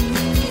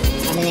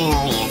 I'm an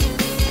alien.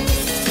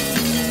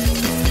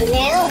 For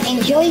now,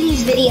 enjoy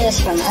these videos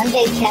from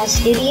Undead Cow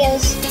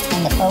Studios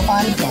and the Pope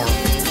on Film.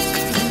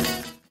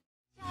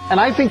 And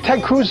I think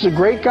Ted Cruz is a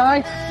great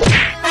guy.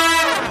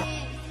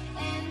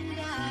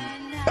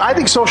 I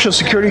think Social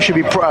Security should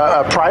be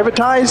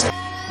privatized.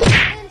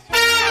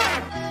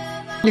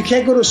 You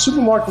can't go to a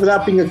supermarket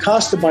without being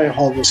accosted by a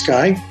homeless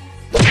guy.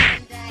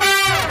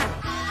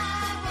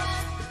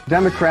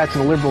 Democrats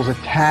and liberals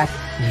attack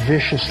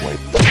viciously.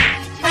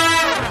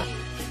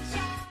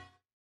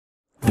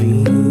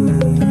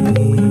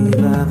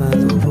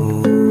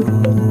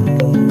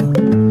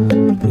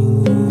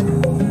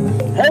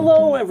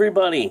 Hello,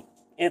 everybody.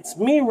 It's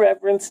me,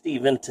 Reverend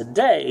Stephen.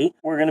 Today,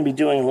 we're going to be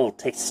doing a little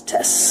taste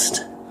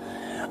test.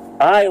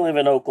 I live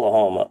in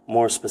Oklahoma,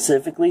 more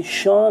specifically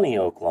Shawnee,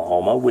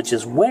 Oklahoma, which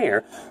is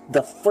where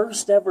the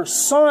first ever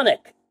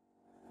Sonic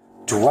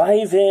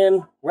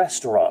drive-in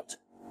restaurant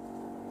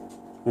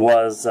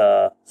was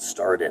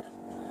started.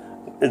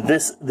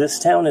 This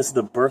town is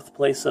the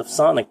birthplace of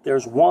Sonic.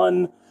 There's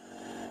 1,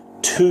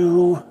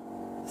 2,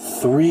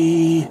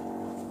 3,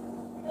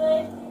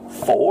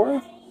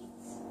 4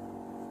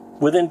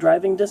 within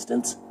driving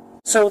distance.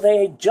 So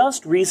they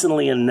just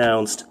recently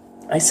announced,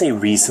 I say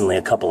recently,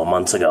 a couple of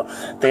months ago,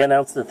 they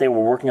announced that they were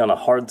working on a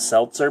hard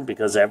seltzer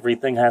because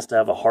everything has to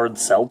have a hard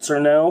seltzer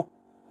now.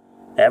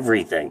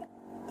 Everything.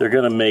 They're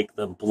going to make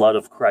the Blood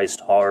of Christ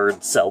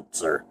hard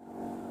seltzer.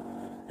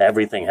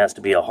 Everything has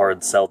to be a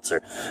hard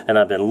seltzer. And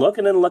I've been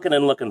looking and looking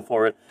and looking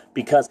for it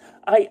because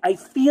I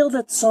feel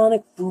that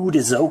Sonic food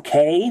is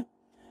okay.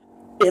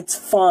 It's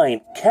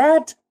fine.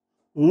 Cat?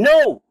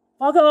 No!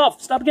 Fuck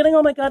off! Stop getting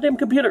on my goddamn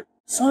computer.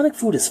 Sonic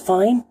food is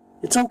fine.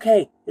 It's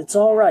okay. It's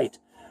alright.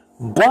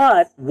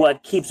 But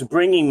what keeps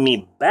bringing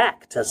me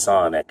back to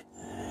Sonic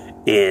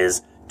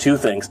is two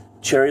things.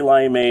 Cherry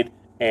limeade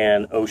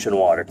and ocean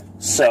water.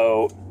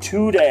 So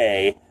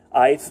today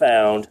I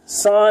found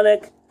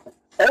Sonic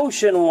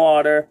Ocean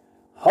Water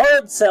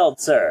Hard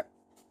Seltzer.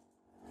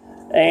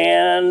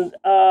 And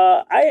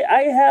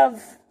I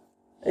have,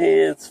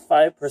 it's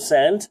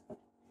 5%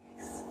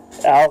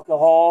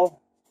 alcohol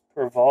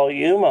per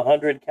volume,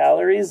 100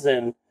 calories,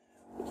 and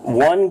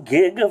 1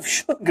 gig of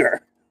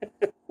sugar.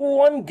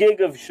 1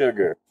 gig of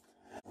sugar.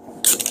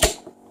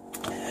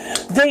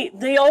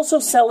 They also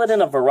sell it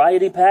in a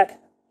variety pack.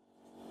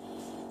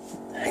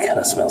 It kind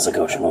of smells like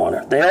ocean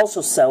water. They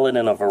also sell it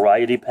in a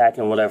variety pack,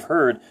 and what I've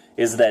heard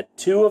is that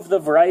 2 of the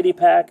variety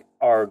pack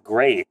are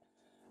great,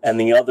 and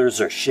the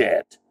others are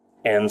shit.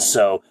 And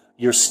so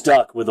you're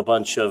stuck with a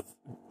bunch of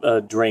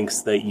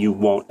drinks that you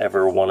won't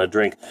ever want to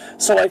drink.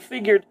 So I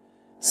figured,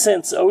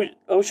 since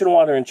ocean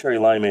water and cherry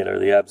limeade are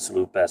the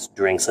absolute best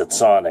drinks at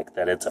Sonic,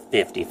 that it's a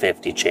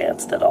 50-50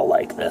 chance that I'll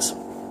like this.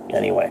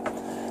 Anyway,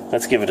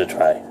 let's give it a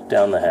try.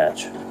 Down the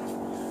hatch.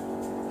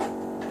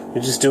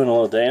 You're just doing a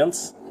little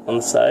dance on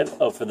the side?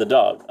 Oh, for the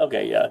dog.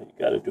 Okay, yeah, you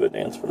gotta do a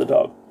dance for the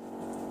dog.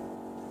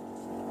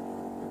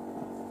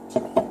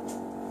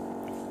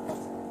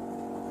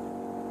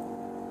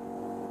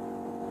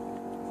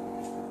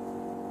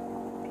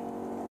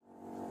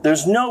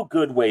 There's no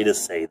good way to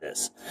say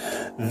this.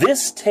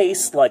 This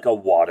tastes like a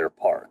water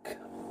park.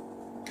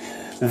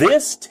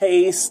 This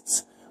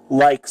tastes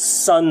like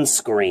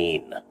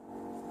sunscreen.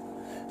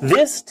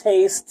 This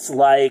tastes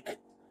like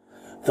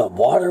the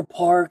water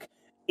park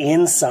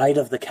inside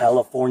of the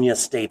California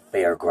State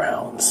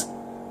Fairgrounds.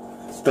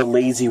 The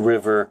lazy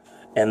river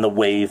and the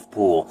wave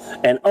pool.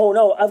 And oh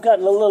no, I've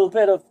gotten a little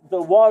bit of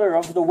the water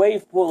of the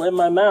wave pool in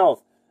my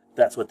mouth.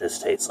 That's what this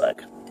tastes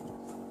like.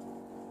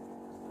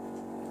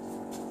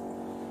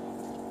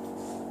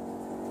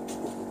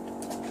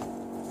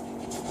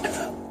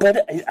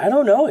 But I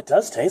don't know, it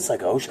does taste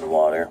like ocean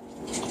water.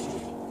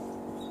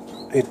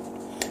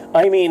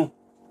 I mean,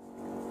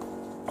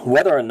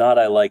 whether or not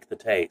I like the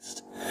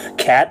taste.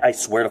 Cat, I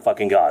swear to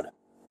fucking God.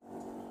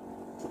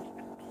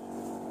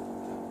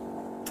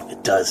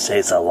 It does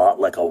taste a lot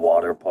like a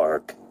water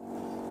park.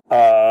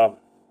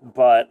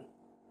 But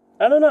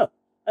I don't know.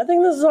 I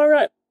think this is all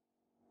right.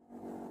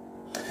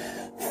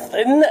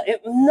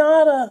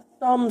 Not a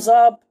thumbs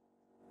up.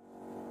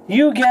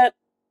 You get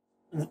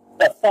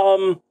a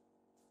thumb,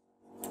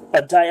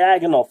 a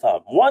diagonal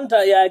thumb, one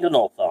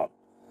diagonal thumb.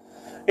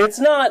 It's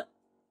not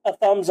a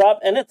thumbs up,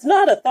 and it's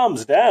not a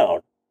thumbs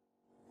down,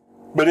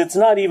 but it's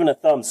not even a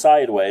thumb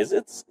sideways.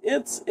 It's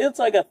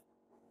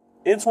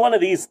one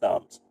of these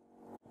thumbs.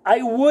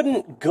 I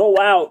wouldn't go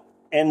out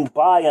and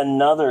buy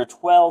another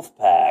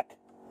 12-pack,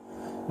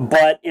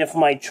 but if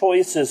my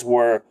choices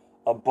were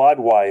a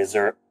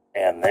Budweiser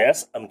and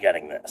this, I'm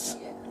getting this.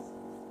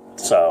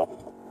 So,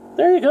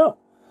 there you go.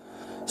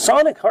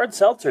 Sonic Hard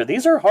Seltzer.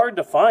 These are hard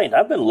to find.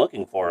 I've been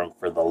looking for them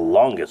for the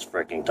longest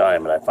freaking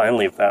time, and I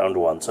finally found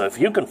one. So if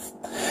you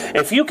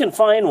can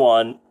find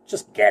one,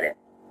 just get it.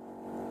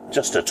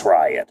 Just to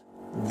try it.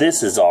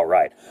 This is all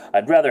right.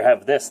 I'd rather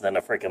have this than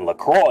a freaking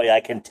LaCroix, I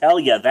can tell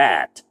you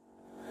that.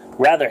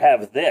 Rather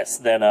have this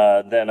than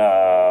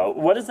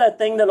what is that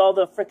thing that all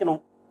the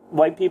freaking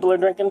white people are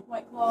drinking?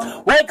 White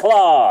Claw. White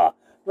Claw! I'd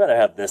rather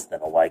have this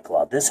than a White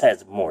Claw. This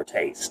has more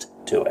taste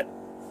to it.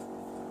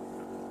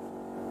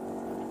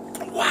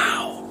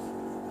 Wow.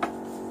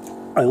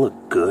 I look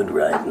good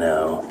right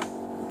now.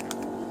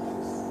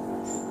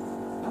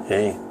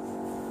 Hey.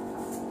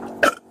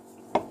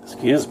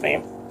 Excuse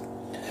me.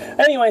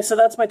 Anyway, so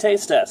that's my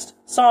taste test.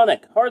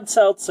 Sonic, Hard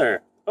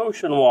Seltzer,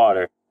 Ocean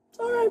Water. It's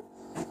alright.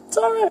 It's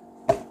alright.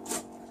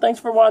 Thanks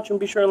for watching.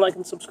 Be sure and like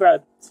and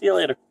subscribe. See you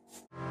later.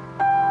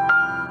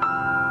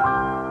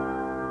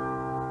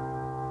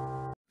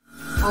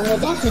 On the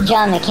death of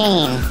John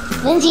McCain,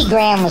 Lindsey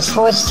Graham was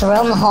forced to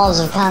roam the halls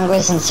of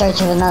Congress in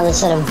search of another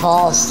set of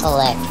balls to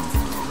lick.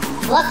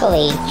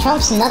 Luckily,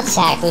 Trump's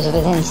nutsack was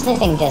within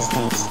sniffing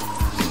distance.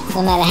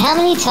 No matter how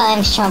many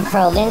times Trump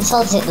hurled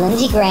insults at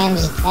Lindsey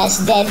Graham's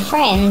best dead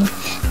friend,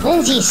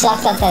 Lindsey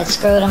sucked up that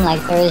scrotum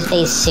like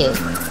Thursday's soup.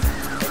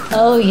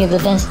 Oh, you're the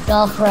best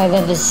golfer I've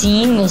ever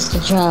seen, Mr.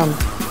 Trump.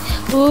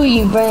 Ooh,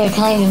 you bring a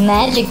kind of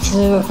magic to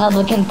the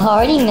Republican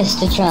Party,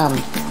 Mr.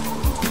 Trump.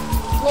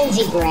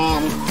 Lindsey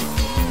Graham.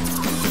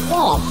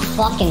 What a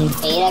fucking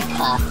beta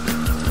cuck.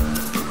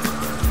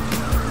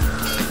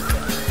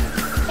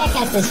 Check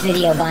out this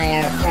video by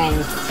our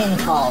friend Tim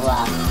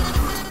Caldwell.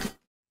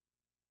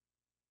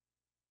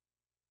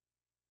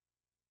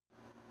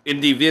 In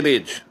the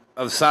village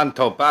of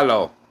Santo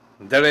Palo,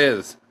 there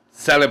is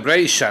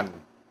celebration.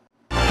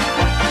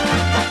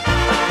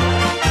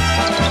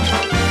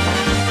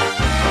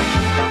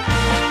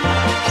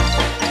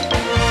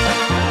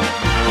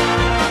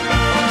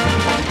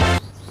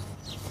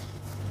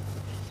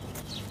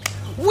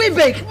 We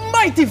bake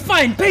mighty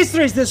fine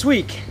pastries this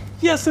week.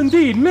 Yes,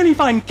 indeed. Many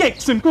fine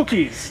cakes and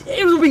cookies.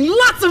 It will bring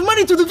lots of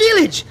money to the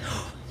village.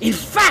 In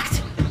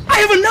fact, I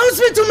have an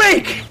announcement to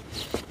make.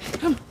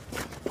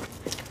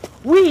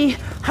 We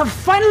have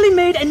finally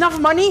made enough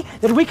money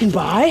that we can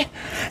buy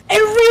a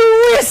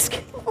real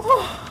whisk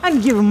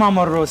and give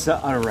Mama Rosa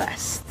a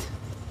rest.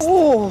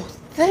 Oh,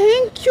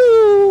 thank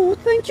you.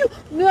 Thank you.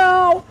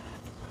 Now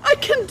I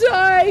can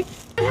die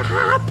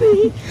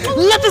happy.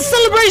 Let the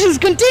celebrations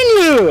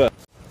continue.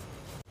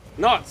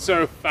 Not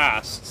so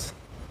fast.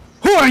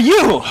 Who are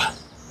you?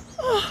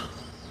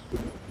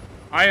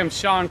 I am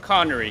Sean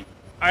Connery.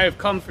 I have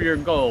come for your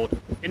gold.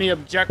 Any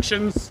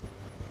objections?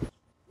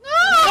 No!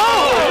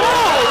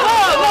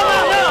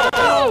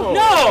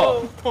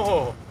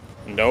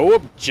 No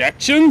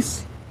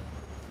objections?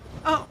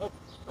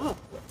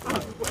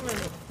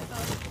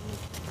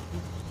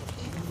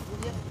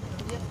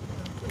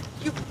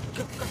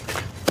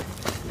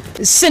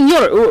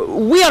 Senor,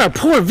 we are a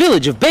poor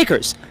village of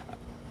bakers.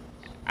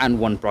 And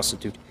one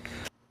prostitute.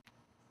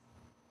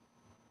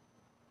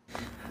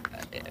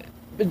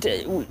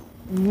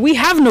 We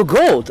have no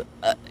gold.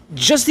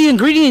 Just the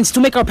ingredients to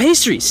make our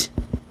pastries.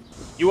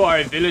 You are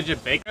a village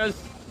of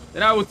bakers?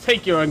 Then I will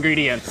take your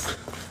ingredients.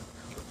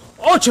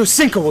 Ocho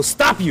Cinco will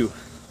stop you.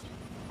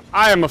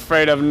 I am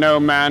afraid of no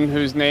man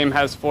whose name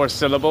has 4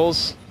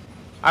 syllables.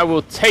 I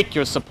will take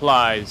your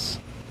supplies.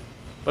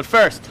 But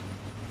first,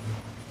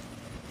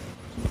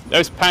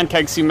 those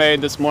pancakes you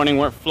made this morning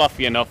weren't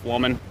fluffy enough,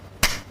 woman.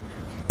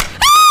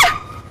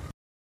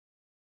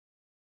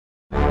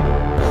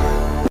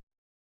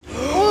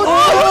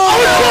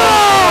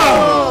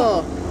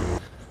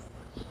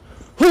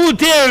 Who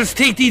dares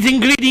take these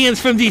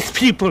ingredients from these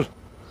people?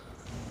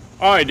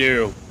 I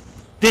do.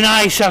 Then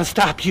I shall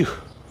stop you.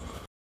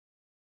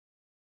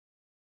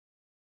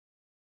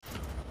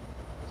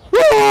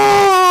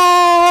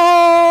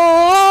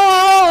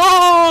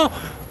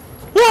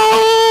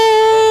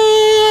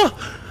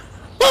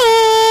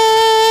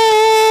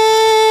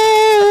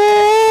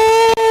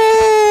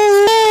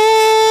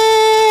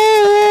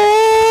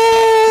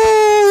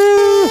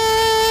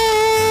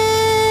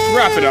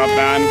 Wrap it up,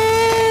 man.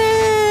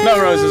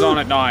 Melrose is on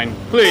at 9.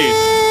 Please.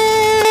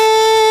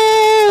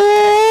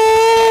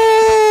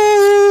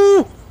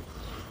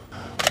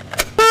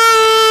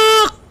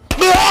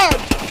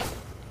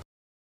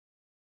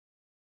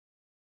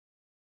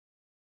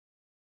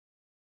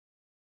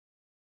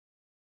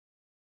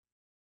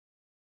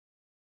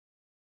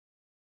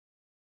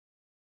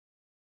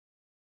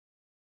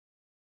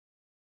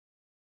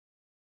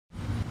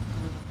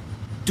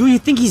 Do you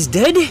think he's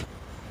dead?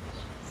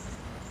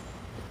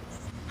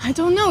 I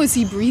don't know. Is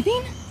he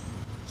breathing?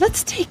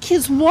 Let's take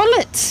his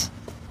wallet.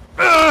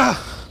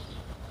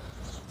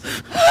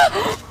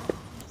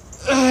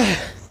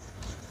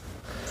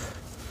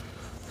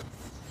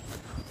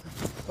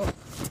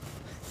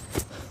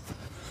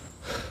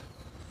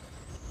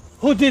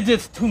 Who did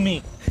this to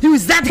me? It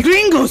was that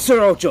gringo, Sir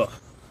Ocho.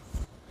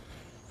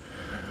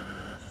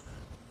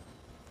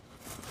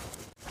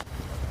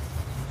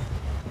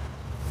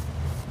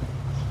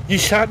 You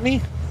shot me?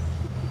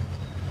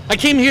 I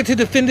came here to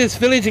defend this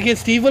village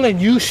against evil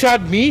and you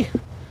shot me?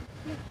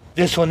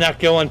 This will not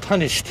go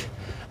unpunished.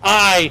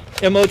 I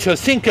am Ocho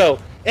Cinco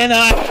and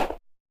I...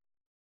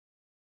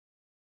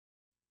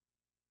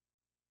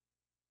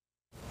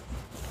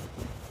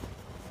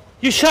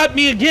 You shot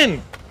me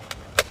again.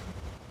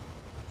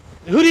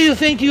 Who do you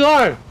think you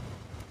are?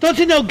 Don't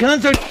you know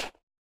guns are...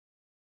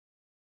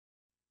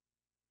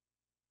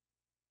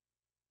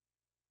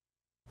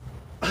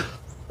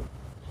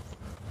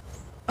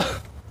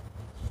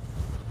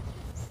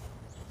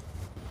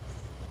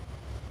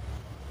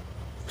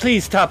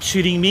 Please stop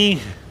shooting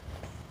me.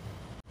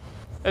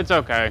 It's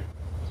okay.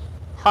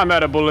 I'm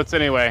out of bullets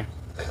anyway.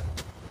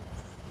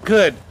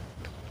 Good.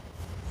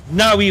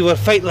 Now we will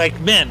fight like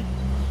men.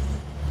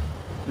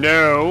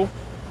 No.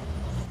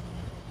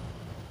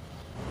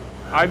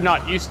 I'm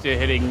not used to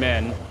hitting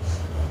men.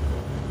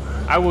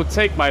 I will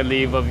take my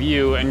leave of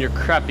you and your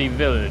crappy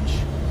village.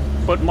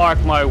 But mark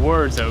my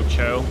words,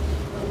 Ocho.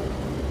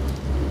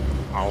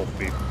 I'll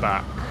be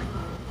back.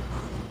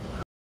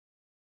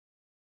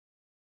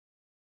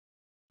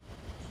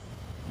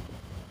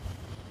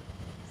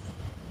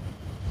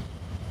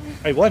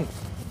 I won.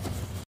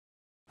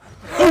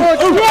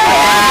 Ocho,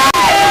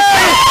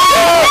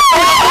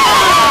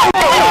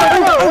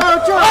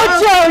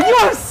 you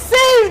have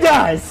saved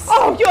us!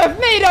 Oh, you have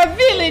made our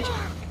village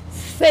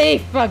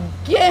safe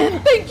again.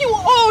 Thank you,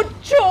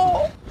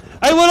 Ocho.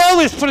 I will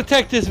always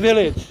protect this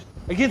village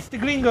against the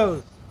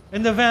gringos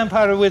and the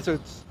vampire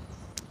wizards.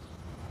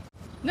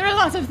 There are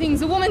lots of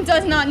things a woman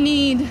does not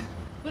need,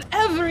 but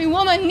every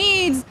woman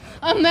needs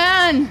a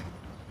man.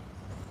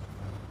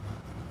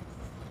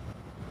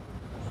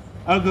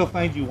 I'll go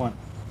find you one.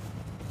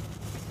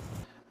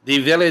 The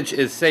village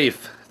is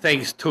safe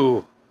thanks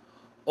to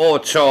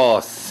Ocho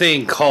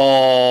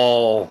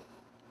Cinco.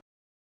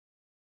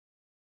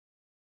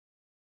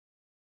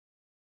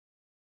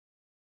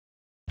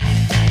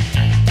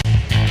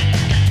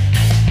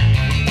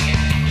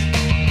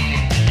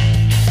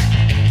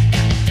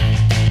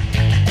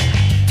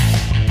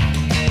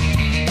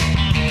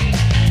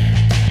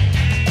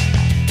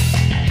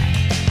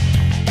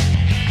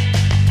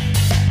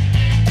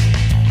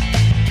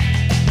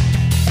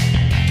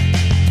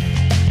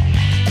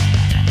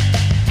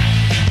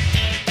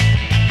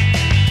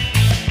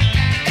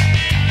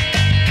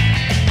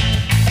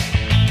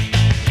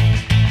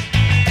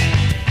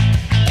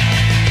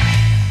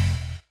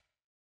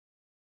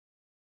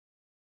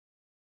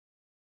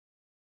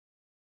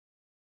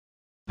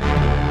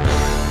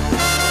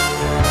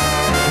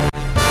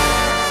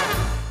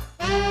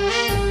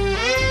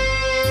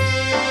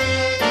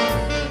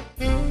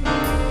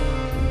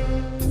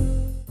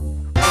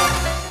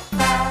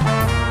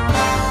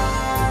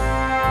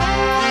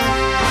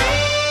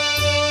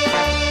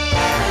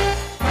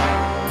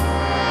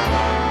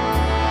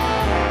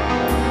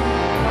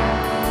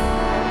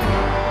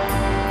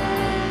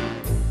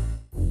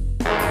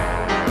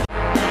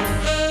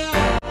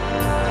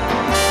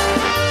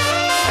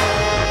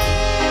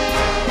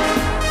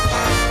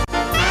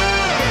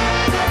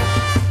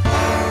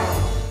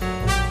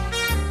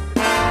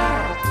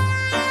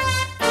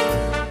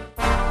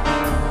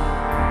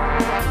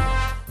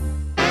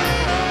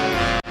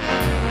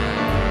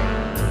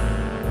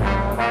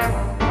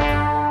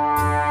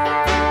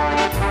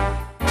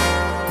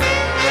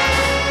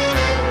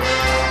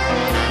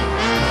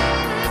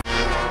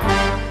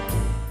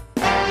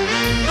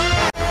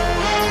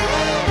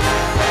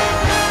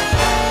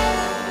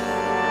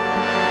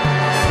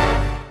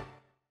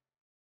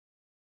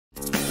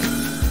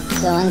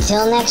 So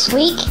until next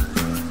week,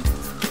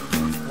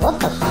 what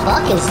the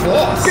fuck is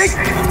this?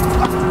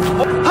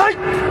 Hi!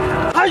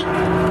 Hi!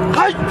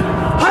 Hi!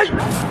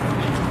 Hi!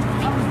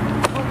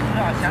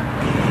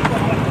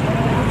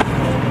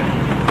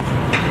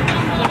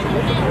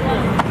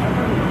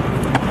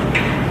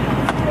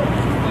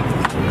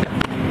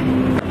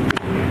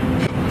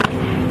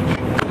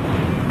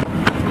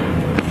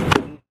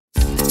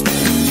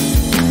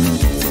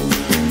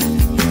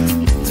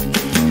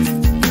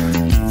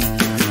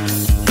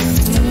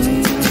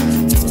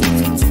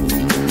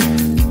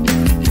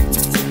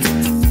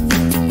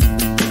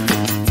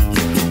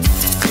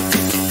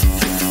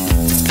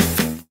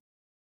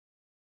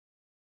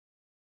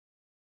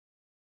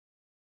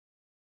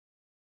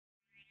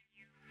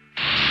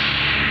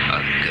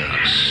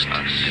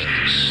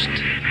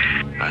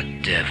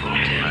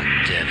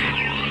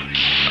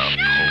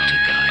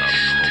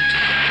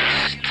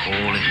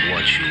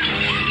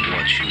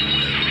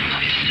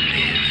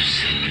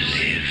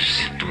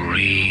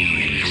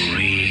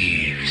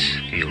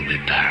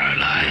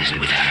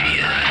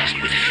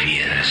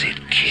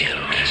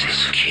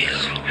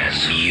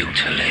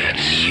 mutilate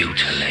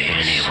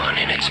anyone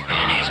in its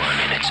path.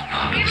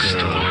 A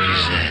girl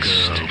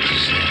possessed,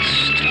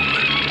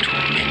 woman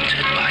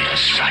tormented by a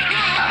psychic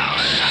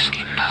powers,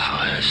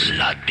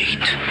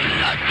 bloodbeat,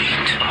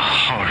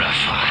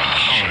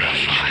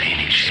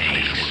 horrifying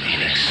chains,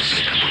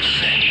 inexplicable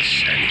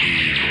lengths, an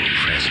evil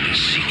presence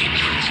seeking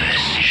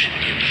revenge,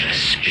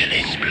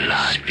 spilling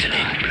blood,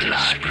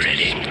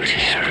 spreading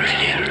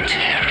terror.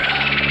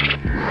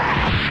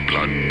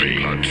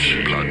 Bloodbeat.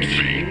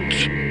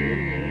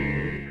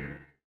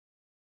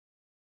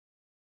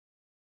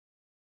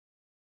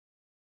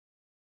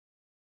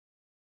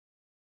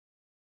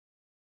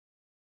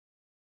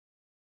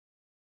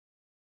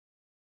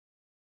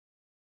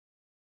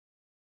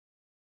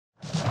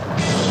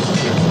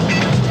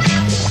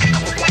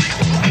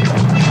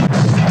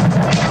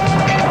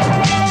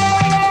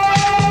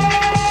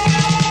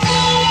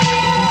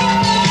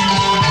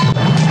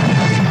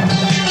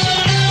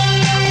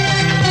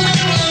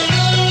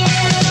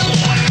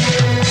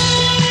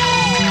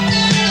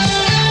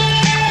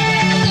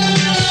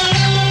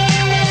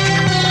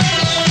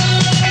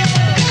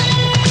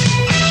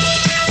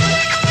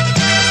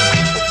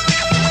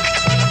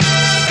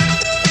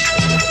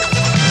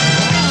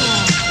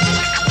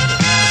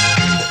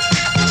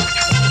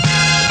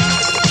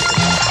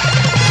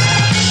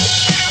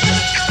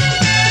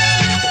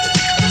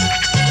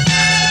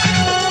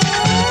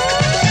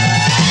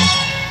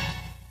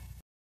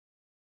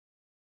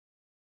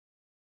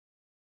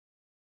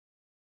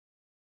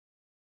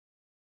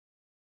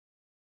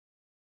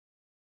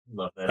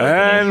 Love that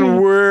And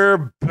opening.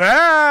 we're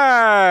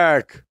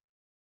back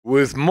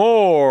with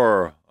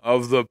more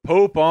of the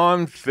Pope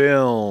on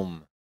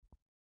Film.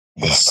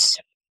 This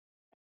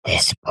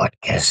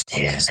podcast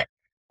is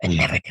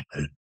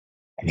inevitable,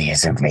 and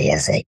here's some free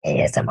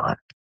ASMR.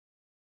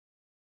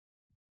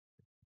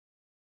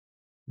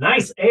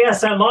 Nice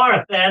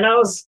ASMR,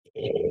 Thanos.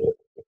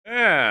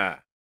 Yeah.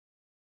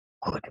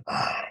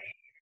 Goodbye.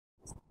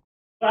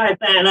 Bye,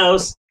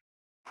 Thanos.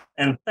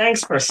 And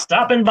thanks for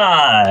stopping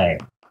by.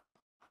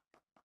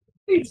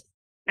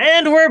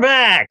 And we're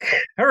back.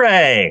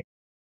 Hooray.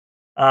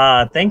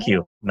 Thank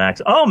you,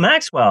 Max. Oh,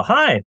 Maxwell,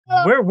 hi.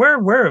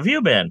 Where have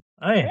you been?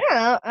 Hi.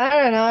 Yeah,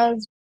 I don't know.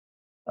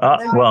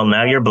 Well,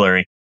 now you're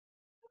blurry.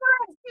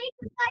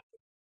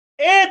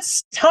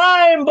 It's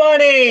time,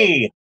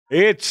 buddy.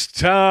 It's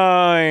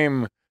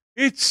time.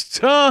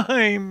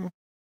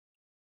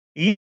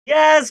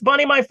 Yes,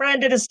 Bunny, my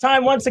friend, it is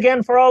time once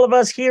again for all of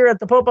us here at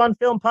the Pope on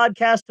Film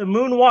podcast to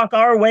moonwalk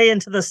our way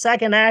into the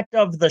second act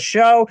of the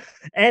show.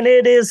 And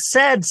it is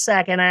said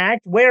second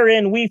act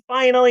wherein we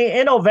finally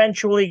and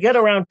eventually get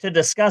around to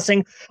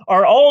discussing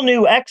our all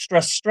new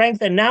extra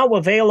strength and now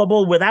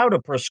available without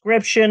a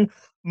prescription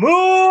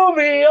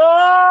movie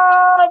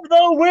of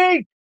the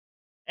week.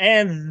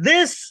 And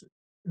this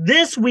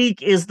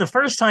week is the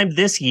first time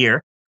this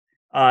year,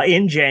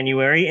 in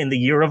January, in the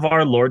year of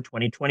our Lord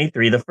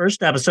 2023, the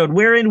first episode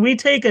wherein we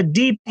take a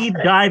deep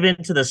dive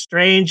into the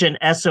strange and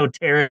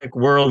esoteric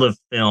world of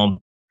film.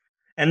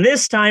 And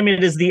this time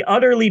it is the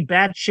utterly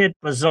batshit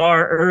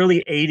bizarre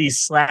early 80s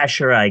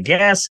slasher, I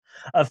guess,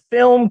 a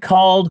film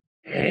called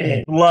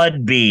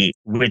Blood Beat,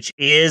 which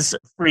is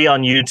free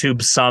on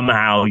YouTube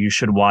somehow. You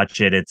should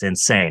watch it. It's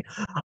insane.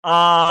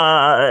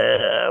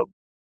 I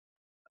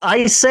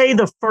say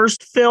the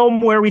first film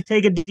where we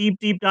take a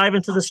deep dive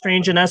into the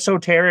strange and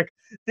esoteric.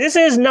 This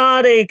is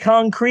not a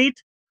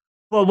concrete,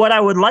 but what I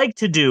would like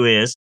to do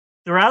is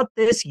throughout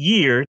this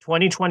year,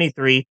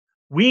 2023,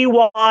 we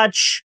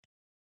watch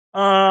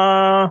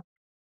a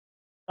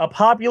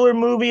popular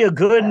movie, a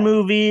good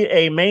movie,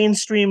 a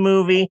mainstream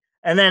movie,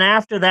 and then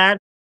after that,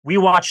 we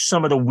watch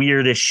some of the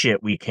weirdest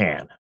shit we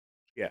can.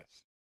 Yes.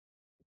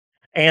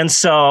 And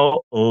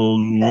so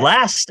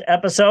last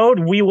episode,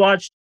 we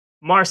watched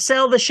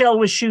Marcel the Shell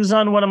with Shoes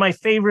On, one of my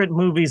favorite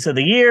movies of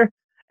the year.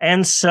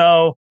 And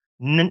so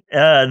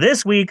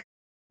this week,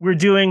 we're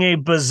doing a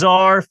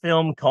bizarre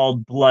film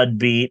called Blood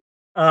Beat.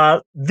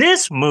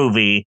 This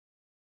movie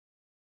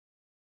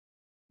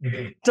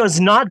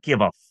does not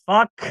give a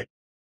fuck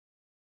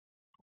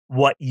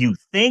what you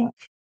think,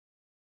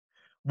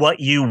 what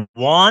you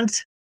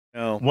want,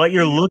 what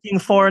you're looking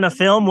for in a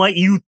film, what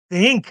you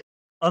think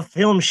a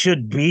film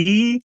should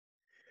be,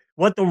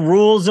 what the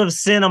rules of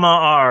cinema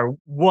are,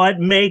 what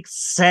makes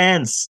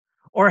sense,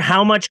 or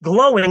how much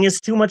glowing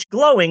is too much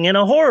glowing in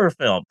a horror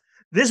film.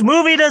 This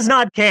movie does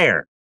not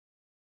care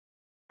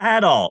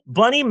at all.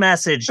 Bunny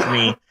messaged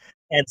me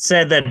and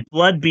said that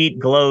Blood Beat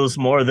glows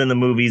more than the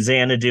movie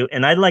Xanadu,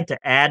 and I'd like to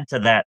add to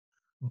that.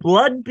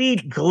 Blood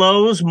Beat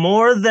glows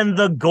more than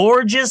the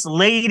gorgeous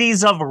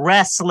ladies of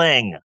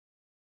wrestling.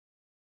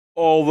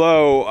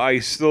 Although I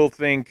still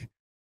think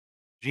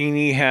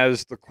Jeannie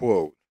has the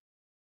quote.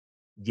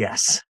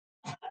 Yes.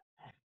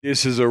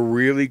 This is a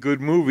really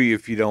good movie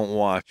if you don't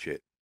watch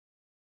it.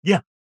 Yeah.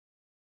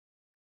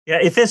 Yeah,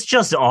 if it's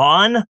just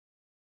on,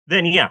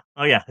 then yeah.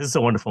 Oh yeah, this is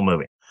a wonderful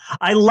movie.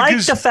 I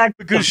like the fact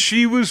because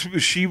she was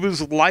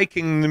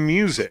liking the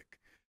music.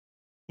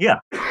 Yeah.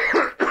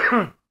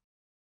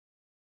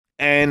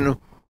 And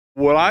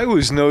what I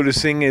was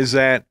noticing is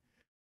that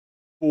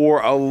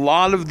for a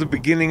lot of the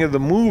beginning of the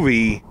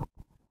movie,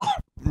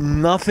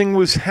 nothing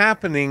was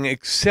happening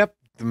except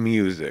the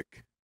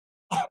music.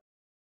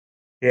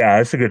 Yeah,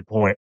 that's a good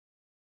point.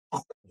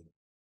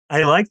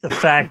 I like the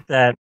fact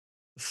that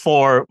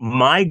for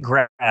my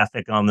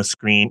graphic on the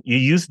screen, you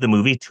use the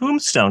movie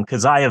Tombstone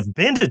because I have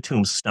been to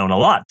Tombstone a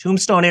lot.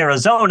 Tombstone,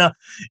 Arizona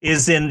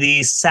is in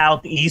the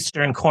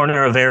southeastern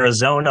corner of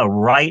Arizona,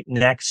 right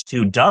next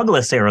to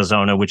Douglas,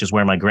 Arizona, which is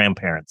where my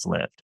grandparents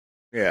lived.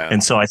 Yeah.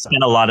 And so I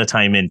spent a lot of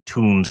time in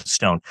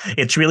Tombstone.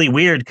 It's really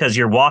weird because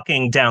you're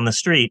walking down the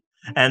street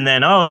and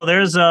then, oh,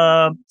 there's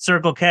a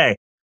Circle K.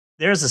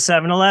 There's a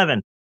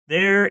 7-Eleven.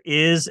 There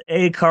is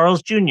a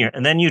Carl's Jr.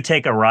 And then you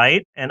take a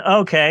right and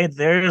okay,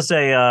 there's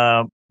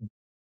a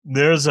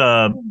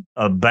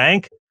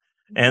bank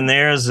and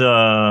there's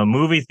a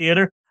movie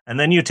theater. And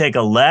then you take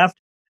a left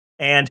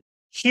and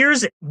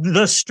here's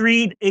the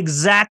street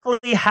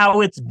exactly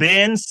how it's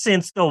been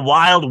since the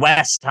Wild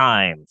West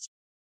times.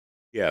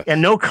 Yes.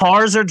 And no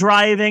cars are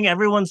driving.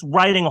 Everyone's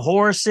riding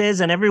horses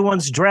and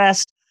everyone's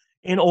dressed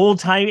in old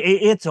time.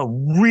 It's a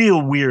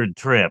real weird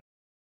trip.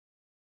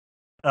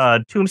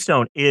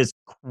 Tombstone is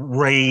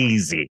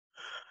crazy.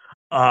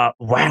 Wow,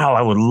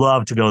 I would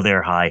love to go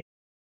there high.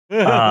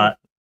 Now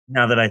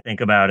that I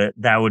think about it,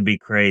 that would be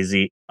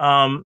crazy.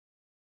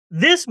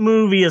 This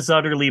movie is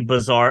utterly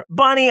bizarre.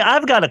 Bunny,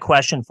 I've got a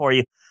question for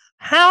you.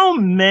 How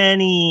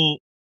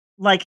many,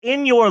 like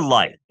in your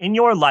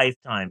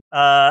lifetime,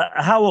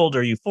 how old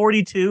are you?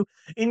 42?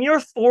 In your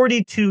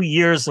 42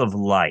 years of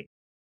life,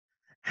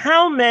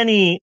 how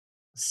many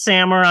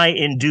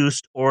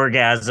samurai-induced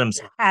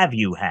orgasms have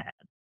you had?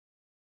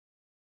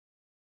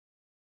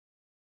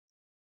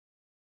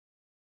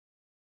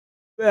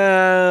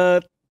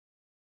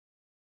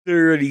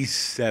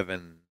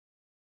 37.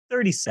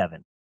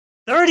 37.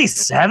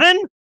 37?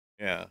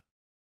 Yeah.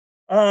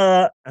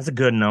 That's a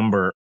good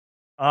number.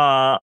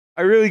 I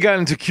really got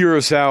into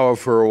Kurosawa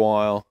for a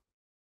while.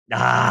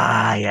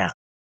 Yeah.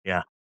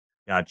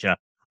 Gotcha.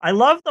 I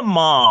love the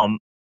mom,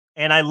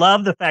 and I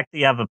love the fact that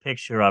you have a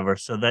picture of her,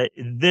 so that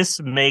this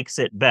makes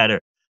it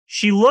better.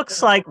 She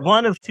looks like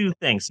one of two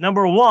things.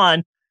 Number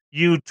one,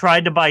 you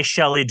tried to buy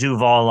Shelley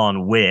Duvall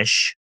on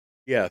Wish.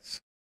 Yes.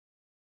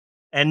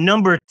 And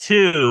number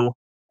two,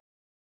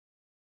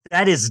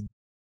 that is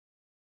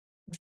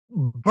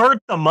Bert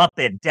the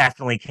Muppet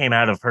definitely came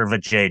out of her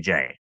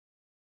vajayjay.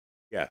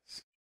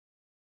 Yes.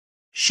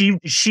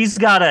 She's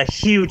got a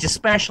huge,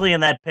 especially in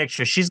that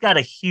picture, she's got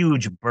a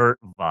huge Bert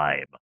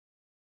vibe.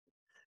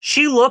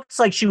 She looks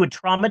like she would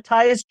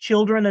traumatize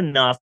children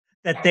enough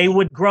that they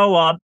would grow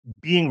up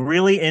being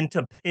really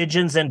into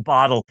pigeons and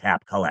bottle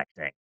cap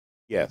collecting.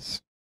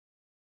 Yes.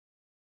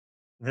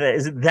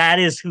 That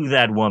is who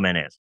that woman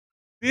is.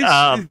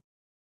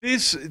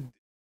 This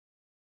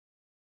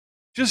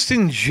just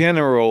in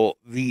general,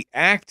 the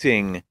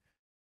acting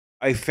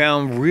I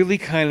found really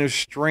kind of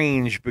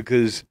strange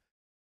because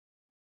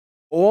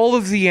all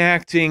of the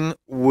acting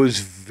was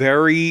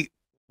very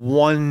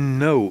one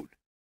note.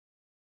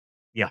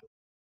 Yeah.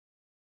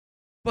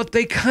 But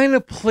they kind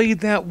of played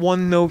that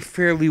one note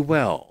fairly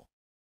well.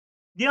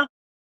 Yeah.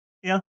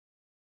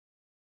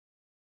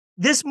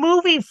 This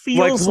movie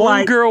feels like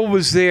one girl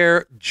was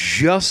there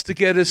just to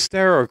get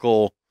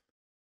hysterical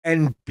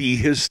and be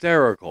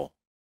hysterical.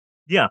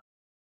 Yeah.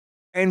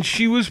 And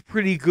she was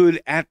pretty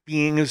good at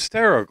being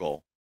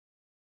hysterical.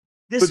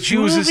 But she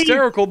was movie-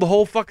 hysterical the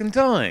whole fucking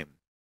time.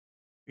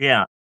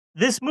 Yeah.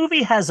 This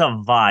movie has a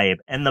vibe,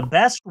 and the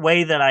best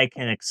way that I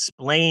can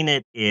explain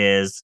it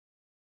is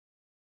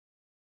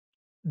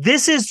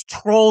this is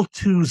Troll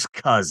 2's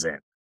cousin.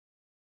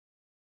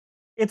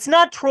 It's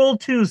not Troll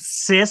 2's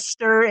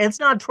sister. It's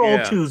not Troll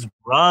 2's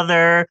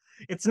brother.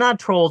 It's not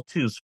Troll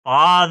 2's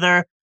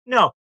father.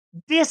 No,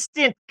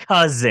 distant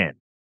cousin.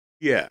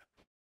 Yeah.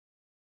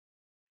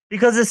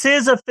 Because this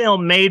is a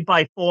film made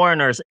by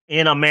foreigners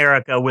in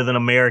America with an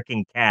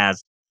American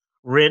cast,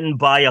 written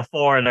by a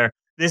foreigner.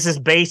 This is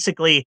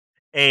basically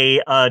a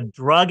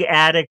drug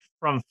addict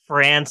from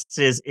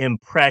France's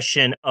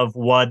impression of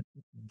what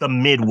the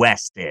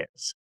Midwest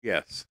is.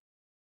 Yes.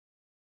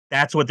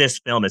 That's what this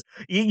film is.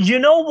 You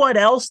know what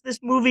else this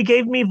movie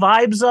gave me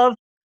vibes of?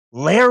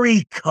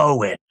 Larry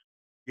Cohen.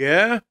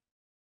 Yeah?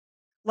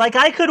 Like,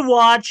 I could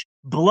watch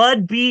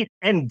Blood Beat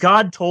and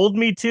God Told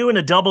Me To in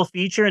a double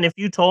feature, and if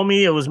you told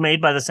me it was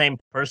made by the same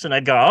person,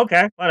 I'd go,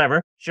 okay,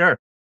 whatever, sure.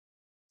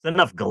 It's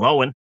enough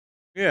glowing.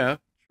 Yeah,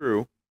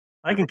 true.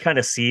 I can kind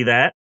of see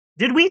that.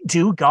 Did we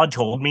do God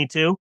Told Me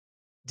To?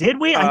 Did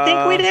we? I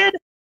think we did.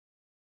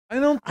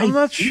 I'm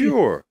not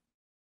sure.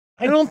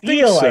 I don't think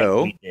feel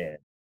so. Like we did.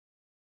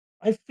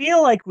 I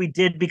feel like we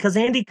did because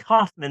Andy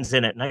Kaufman's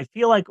in it, and I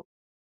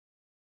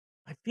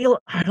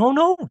don't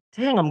know.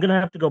 Dang, I'm gonna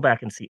have to go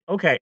back and see.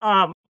 Okay,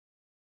 now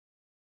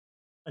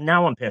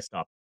I'm pissed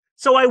off.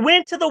 So I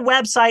went to the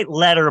website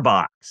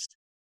Letterboxd,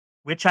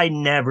 which I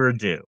never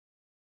do.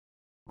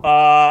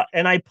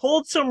 And I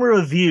pulled some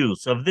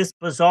reviews of this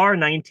bizarre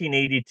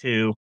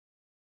 1982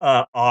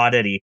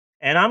 oddity,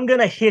 and I'm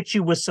gonna hit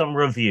you with some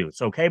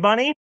reviews, okay,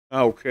 Bunny?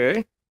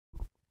 Okay.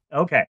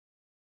 Okay.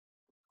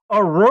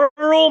 a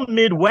rural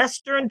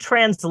Midwestern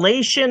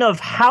translation of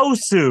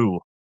Hausu.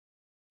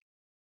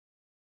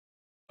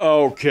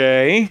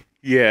 Okay.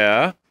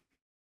 Yeah.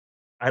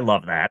 I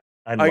love that.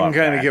 I can love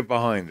kind of that. get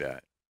behind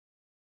that.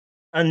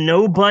 A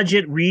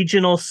no-budget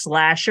regional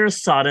slasher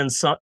shot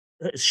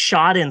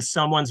in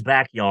someone's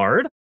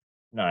backyard.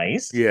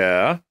 Nice.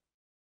 Yeah.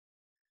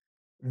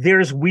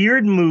 There's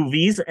weird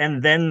movies,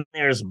 and then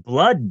there's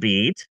Blood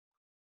Beat.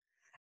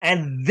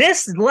 And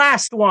this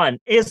last one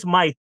is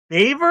my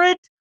favorite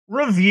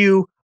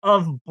review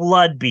of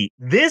Blood Beat.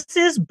 This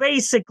is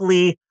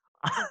basically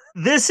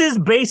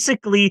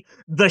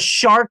the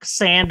shark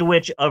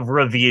sandwich of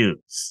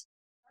reviews.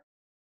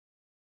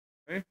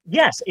 Okay.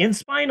 Yes, in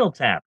Spinal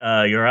Tap,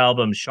 your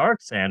album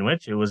Shark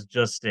Sandwich, it was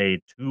just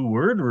a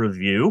 2-word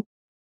review.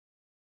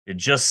 It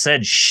just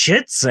said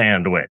shit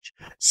sandwich.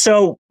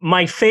 So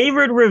my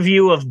favorite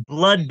review of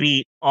Blood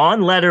Beat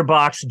on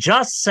Letterboxd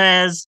just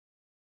says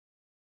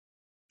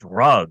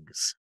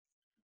drugs.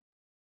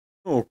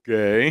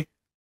 Okay.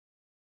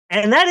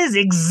 And that is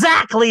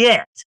exactly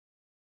it.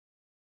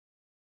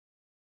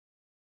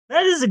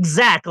 That is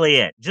exactly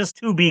it, just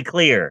to be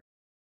clear.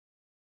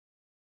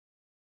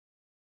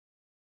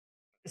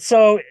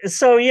 So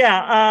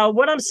yeah,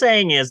 what I'm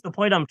saying is, the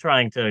point I'm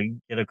trying to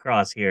get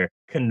across here,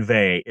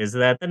 convey, is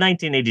that the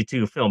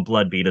 1982 film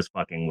Blood Beat is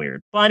fucking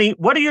weird. Bunny,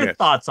 what are your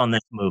thoughts on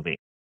this movie?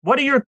 What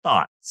are your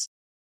thoughts?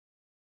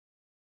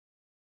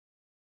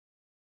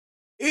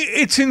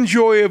 It's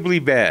enjoyably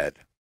bad.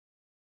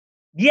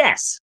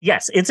 Yes,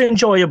 it's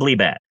enjoyably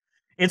bad.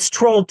 It's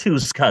Troll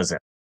 2's cousin.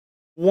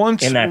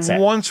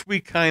 Once we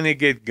kind of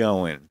get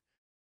going,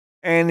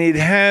 and it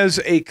has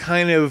a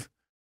kind of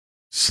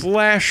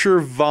slasher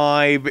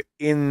vibe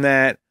in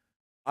that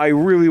I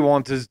really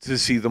wanted to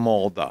see them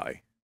all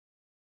die.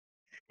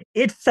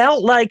 It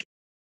felt like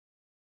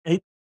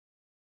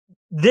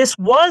this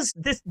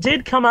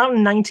did come out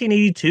in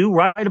 1982,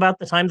 right about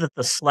the time that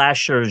the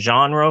slasher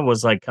genre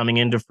was like coming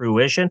into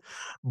fruition.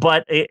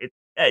 But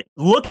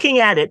looking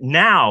at it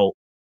now,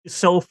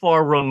 so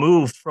far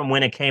removed from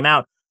when it came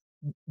out,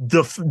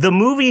 the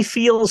movie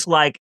feels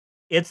like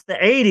it's the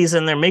 80s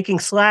and they're making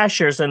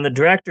slashers, and the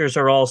directors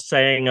are all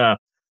saying,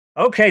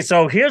 okay,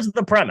 so here's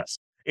the premise.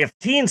 If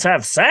teens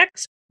have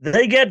sex,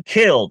 they get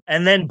killed.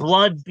 And then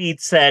Blood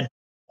Beat said,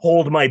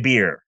 hold my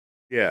beer.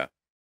 Yeah.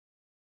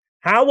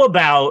 How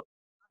about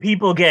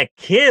people get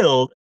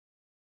killed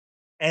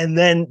and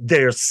then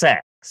there's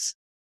sex?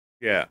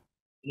 Yeah.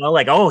 You know,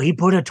 like, oh, he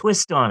put a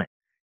twist on it.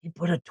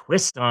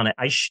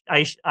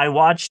 I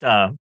watched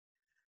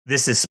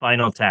This Is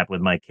Spinal Tap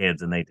with my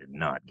kids, and they did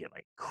not give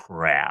a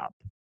crap.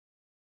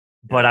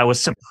 But I was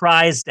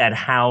surprised at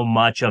how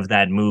much of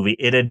that movie,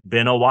 it had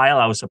been a while.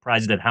 I was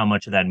surprised at how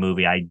much of that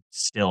movie I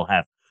still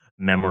have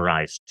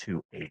memorized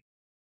to a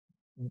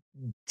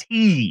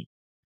T.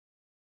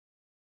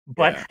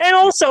 But, and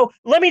also,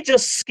 let me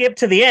just skip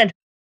to the end.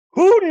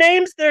 Who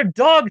names their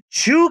dog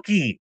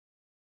Chucky?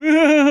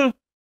 I'm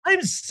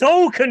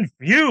so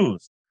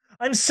confused.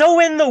 I'm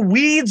so in the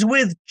weeds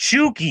with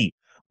Chucky.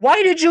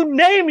 Why did you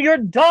name your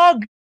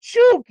dog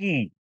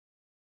Chucky?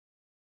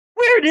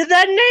 Where did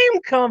that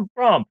name come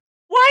from?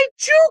 Why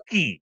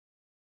Chucky?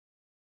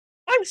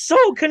 I'm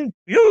so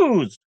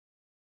confused.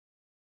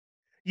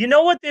 You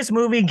know what this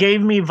movie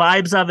gave me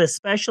vibes of,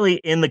 especially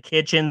in the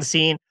kitchen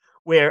scene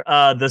where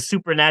the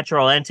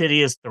supernatural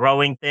entity is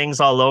throwing things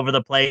all over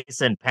the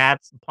place, and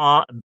pots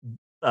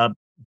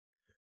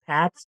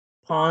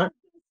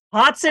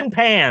and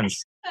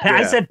pans.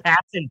 I said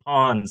pats and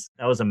pawns.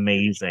 That was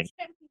amazing.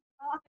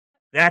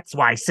 That's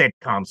why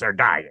sitcoms are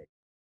dying.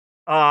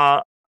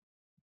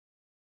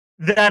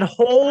 That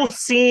whole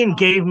scene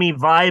gave me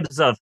vibes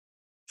of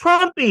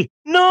Trumpy.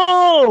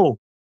 No.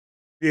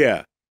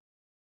 Yeah.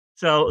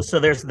 So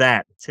there's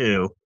that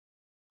too.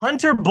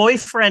 Hunter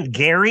boyfriend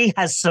Gary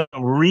has some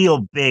real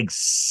big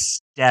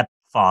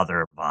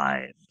stepfather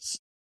vibes.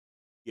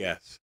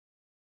 Yes.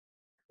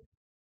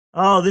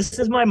 Oh, this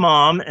is my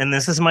mom, and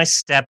this is my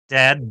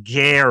stepdad,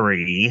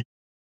 Gary.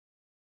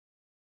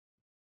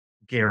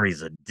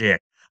 Gary's a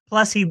dick.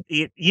 Plus, to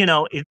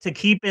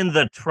keep in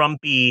the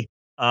Trumpy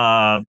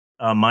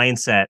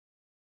mindset,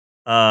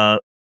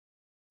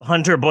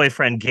 Hunter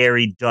boyfriend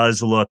Gary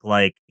does look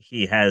like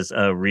he has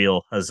a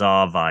real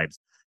huzzah vibes.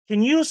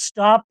 Can you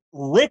stop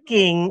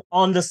licking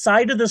on the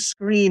side of the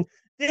screen?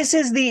 This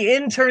is the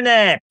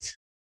internet.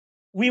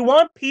 We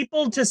want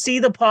people to see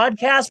the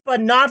podcast,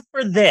 but not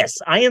for this.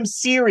 I am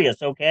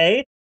serious,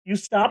 okay? You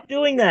stop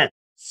doing that.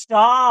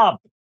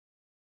 Stop.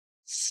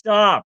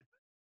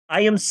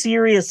 I am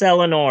serious,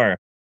 Eleanor.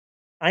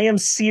 I am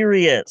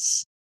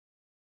serious.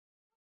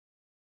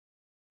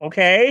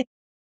 Okay?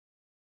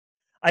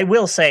 I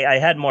will say I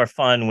had more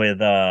fun with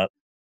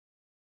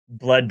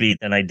Blood Beat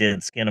than I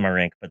did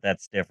Skinamarink, but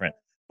that's different.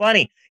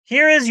 Bunny,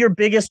 here is your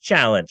biggest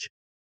challenge.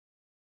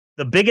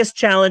 The biggest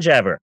challenge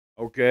ever.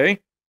 Okay.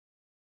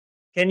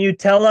 Can you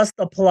tell us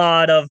the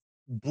plot of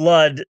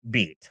Blood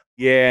Beat?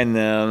 Yeah,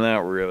 no, not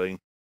really.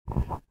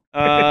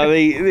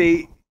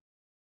 They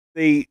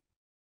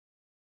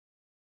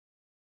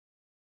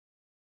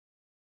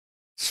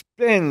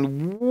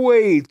spend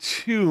way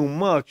too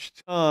much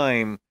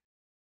time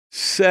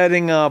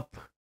setting up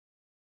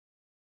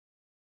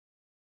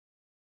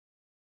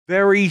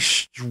very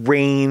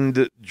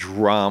strained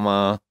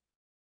drama,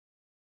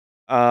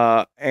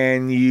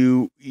 and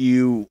you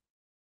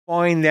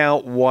find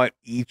out what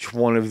each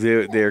one of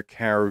their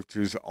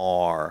characters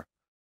are.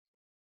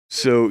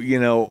 So, you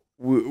know,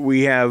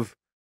 we have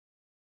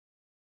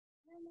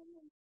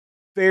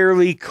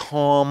fairly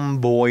calm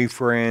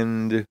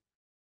boyfriend.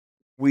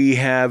 We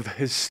have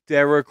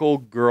hysterical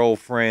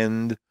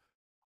girlfriend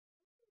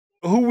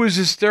who was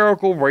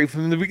hysterical right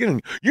from the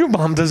beginning. Your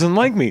mom doesn't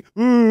like me.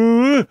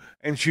 And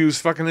she was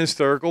fucking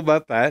hysterical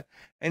about that.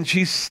 And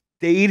she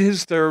stayed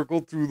hysterical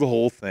through the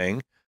whole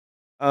thing.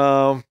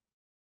 Mom's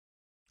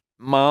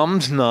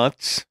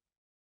nuts.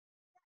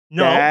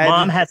 No,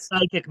 Mom has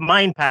psychic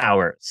mind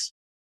powers.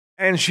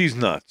 And she's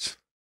nuts.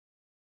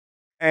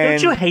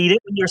 Don't you hate it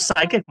when your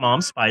psychic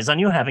mom spies on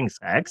you having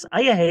sex?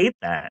 I hate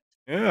that.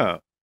 Yeah.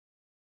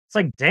 It's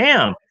like,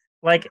 damn.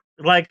 Like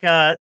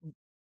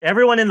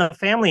everyone in the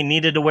family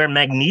needed to wear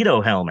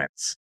Magneto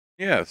helmets.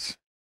 Yes.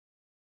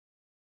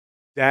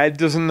 Dad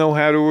doesn't know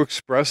how to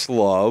express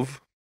love.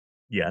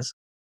 Yes.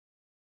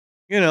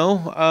 You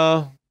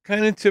know,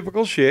 kind of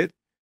typical shit.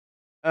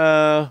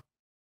 And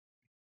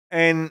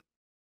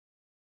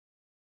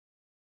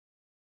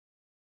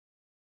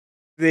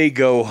they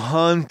go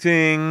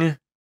hunting,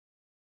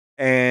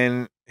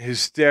 and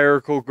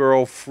hysterical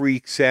girl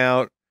freaks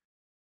out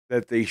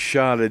that they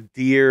shot a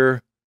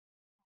deer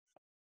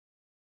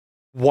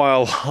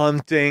while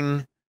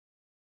hunting.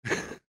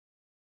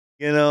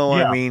 You know,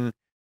 Yeah.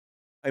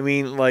 I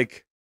mean,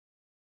 like,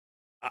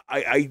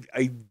 I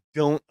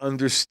don't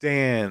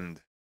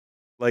understand.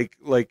 Like,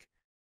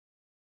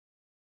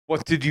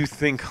 what did you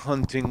think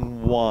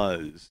hunting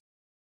was?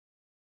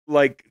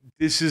 Like,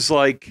 this is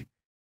like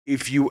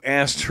if you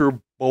asked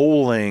her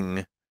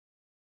bowling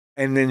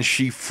and then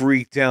she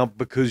freaked out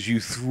because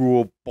you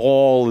threw a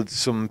ball at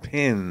some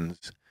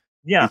pins.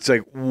 Yeah. It's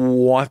like,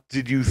 what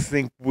did you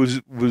think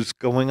was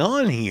going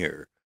on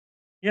here?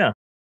 Yeah.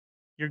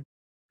 You're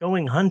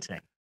going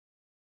hunting.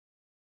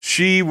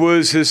 She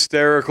was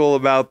hysterical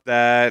about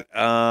that.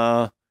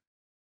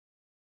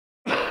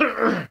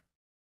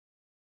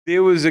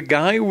 There was a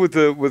guy with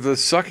a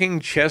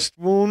sucking chest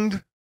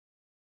wound.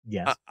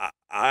 Yes.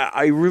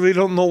 I really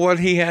don't know what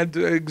he had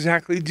to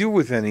exactly do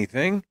with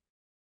anything.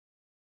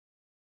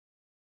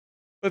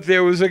 But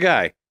there was a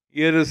guy.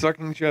 He had a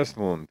sucking chest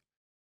wound.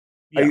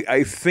 Yeah.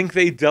 I think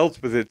they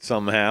dealt with it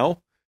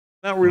somehow.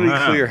 Not really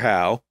clear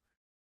how.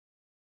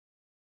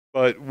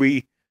 But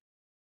we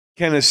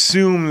can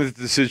assume that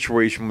the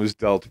situation was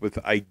dealt with,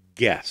 I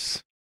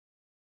guess.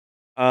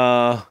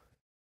 And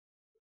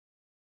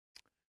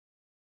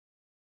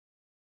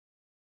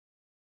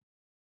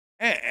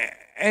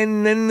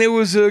then there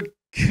was a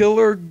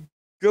killer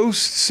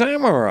ghost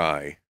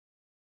samurai.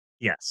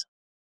 Yes.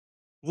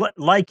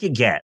 Like you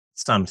get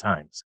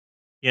sometimes,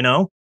 you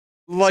know?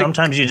 Like,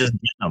 sometimes you just get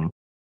them.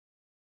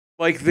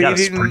 Like they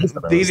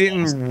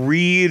didn't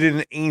read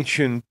an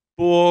ancient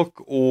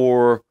book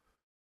or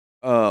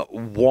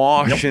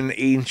wash an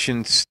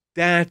ancient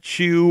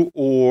statue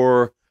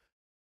or,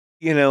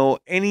 you know,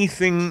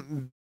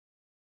 anything,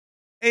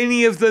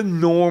 any of the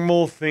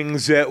normal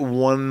things that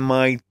one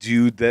might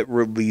do that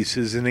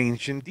releases an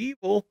ancient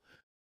evil.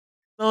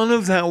 None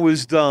of that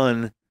was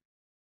done.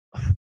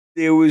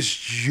 There was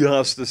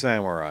just the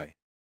samurai.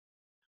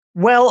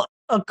 Well,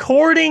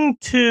 according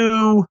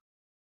to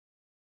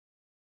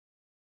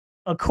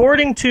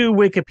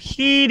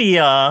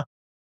Wikipedia,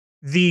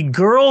 the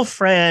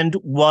girlfriend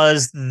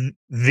was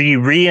the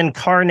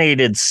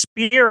reincarnated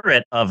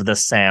spirit of the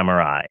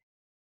samurai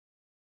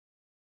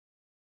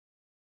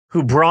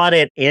who brought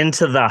it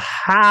into the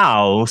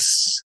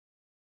house.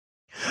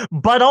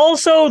 But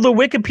also the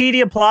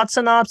Wikipedia plot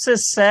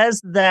synopsis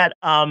says that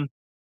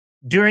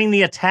during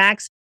the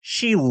attacks,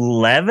 she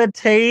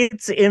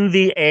levitates in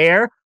the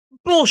air.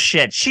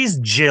 Bullshit. She's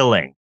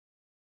jilling.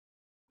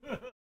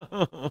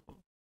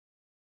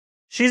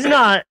 She's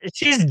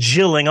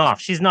jilling off.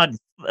 She's not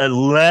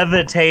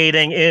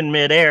levitating in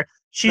midair.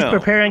 She's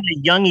preparing a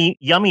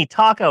yummy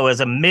taco as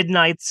a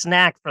midnight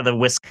snack for the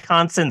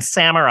Wisconsin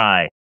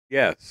samurai.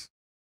 Yes.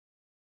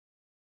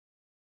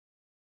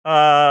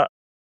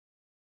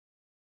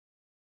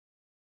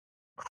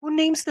 Who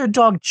names their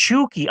dog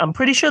Chuki? I'm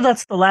pretty sure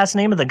that's the last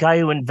name of the guy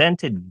who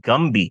invented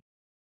Gumby.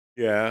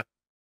 Yeah,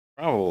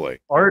 probably.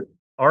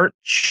 Art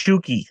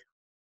Chuki.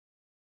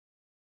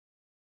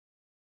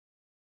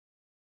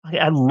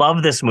 I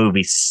love this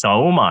movie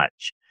so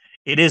much.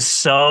 It is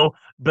so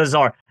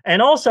bizarre.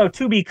 And also,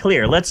 to be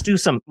clear, let's do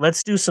some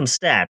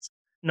stats.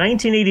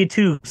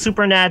 1982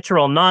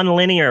 supernatural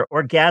nonlinear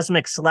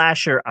orgasmic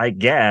slasher, I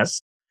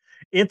guess.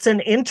 It's an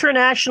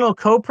international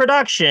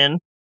co-production,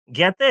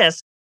 get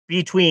this,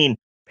 between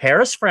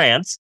Paris,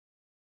 France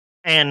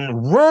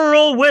and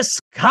rural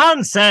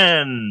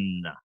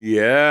Wisconsin.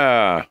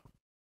 Yeah.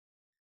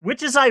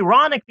 Which is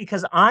ironic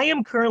because I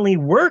am currently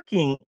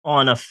working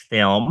on a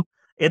film.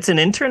 It's an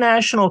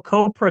international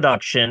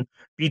co-production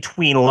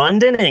between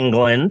London,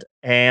 England,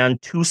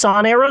 and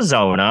Tucson,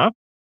 Arizona.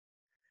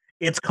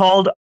 It's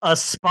called A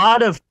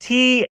Spot of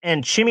Tea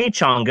and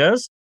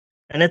Chimichangas,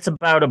 and it's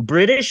about a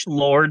British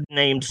lord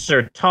named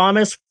Sir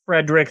Thomas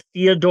Frederick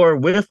Theodore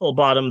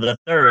Whittlebottom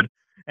III,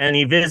 and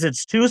he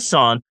visits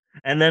Tucson,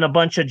 and then a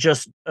bunch of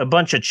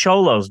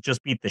cholos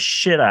just beat the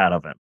shit out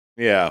of him.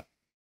 Yeah.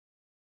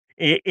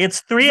 It's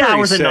 3 Very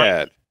hours and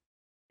sad.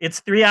 it's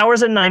 3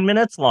 hours and 9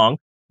 minutes long,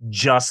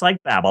 just like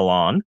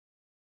Babylon.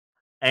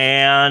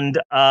 And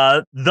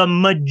the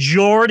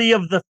majority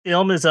of the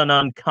film is an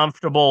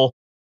uncomfortable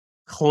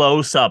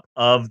close-up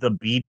of the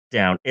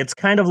beatdown. It's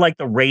kind of like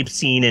the rape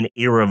scene in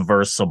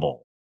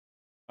Irreversible.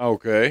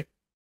 Okay.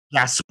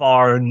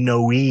 Gaspar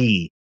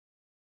Noé.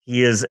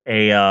 He is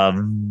a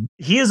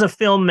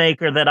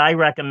filmmaker that I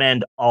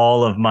recommend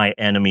all of my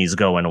enemies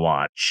go and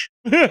watch.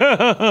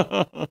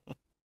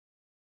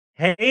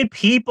 Hey,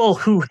 people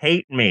who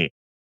hate me.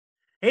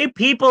 Hey,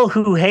 people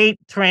who hate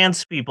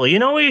trans people. You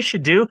know what you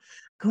should do?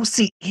 Go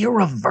see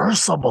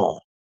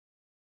Irreversible.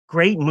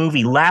 Great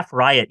movie, laugh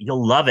riot.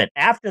 You'll love it.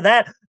 After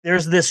that,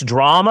 there's this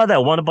drama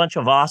that won a bunch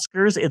of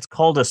Oscars. It's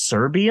called A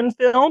Serbian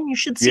Film. You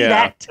should see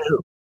that too.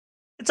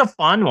 It's a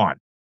fun one.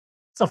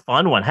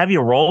 Have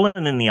you rolling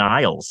in the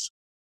aisles.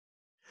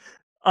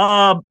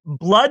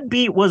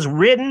 Bloodbeat was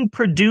written,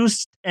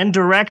 produced, and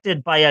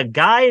directed by a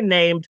guy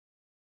named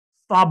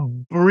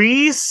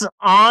Fabrice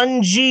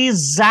Angi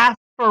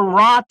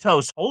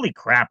Zafiratos. Holy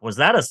crap, was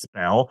that a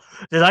spell?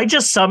 Did I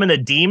just summon a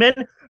demon?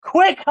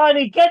 Quick,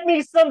 honey, get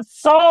me some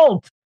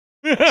salt.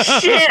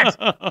 Shit!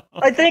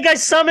 I think I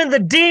summoned the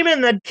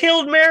demon that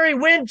killed Mary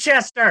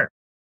Winchester.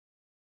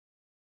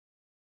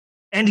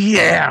 And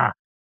yeah,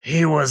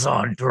 he was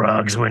on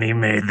drugs when he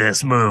made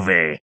this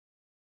movie.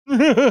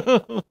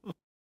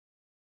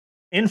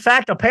 In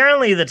fact,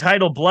 apparently the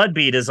title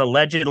Bloodbeat is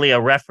allegedly a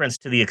reference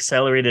to the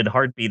accelerated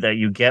heartbeat that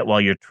you get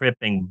while you're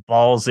tripping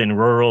balls in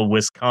rural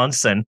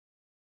Wisconsin.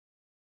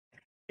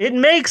 It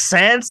makes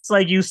sense.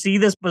 Like, you see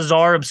this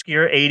bizarre,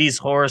 obscure 80s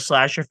horror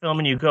slasher film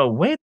and you go,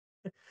 wait,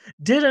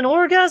 did an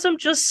orgasm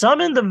just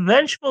summon the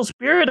vengeful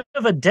spirit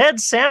of a dead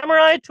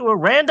samurai to a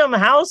random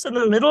house in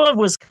the middle of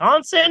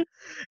Wisconsin?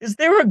 Is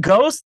there a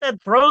ghost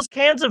that throws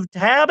cans of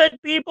tab at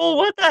people?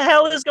 What the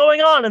hell is going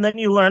on? And then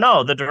you learn,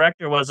 oh, the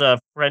director was a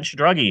French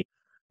druggie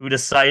who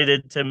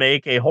decided to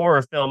make a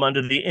horror film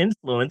under the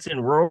influence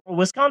in rural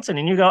Wisconsin.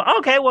 And you go,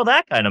 okay, well,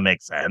 that kind of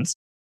makes sense.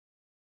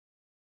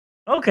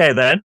 Okay,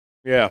 then.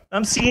 Yeah.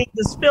 I'm seeing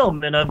this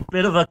film in a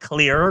bit of a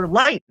clearer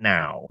light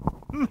now.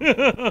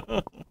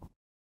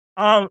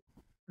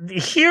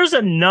 Here's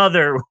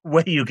another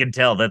way you can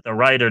tell that the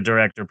writer,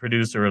 director,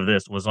 producer of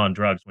this was on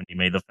drugs when he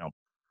made the film.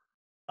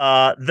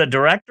 The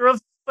director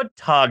of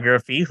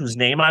photography, whose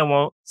name I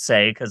won't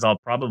say because I'll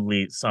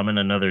probably summon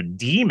another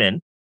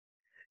demon,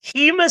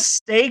 he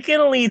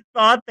mistakenly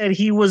thought that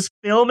he was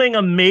filming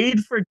a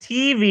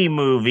made-for-TV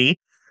movie,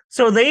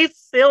 so they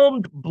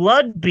filmed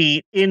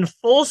Bloodbeat in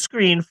full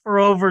screen for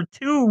over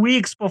 2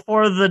 weeks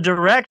before the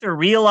director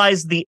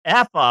realized the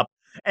F-up,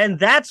 and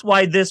that's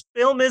why this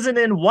film isn't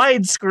in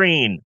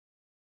widescreen.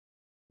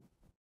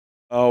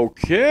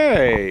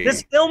 Okay.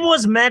 This film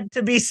was meant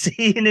to be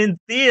seen in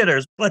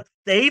theaters, but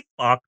they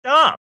fucked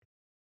up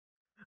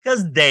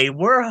because they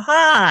were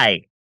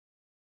high.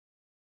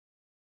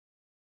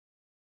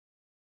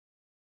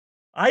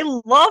 I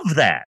love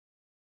that.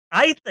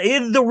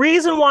 The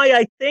reason why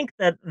I think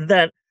that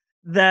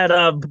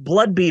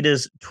Bloodbeat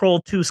is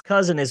Troll 2's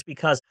cousin is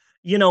because,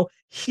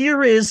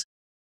 here is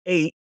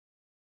a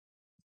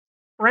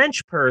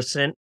French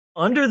person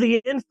under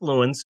the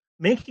influence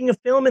making a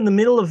film in the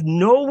middle of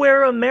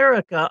nowhere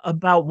America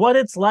about what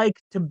it's like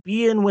to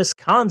be in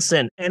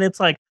Wisconsin. And it's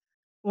like,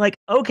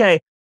 okay,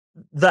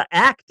 the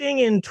acting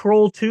in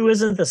Troll 2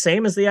 isn't the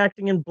same as the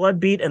acting in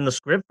Bloodbeat, and the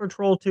script for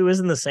Troll 2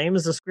 isn't the same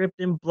as the script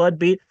in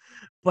Bloodbeat,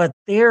 but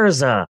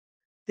there's a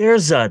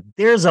vibe.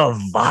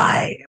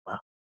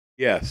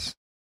 Yes.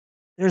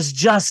 There's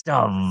just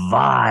a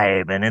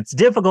vibe, and it's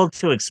difficult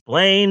to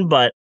explain,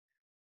 but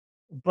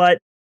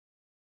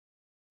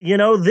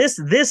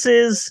this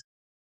is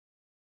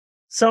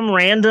some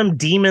random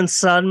demon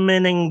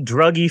summoning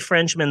druggy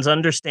Frenchman's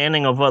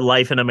understanding of what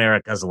life in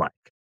America is like.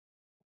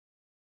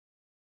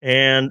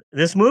 And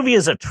this movie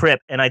is a trip,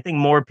 and I think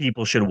more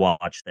people should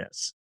watch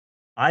this.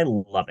 I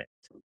love it.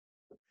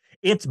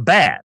 It's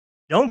bad.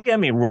 Don't get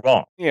me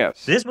wrong.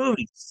 Yes. This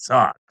movie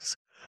sucks.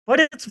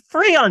 But it's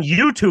free on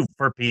YouTube,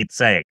 for Pete's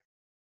sake.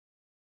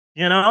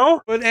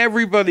 But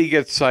everybody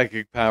gets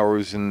psychic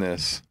powers in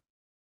this.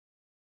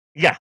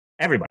 Yeah,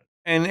 everybody.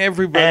 And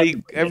everybody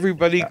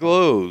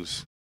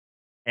glows.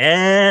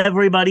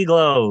 Everybody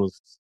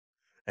glows.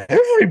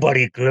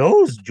 Everybody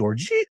glows,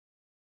 Georgie.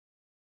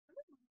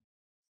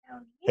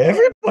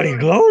 Everybody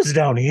glows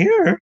down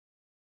here.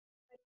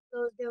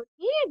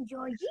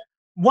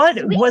 What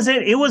was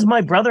it? It was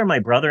my brother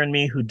and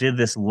me who did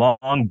this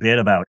long bit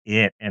about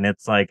it. And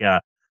it's like,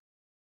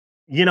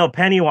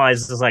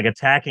 Pennywise is like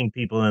attacking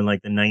people in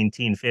like the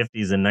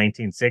 1950s and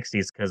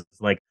 1960s because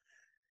like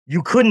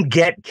you couldn't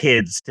get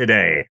kids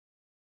today.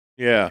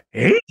 Yeah.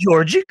 Hey,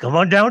 Georgie, come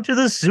on down to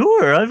the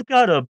sewer. I've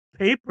got a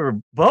paper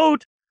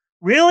boat.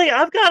 Really?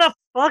 I've got a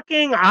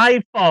fucking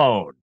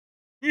iPhone.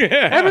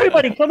 Yeah.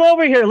 Everybody, come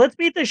over here. Let's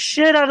beat the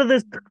shit out of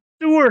this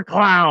sewer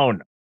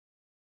clown.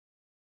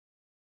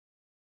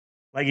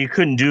 Like, you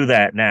couldn't do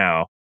that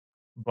now.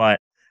 But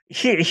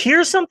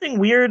here's something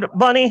weird,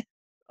 Bunny.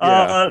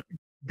 Yeah.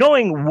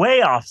 Going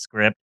way off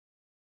script.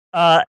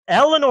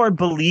 Eleanor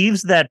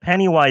believes that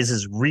Pennywise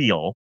is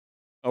real.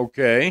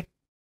 Okay.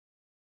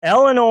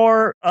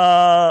 Eleanor,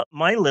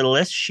 my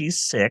littlest, she's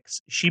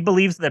 6. She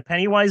believes that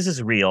Pennywise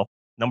is real.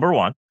 Number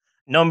 1.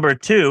 Number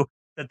 2,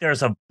 that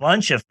there's a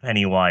bunch of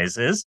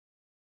Pennywises,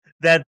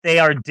 that they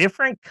are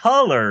different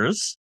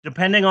colors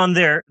depending on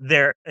their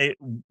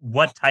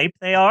what type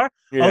they are.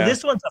 Yeah. Oh,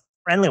 this one's a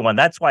friendly one.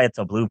 That's why it's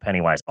a blue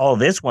Pennywise. Oh,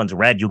 this one's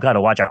red. You got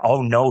to watch it.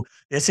 Oh no,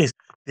 this.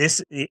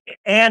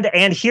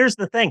 And here's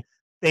the thing: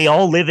 they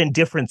all live in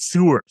different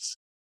sewers.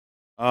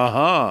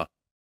 Uh-huh.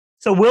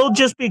 So we'll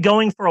just be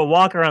going for a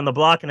walk around the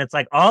block, and it's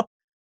like, oh,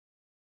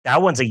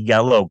 that one's a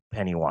yellow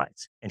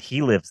Pennywise, and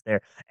he lives there.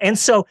 And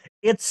so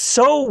it's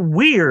so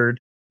weird,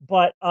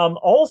 but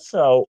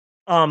also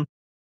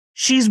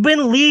she's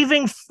been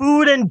leaving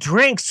food and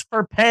drinks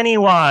for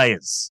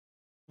Pennywise.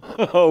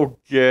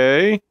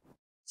 Okay.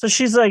 So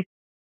she's like,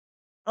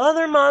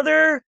 Other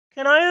mother,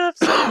 can I have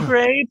some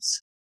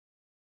grapes?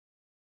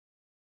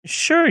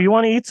 Sure, you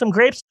want to eat some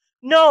grapes?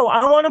 No,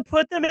 I want to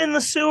put them in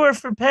the sewer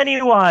for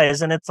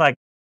Pennywise. And it's like,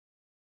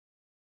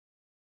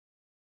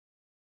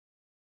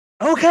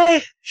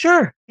 okay,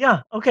 sure.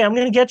 Yeah, okay, I'm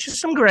going to get you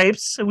some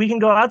grapes so we can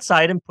go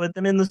outside and put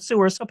them in the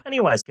sewer so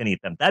Pennywise can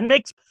eat them. That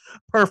makes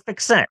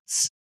perfect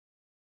sense.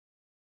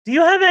 Do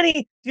you have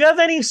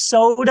any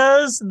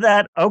sodas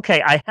that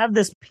okay, I have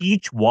this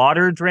peach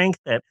water drink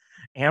that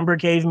Amber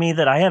gave me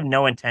that I have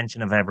no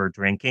intention of ever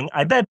drinking.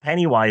 I bet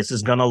Pennywise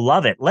is going to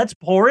love it. Let's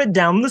pour it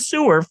down the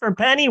sewer for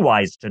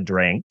Pennywise to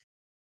drink.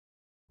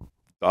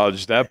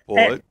 Dodge that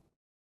bullet.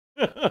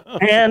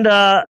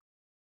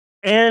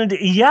 And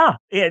yeah,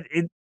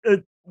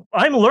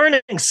 I'm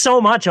learning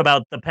so much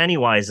about the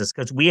Pennywises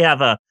because we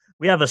have a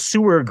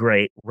sewer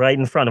grate right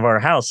in front of our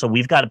house. So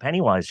we've got a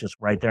Pennywise just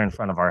right there in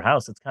front of our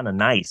house. It's kind of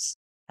nice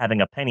having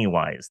a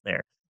Pennywise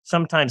there.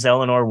 Sometimes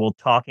Eleanor will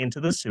talk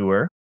into the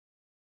sewer.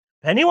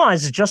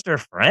 Pennywise is just her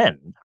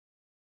friend.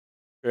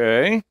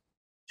 Okay.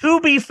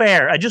 To be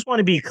fair, I just want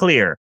to be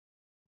clear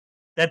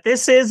that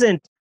this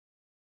isn't.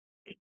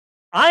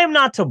 I am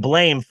not to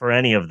blame for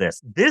any of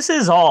this. This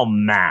is all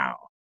Mal.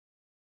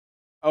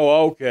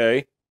 Oh,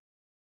 okay.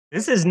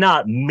 This is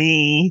not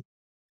me.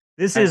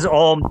 This is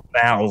all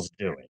Mal's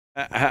doing.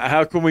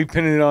 How can we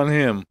pin it on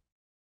him?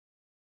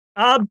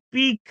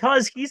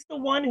 Because he's the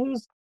one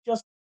who's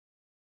just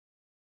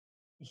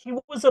he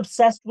was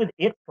obsessed with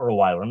it for a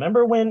while.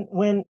 Remember when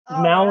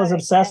Mal was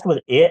obsessed with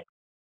it?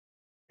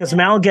 Because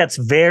Mal gets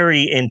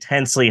very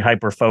intensely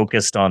hyper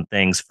focused on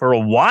things for a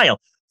while,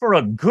 for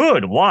a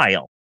good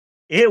while.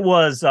 It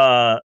was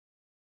the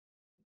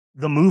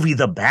movie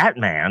The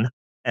Batman,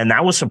 and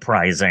that was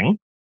surprising.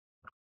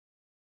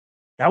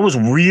 That was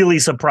really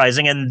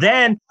surprising. And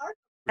then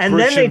they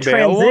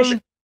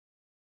transitioned.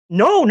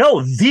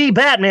 No, the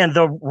Batman,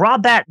 the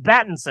Robert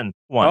Pattinson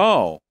one.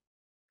 Oh.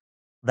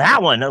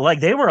 That one, like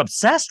they were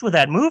obsessed with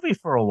that movie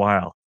for a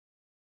while.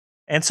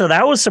 And so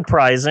that was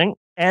surprising.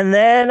 And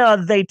then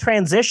they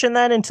transitioned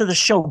that into the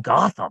show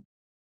Gotham.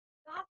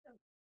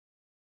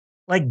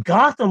 Like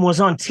Gotham was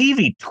on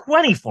TV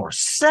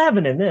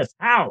 24/7 in this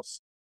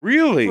house.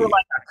 Really? For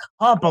like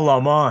a couple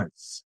of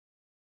months.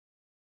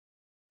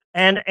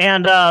 And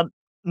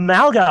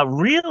Mal got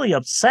really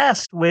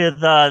obsessed with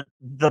the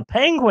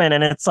Penguin,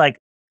 and it's like,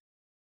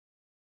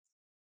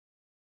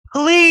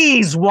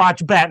 please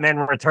watch Batman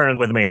Returns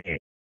with me.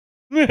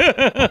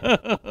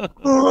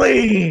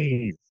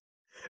 Please.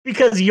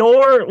 Because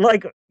your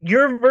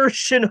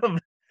version of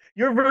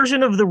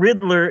the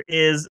Riddler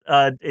is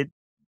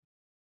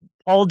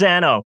Paul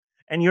Dano,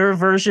 and your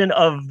version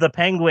of the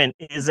Penguin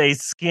is a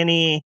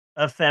skinny,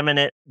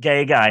 effeminate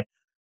gay guy.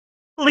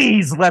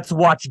 Please, let's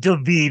watch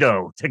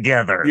DeVito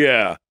together.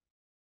 Yeah.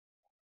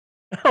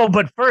 Oh,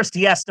 but first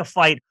he has to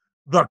fight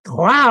the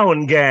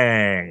Clown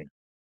Gang.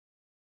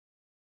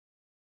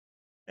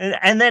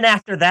 And then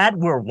after that,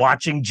 we're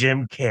watching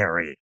Jim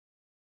Carrey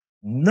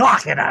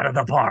knock it out of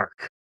the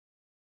park.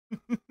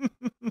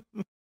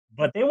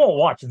 But they won't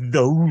watch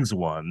those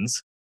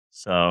ones.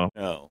 So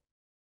no.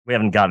 We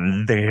haven't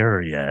gotten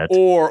there yet.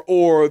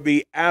 Or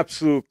the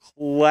absolute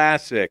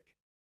classic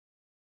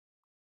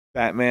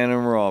Batman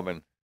and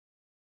Robin.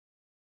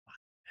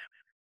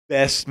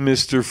 Best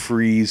Mr.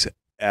 Freeze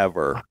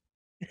ever.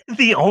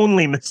 The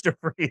only Mr.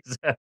 Freeze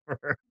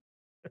ever.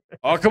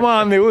 Oh, come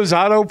on. There was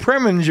Otto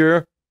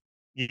Preminger.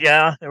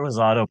 Yeah, there was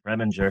Otto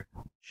Preminger.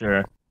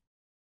 Sure.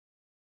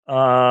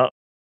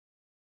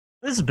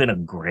 This has been a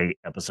great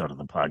episode of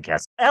the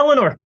podcast.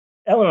 Eleanor,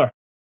 do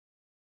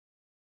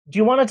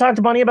you want to talk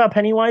to Bunny about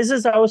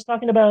Pennywises? I was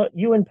talking about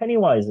you and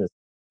Pennywises.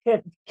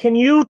 Can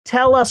you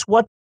tell us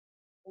what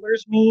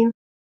colors mean?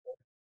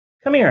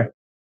 Come here.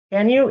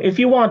 Can you? If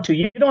you want to.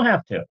 You don't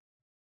have to.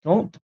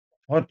 Don't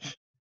touch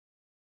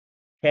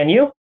Can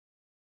you?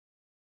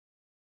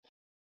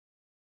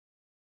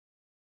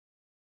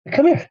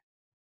 Come here.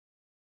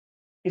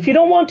 If you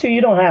don't want to,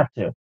 you don't have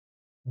to.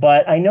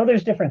 But I know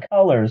there's different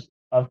colors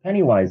of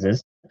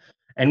Pennywises,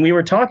 and we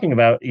were talking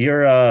about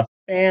you're a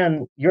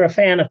fan. You're a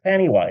fan of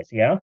Pennywise,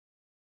 yeah?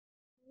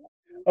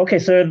 Okay,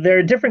 so there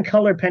are different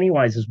color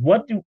Pennywises.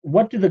 What do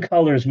the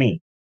colors mean?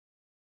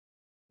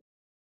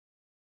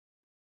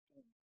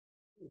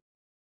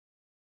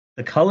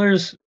 The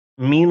colors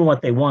mean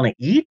what they want to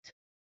eat?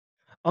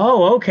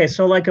 Oh, okay.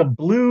 So like a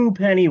blue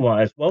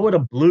Pennywise. What would a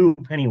blue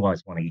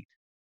Pennywise want to eat?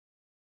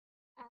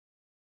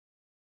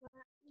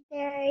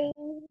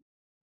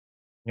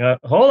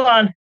 Hold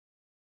on.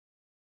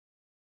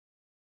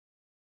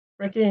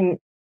 Freaking.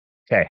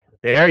 Okay,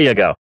 there you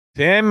go.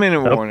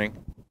 10-minute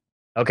warning.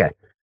 Okay.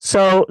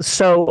 So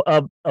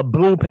a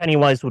blue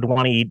Pennywise would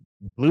want to eat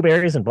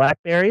blueberries and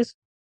blackberries.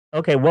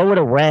 Okay, what would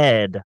a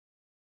red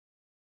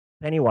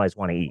Pennywise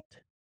want to eat?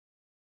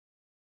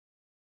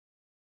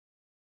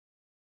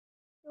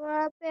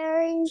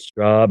 Strawberries.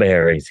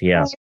 Strawberries,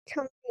 yeah.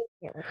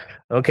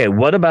 Okay,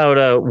 what about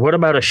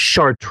a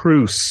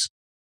chartreuse?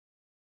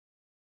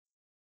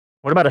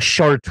 What about a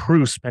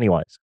chartreuse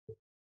Pennywise?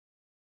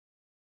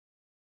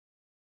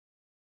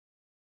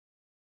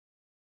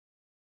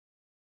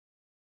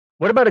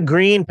 What about a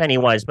green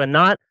Pennywise, but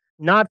not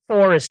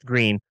forest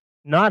green,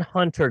 not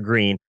hunter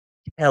green,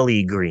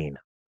 Kelly green?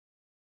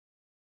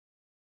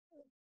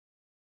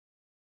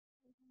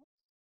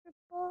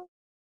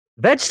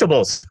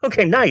 Vegetables.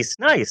 Okay, nice.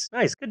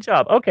 Good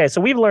job. Okay, so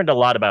we've learned a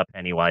lot about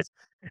Pennywise,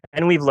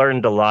 and we've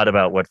learned a lot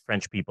about what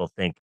French people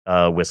think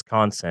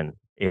Wisconsin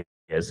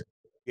is.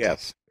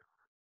 Yes.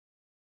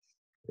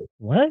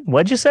 What?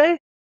 What'd you say?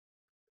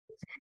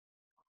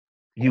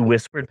 You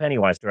whispered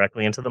Pennywise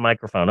directly into the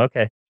microphone.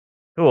 Okay,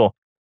 cool.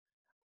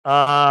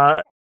 Poor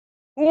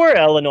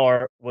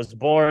Eleanor was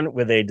born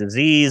with a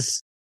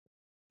disease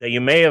that you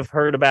may have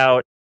heard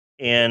about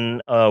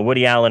in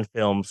Woody Allen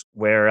films,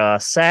 where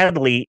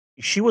sadly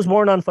she was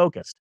born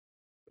unfocused.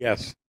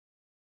 Yes.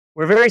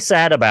 We're very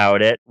sad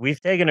about it. We've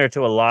taken her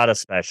to a lot of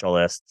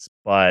specialists,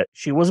 but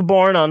she was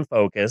born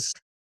unfocused.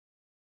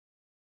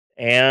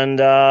 And,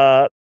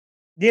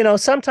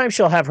 sometimes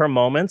she'll have her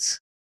moments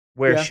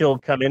where she'll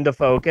come into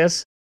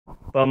focus,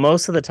 but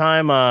most of the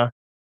time,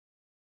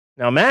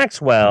 now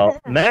Maxwell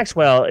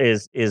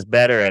is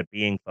better at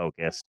being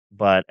focused,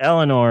 but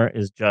Eleanor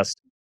is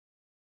just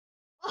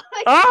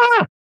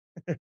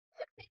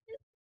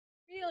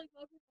Really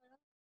focused on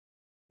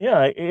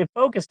yeah, it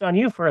focused on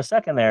you for a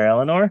second there,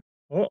 Eleanor.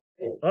 Oh,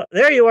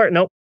 there you are.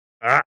 Nope.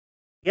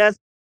 Yes.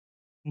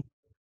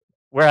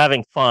 We're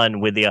having fun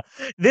with the.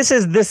 This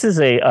is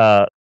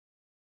a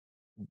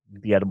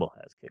the edible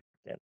has kicked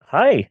in.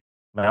 Hi,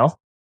 Mel.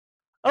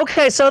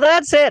 Okay, so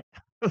that's it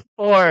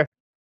for.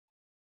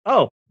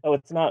 Oh,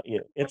 it's not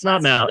you. It's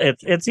not Mel.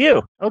 It's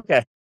you.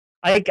 Okay,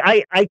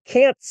 I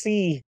can't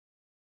see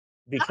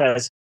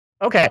because.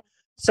 Okay,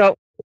 so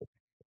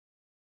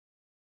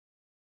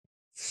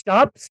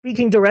stop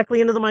speaking directly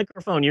into the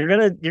microphone. You're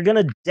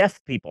gonna deaf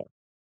people.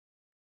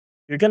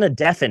 You're gonna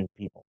deafen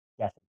people.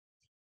 Deafen.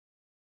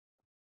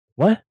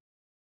 What?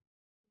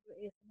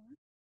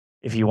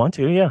 If you want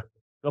to, yeah,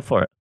 go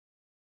for it.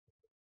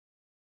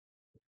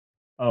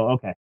 Oh,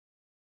 okay.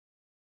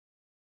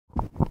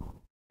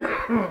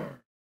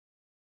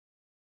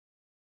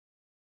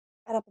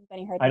 I don't think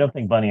Benny heard I don't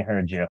think Bunny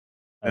heard you.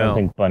 I No. don't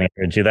think Bunny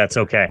heard you. That's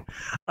okay.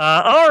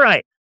 All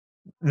right.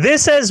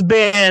 This has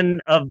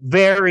been a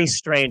very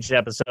strange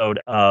episode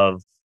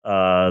of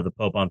the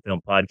Pope on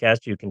Film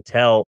podcast. You can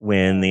tell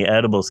when the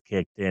edibles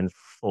kicked in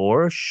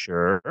for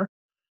sure.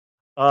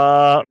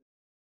 The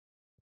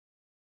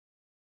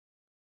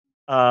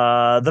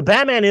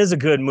Batman is a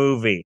good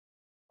movie.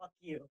 Fuck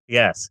you.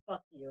 Yes.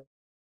 Fuck you.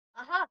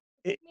 Aha.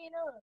 It-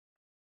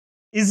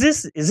 Is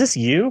this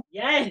you?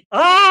 Yes.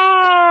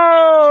 Oh.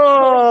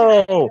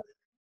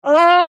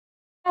 Oh.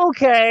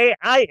 Okay.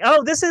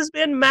 This has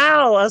been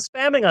Mal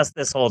spamming us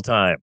this whole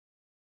time.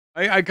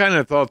 I kind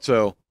of thought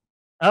so.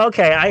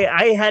 Okay,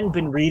 I hadn't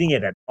been reading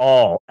it at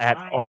all.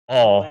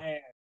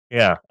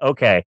 Yeah.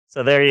 Okay.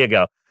 So there you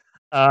go.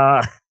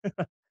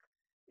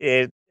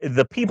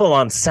 The people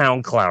on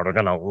SoundCloud are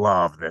gonna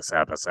love this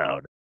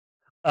episode.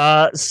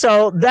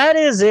 So that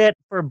is it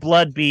for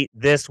Bloodbeat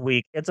this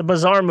week. It's a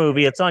bizarre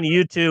movie. It's on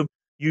YouTube.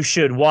 You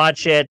should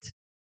watch it.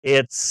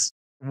 It's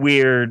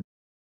weird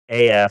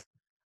AF.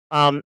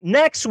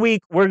 Next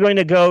week we're going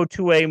to go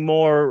to a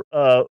more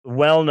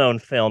well-known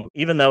film,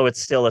 even though it's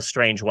still a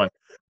strange one.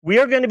 We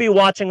are going to be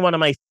watching one of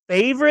my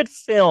favorite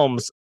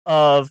films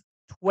of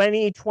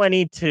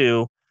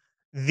 2022,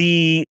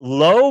 the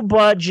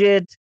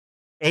low-budget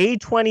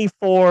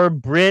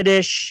A24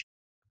 British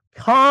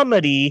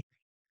comedy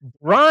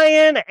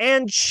Brian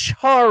and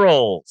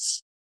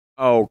Charles.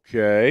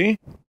 Okay.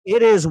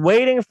 It is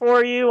waiting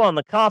for you on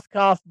the Cough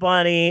Cough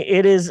Bunny.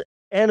 It is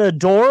an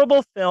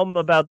adorable film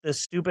about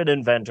this stupid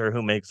inventor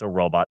who makes a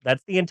robot.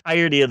 That's the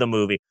entirety of the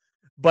movie.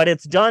 But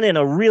it's done in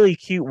a really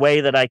cute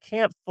way that I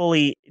can't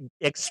fully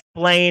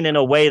explain in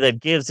a way that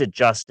gives it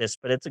justice.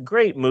 But it's a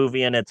great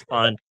movie and it's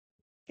fun.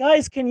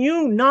 Guys, can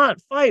you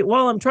not fight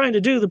while I'm trying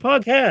to do the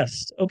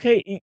podcast?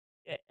 Okay,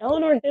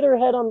 Eleanor hit her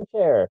head on the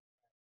chair.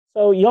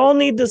 So y'all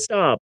need to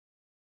stop.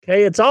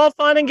 Okay, it's all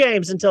fun and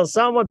games until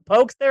someone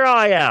pokes their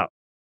eye out.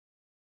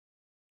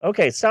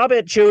 Okay, stop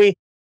it, Chewy.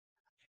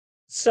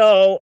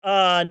 So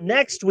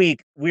next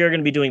week, we are going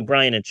to be doing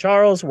Brian and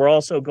Charles. We're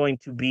also going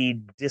to be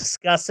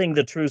discussing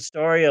the true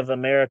story of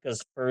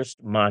America's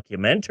first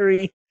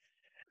mockumentary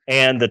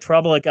and the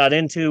trouble it got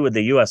into with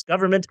the U.S.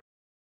 government.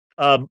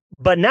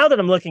 But now that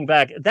I'm looking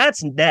back,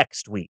 that's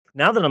next week.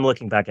 Now that I'm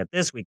looking back at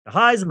this week, the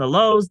highs and the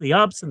lows, the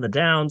ups and the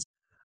downs,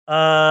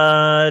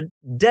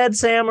 Dead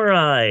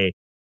Samurai,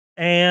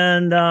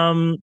 and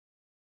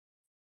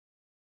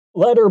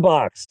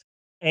Letterboxed,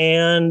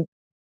 and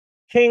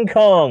King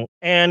Kong,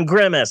 and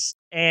Grimace,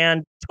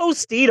 and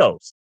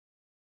Tostitos.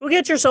 Go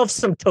get yourself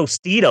some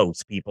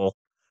Tostitos, people.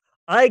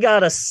 I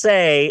gotta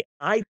say,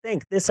 I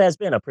think this has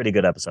been a pretty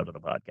good episode of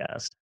the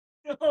podcast.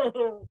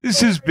 This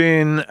has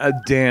been a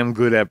damn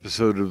good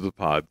episode of the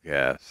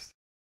podcast.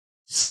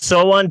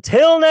 So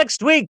until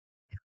next week.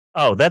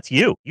 Oh, that's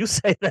you. You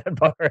say that,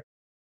 Bart.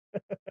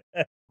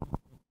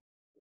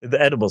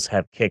 The edibles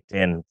have kicked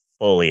in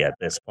fully at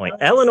this point.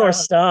 Eleanor,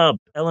 stop.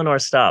 Eleanor,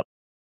 stop.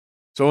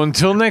 So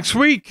until next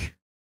week,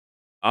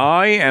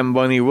 I am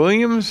Bunny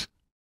Williams.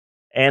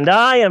 And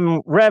I am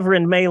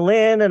Reverend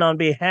Maylin, and on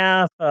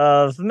behalf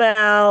of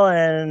Mal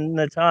and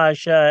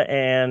Natasha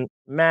and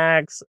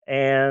Max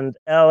and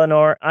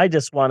Eleanor, I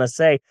just want to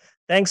say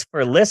thanks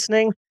for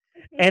listening,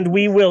 and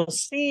we will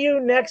see you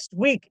next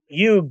week,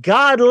 you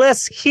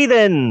godless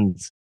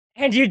heathens.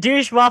 And you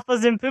douche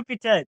waffles and poopy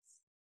tits.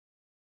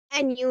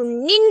 And you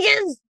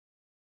ninjas.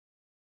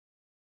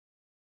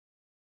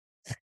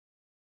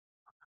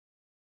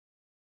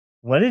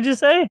 What did you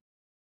say?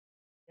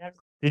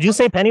 Did you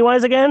say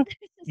Pennywise again?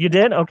 You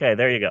did? Okay,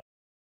 there you go.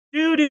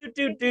 Do do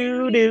do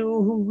do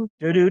do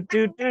do do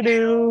do do do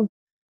do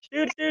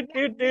do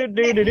do do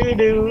do do do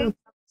do.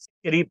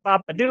 Skitty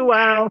papa doo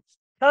wow.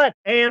 Cut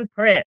and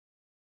print.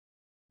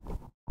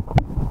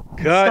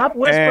 Cut Stop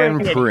whispering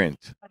and it.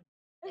 print.